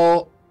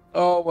well.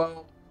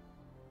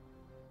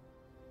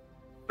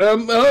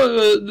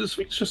 This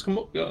week's just come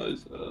up,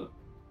 guys.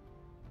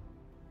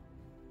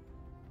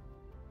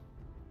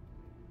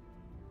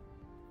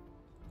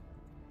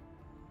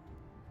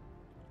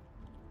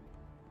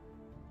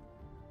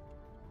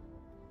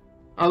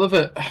 I love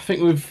it. I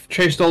think we've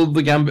chased all of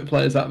the Gambit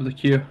players out of the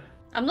queue.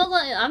 You're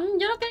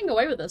not getting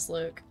away with this,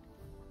 Luke.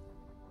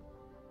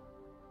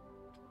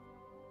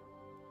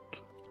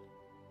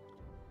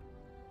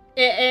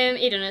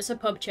 Eden, it's a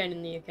pub chain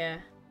in the UK.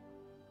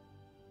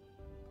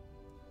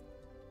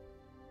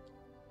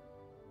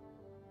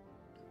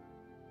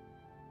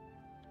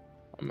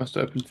 I must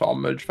open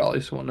Farm Merge Valley.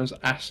 Someone has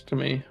asked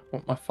me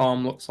what my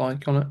farm looks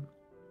like on it.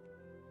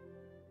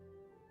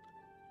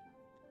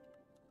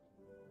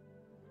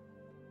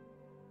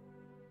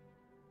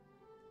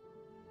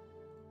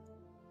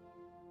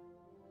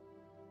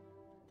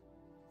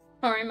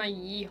 Sorry, my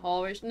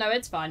yeehaw. No,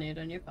 it's fine,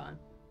 Eden. You're fine.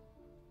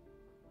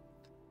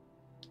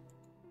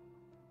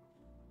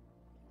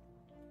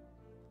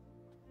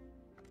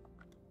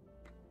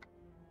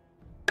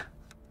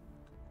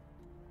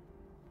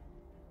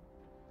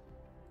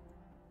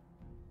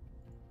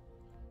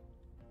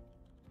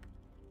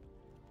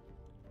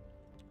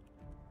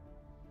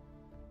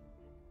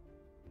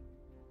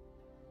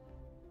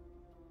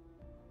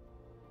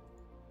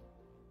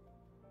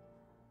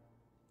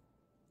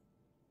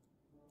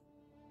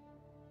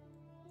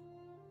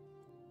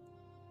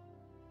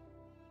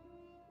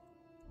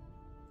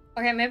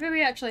 Okay, maybe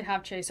we actually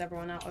have chased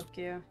everyone out of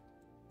queue.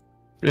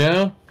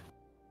 Yeah?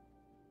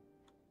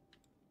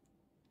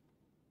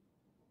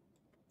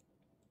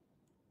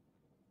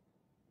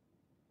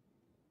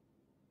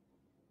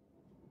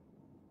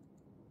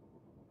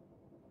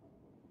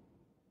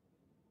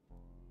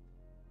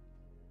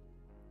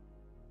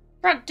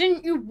 Brad,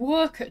 didn't you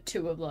work at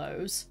 2 of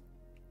those?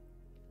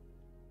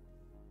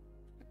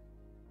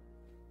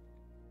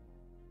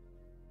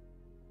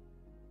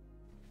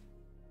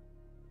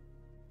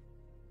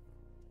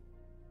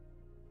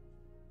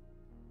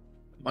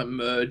 My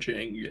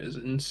merging is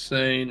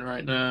insane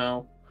right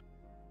now.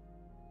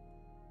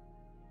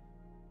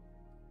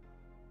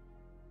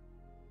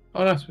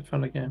 Oh, nice, we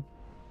found a game.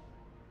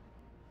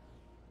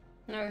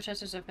 No,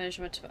 test is finished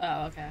with.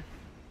 Oh, okay.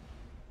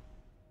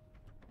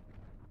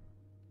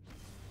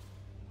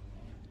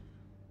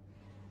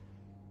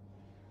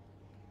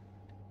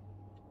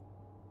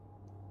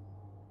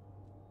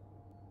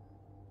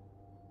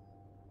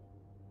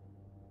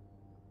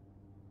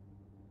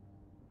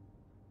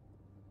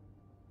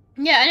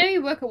 Yeah, I know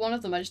you work at one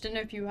of them. I just didn't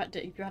know if you had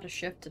a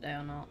shift today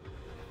or not.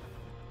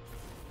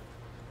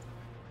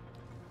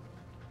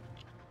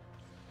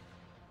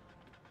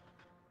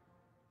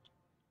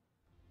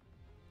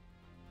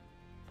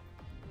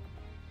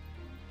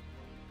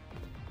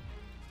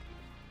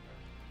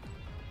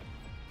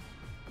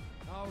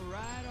 All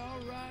right, all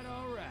right,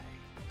 all right.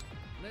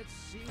 Let's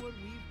see what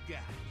we've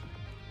got.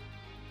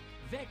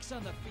 Vex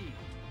on the field.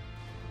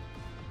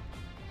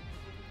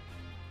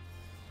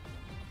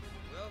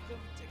 Welcome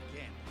to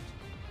Gambit.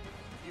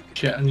 You can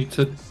Shit, I need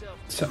to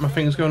set my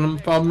things going on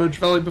Farm Merge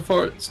Valley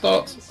before it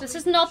starts. This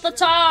is not the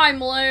time,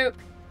 Luke.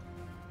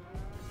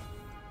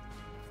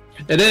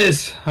 It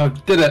is! I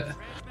did it!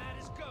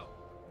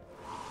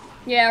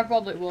 Yeah, I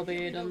probably will be,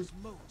 Eden.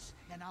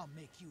 And I'll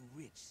make you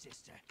rich,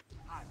 sister.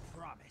 I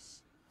promise.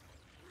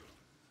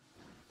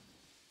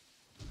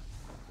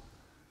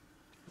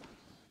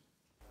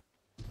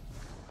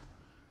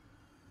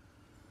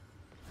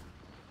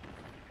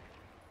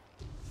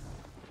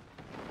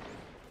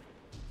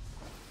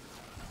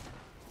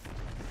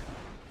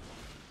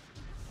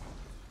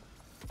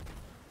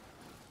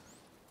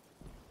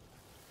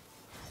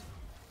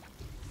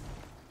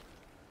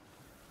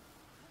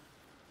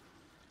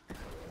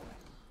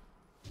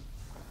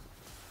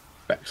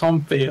 Vex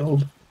on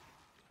field.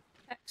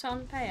 Vex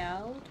on field.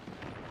 Hostiles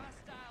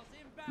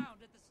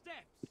inbound at the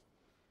steps.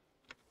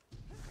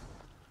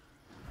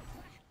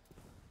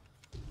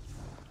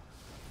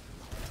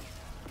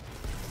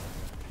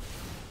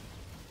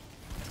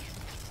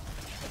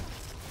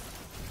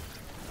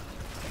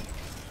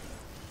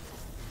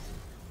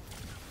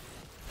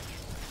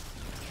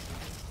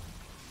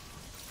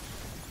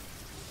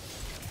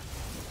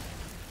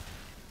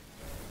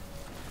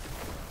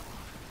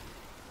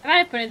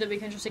 I find it funny that we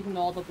can just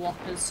ignore the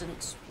blockers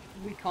since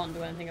we can't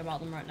do anything about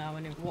them right now.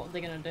 And what are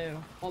they gonna do?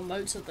 What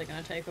moats are they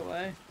gonna take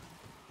away?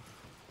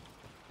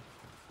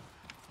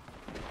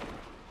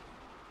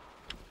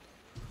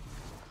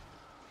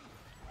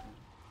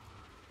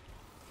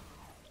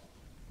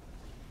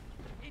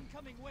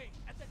 Incoming wave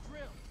at the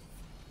drill.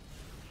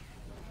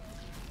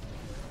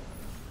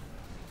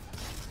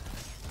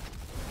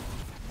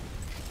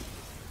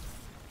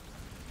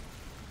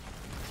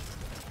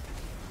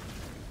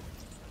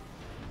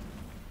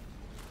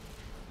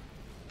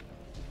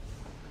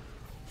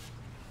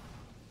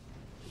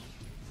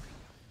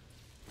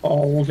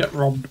 Oh, we'll get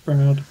robbed,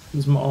 Brad.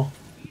 There's more.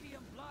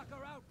 Medium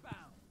blocker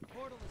outbound.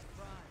 Portal is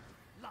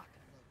primed. Lock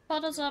and load.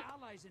 Portal's up.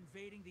 Allies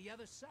invading the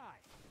other side.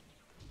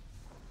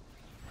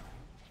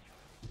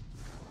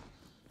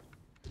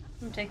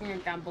 I'm taking a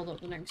gamble that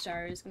the next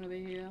area is gonna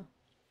be here.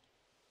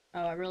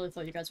 Oh, I really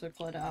thought you guys would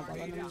clear it out by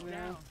then. Down.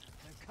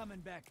 They're coming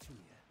back to you.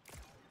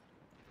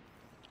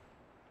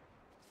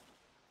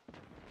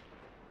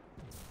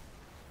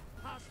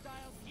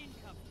 Hostiles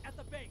incoming at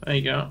the base. There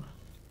you go.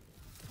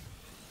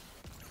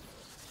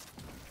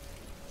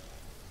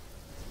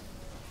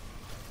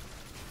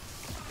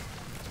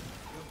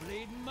 You're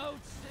bleeding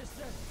moats,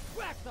 sister.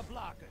 Whack the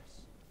blockers.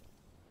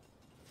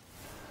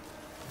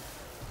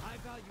 High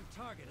value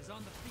target is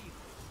on the field.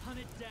 Hunt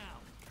it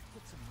down.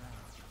 Put some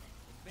rounds.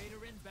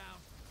 Invader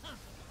inbound. Huh.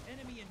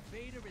 Enemy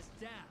invader is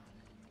down.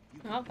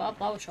 Oh, that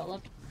was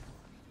short-lived.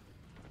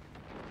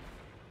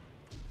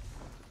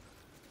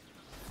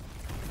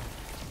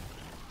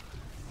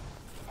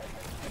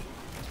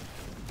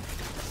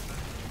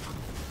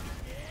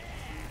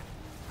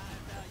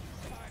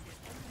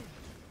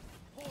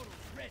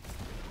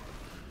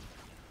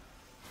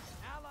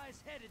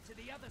 Headed to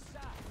the other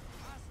side.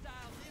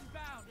 Hostiles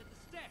inbound at the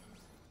steps.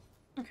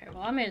 Okay,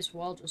 well I may as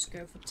well just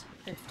go for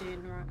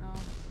 15 right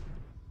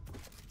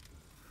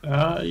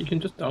now. You can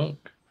just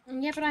dunk.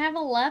 Yeah, but I have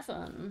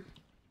 11.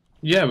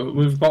 Yeah, but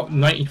we've got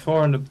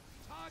 94 and a...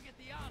 Target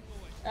the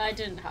envoy. I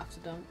didn't have to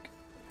dunk.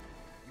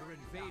 Your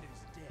invader's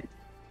dead.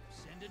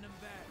 Sending them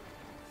back.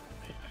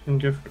 I can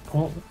go for the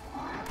portal.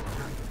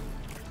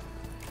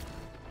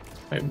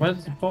 Wait,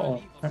 where's the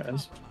portal? There it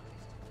is.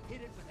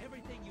 Hit it with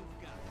everything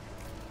you've got.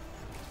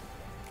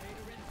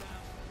 Invader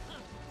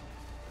inbound.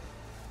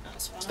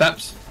 That's fine.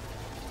 Steps.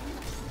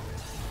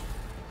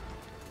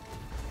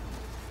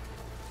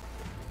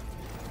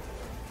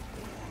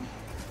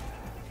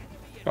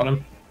 Got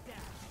him.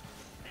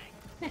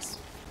 Nice.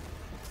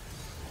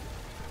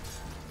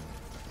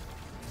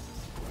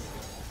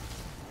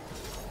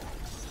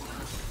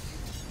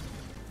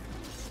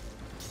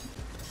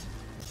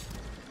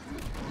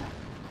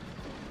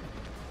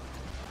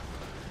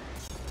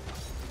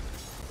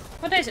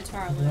 What day is it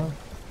tomorrow, Luke?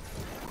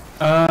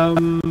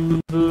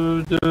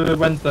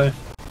 Wednesday.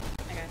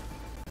 Okay.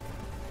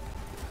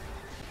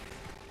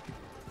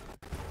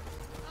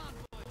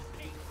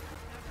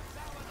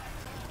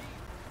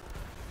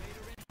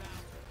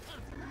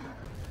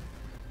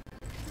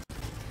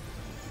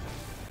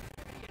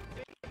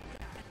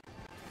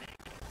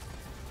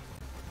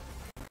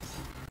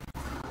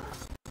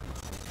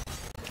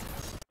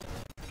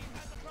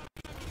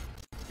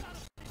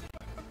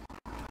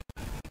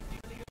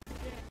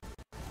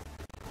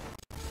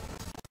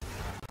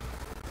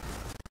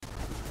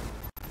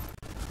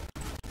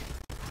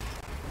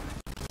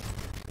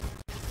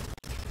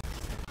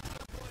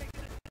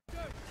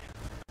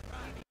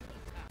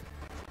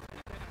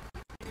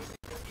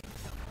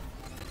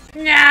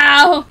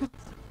 No!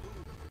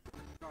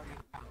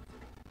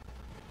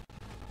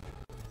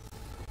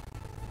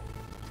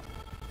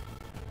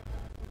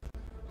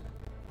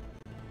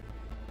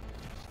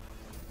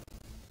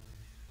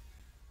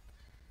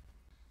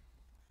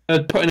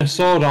 Putting a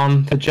sword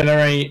on to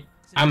generate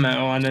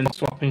ammo and then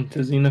swapping to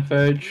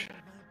xenophage.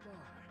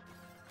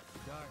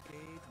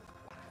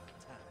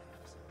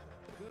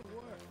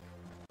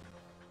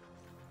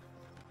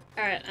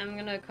 Alright, I'm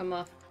gonna come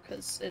off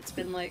because it's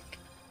been like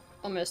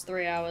almost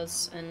 3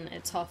 hours and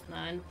it's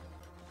 9:30.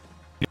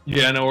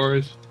 Yeah, no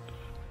worries.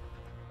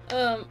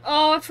 Oh,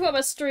 I forgot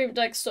my Stream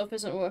Deck stuff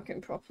isn't working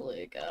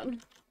properly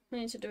again. I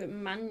need to do it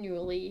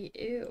manually.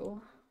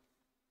 Ew.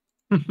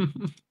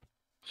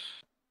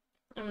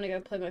 I'm gonna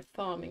go play my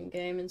farming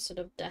game instead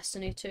of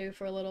Destiny 2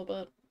 for a little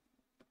bit.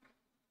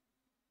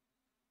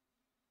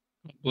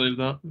 I believe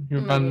that.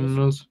 You're abandoning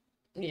us.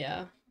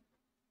 Yeah.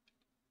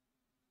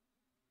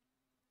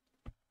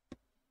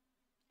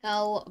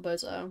 Hell,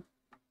 bozo.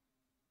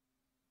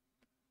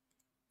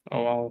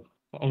 Oh, I'll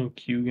on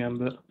Q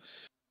Gambit.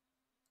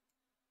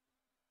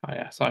 Oh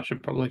yes, I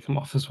should probably come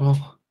off as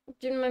well.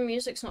 Dude, my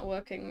music's not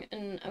working,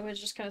 and I was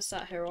just kind of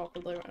sat here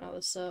awkwardly right now.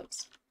 This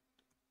sucks.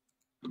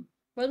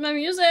 Where's my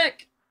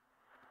music?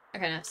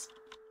 Okay, nice.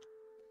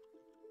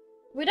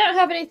 We don't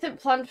have anything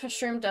planned for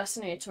Stream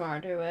Destiny tomorrow,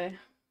 do we?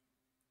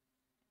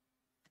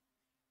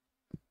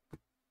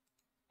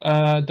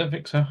 Don't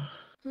think so.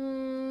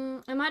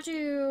 I might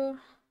do...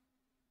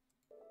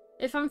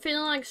 If I'm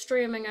feeling like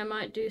streaming, I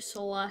might do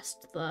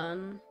Celeste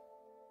then.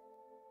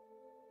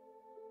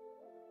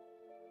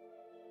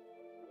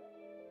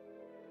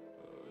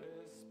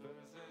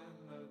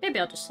 Maybe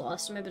I'll do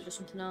Celeste, or maybe I'll do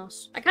something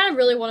else. I kind of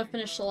really want to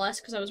finish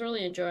Celeste because I was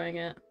really enjoying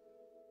it.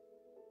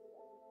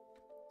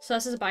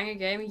 Celeste is a banger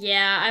game.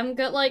 Yeah, I'm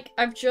good. Like,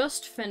 I've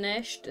just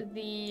finished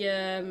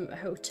the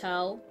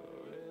hotel.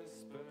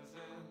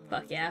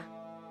 Fuck yeah.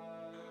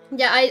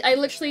 Yeah, I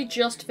literally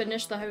just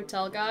finished the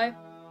hotel guy.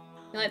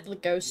 Like the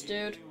ghost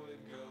dude.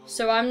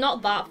 So I'm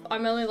not that.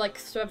 I'm only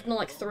like I've done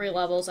like 3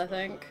 levels, I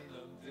think.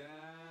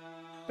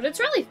 But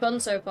it's really fun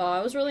so far.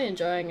 I was really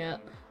enjoying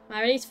it.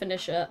 I need to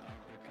finish it.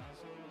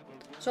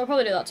 So I'll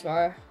probably do that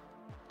tomorrow.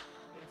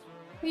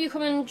 Will you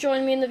come and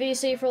join me in the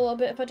VC for a little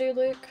bit if I do,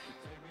 Luke?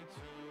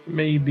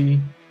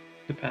 Maybe.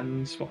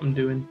 Depends what I'm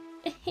doing.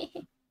 Alright,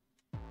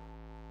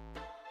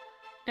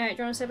 do you want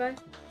to say bye?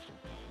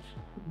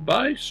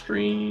 Bye,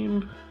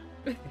 stream.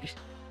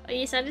 Oh,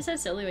 you sounded so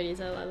silly when you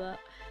said it like that.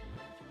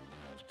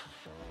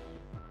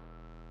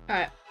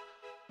 Alright.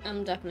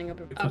 I'm definitely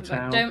gonna be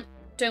back.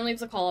 Don't leave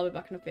the call, I'll be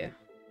back in a few.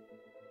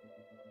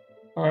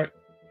 Alright.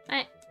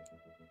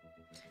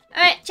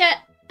 Alright,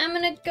 chat. I'm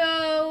gonna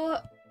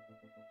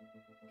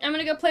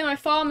go play my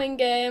farming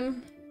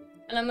game.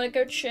 And I'm gonna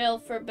go chill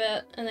for a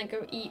bit and then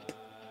go eat.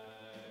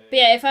 But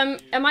yeah,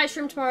 I might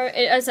stream tomorrow.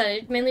 As I said,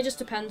 it mainly just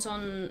depends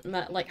on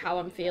like how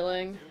I'm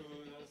feeling.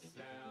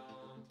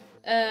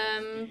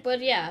 But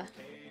yeah.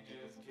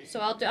 So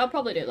I'll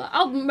probably do that.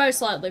 I'll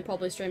most likely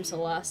probably stream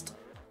Celeste.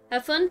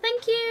 Have fun,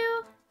 thank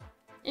you!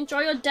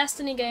 Enjoy your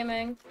Destiny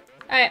gaming.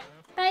 Alright,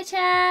 bye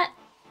chat!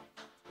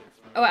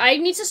 Oh, I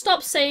need to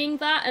stop saying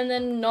that and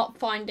then not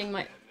finding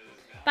my...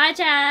 Bye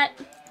chat!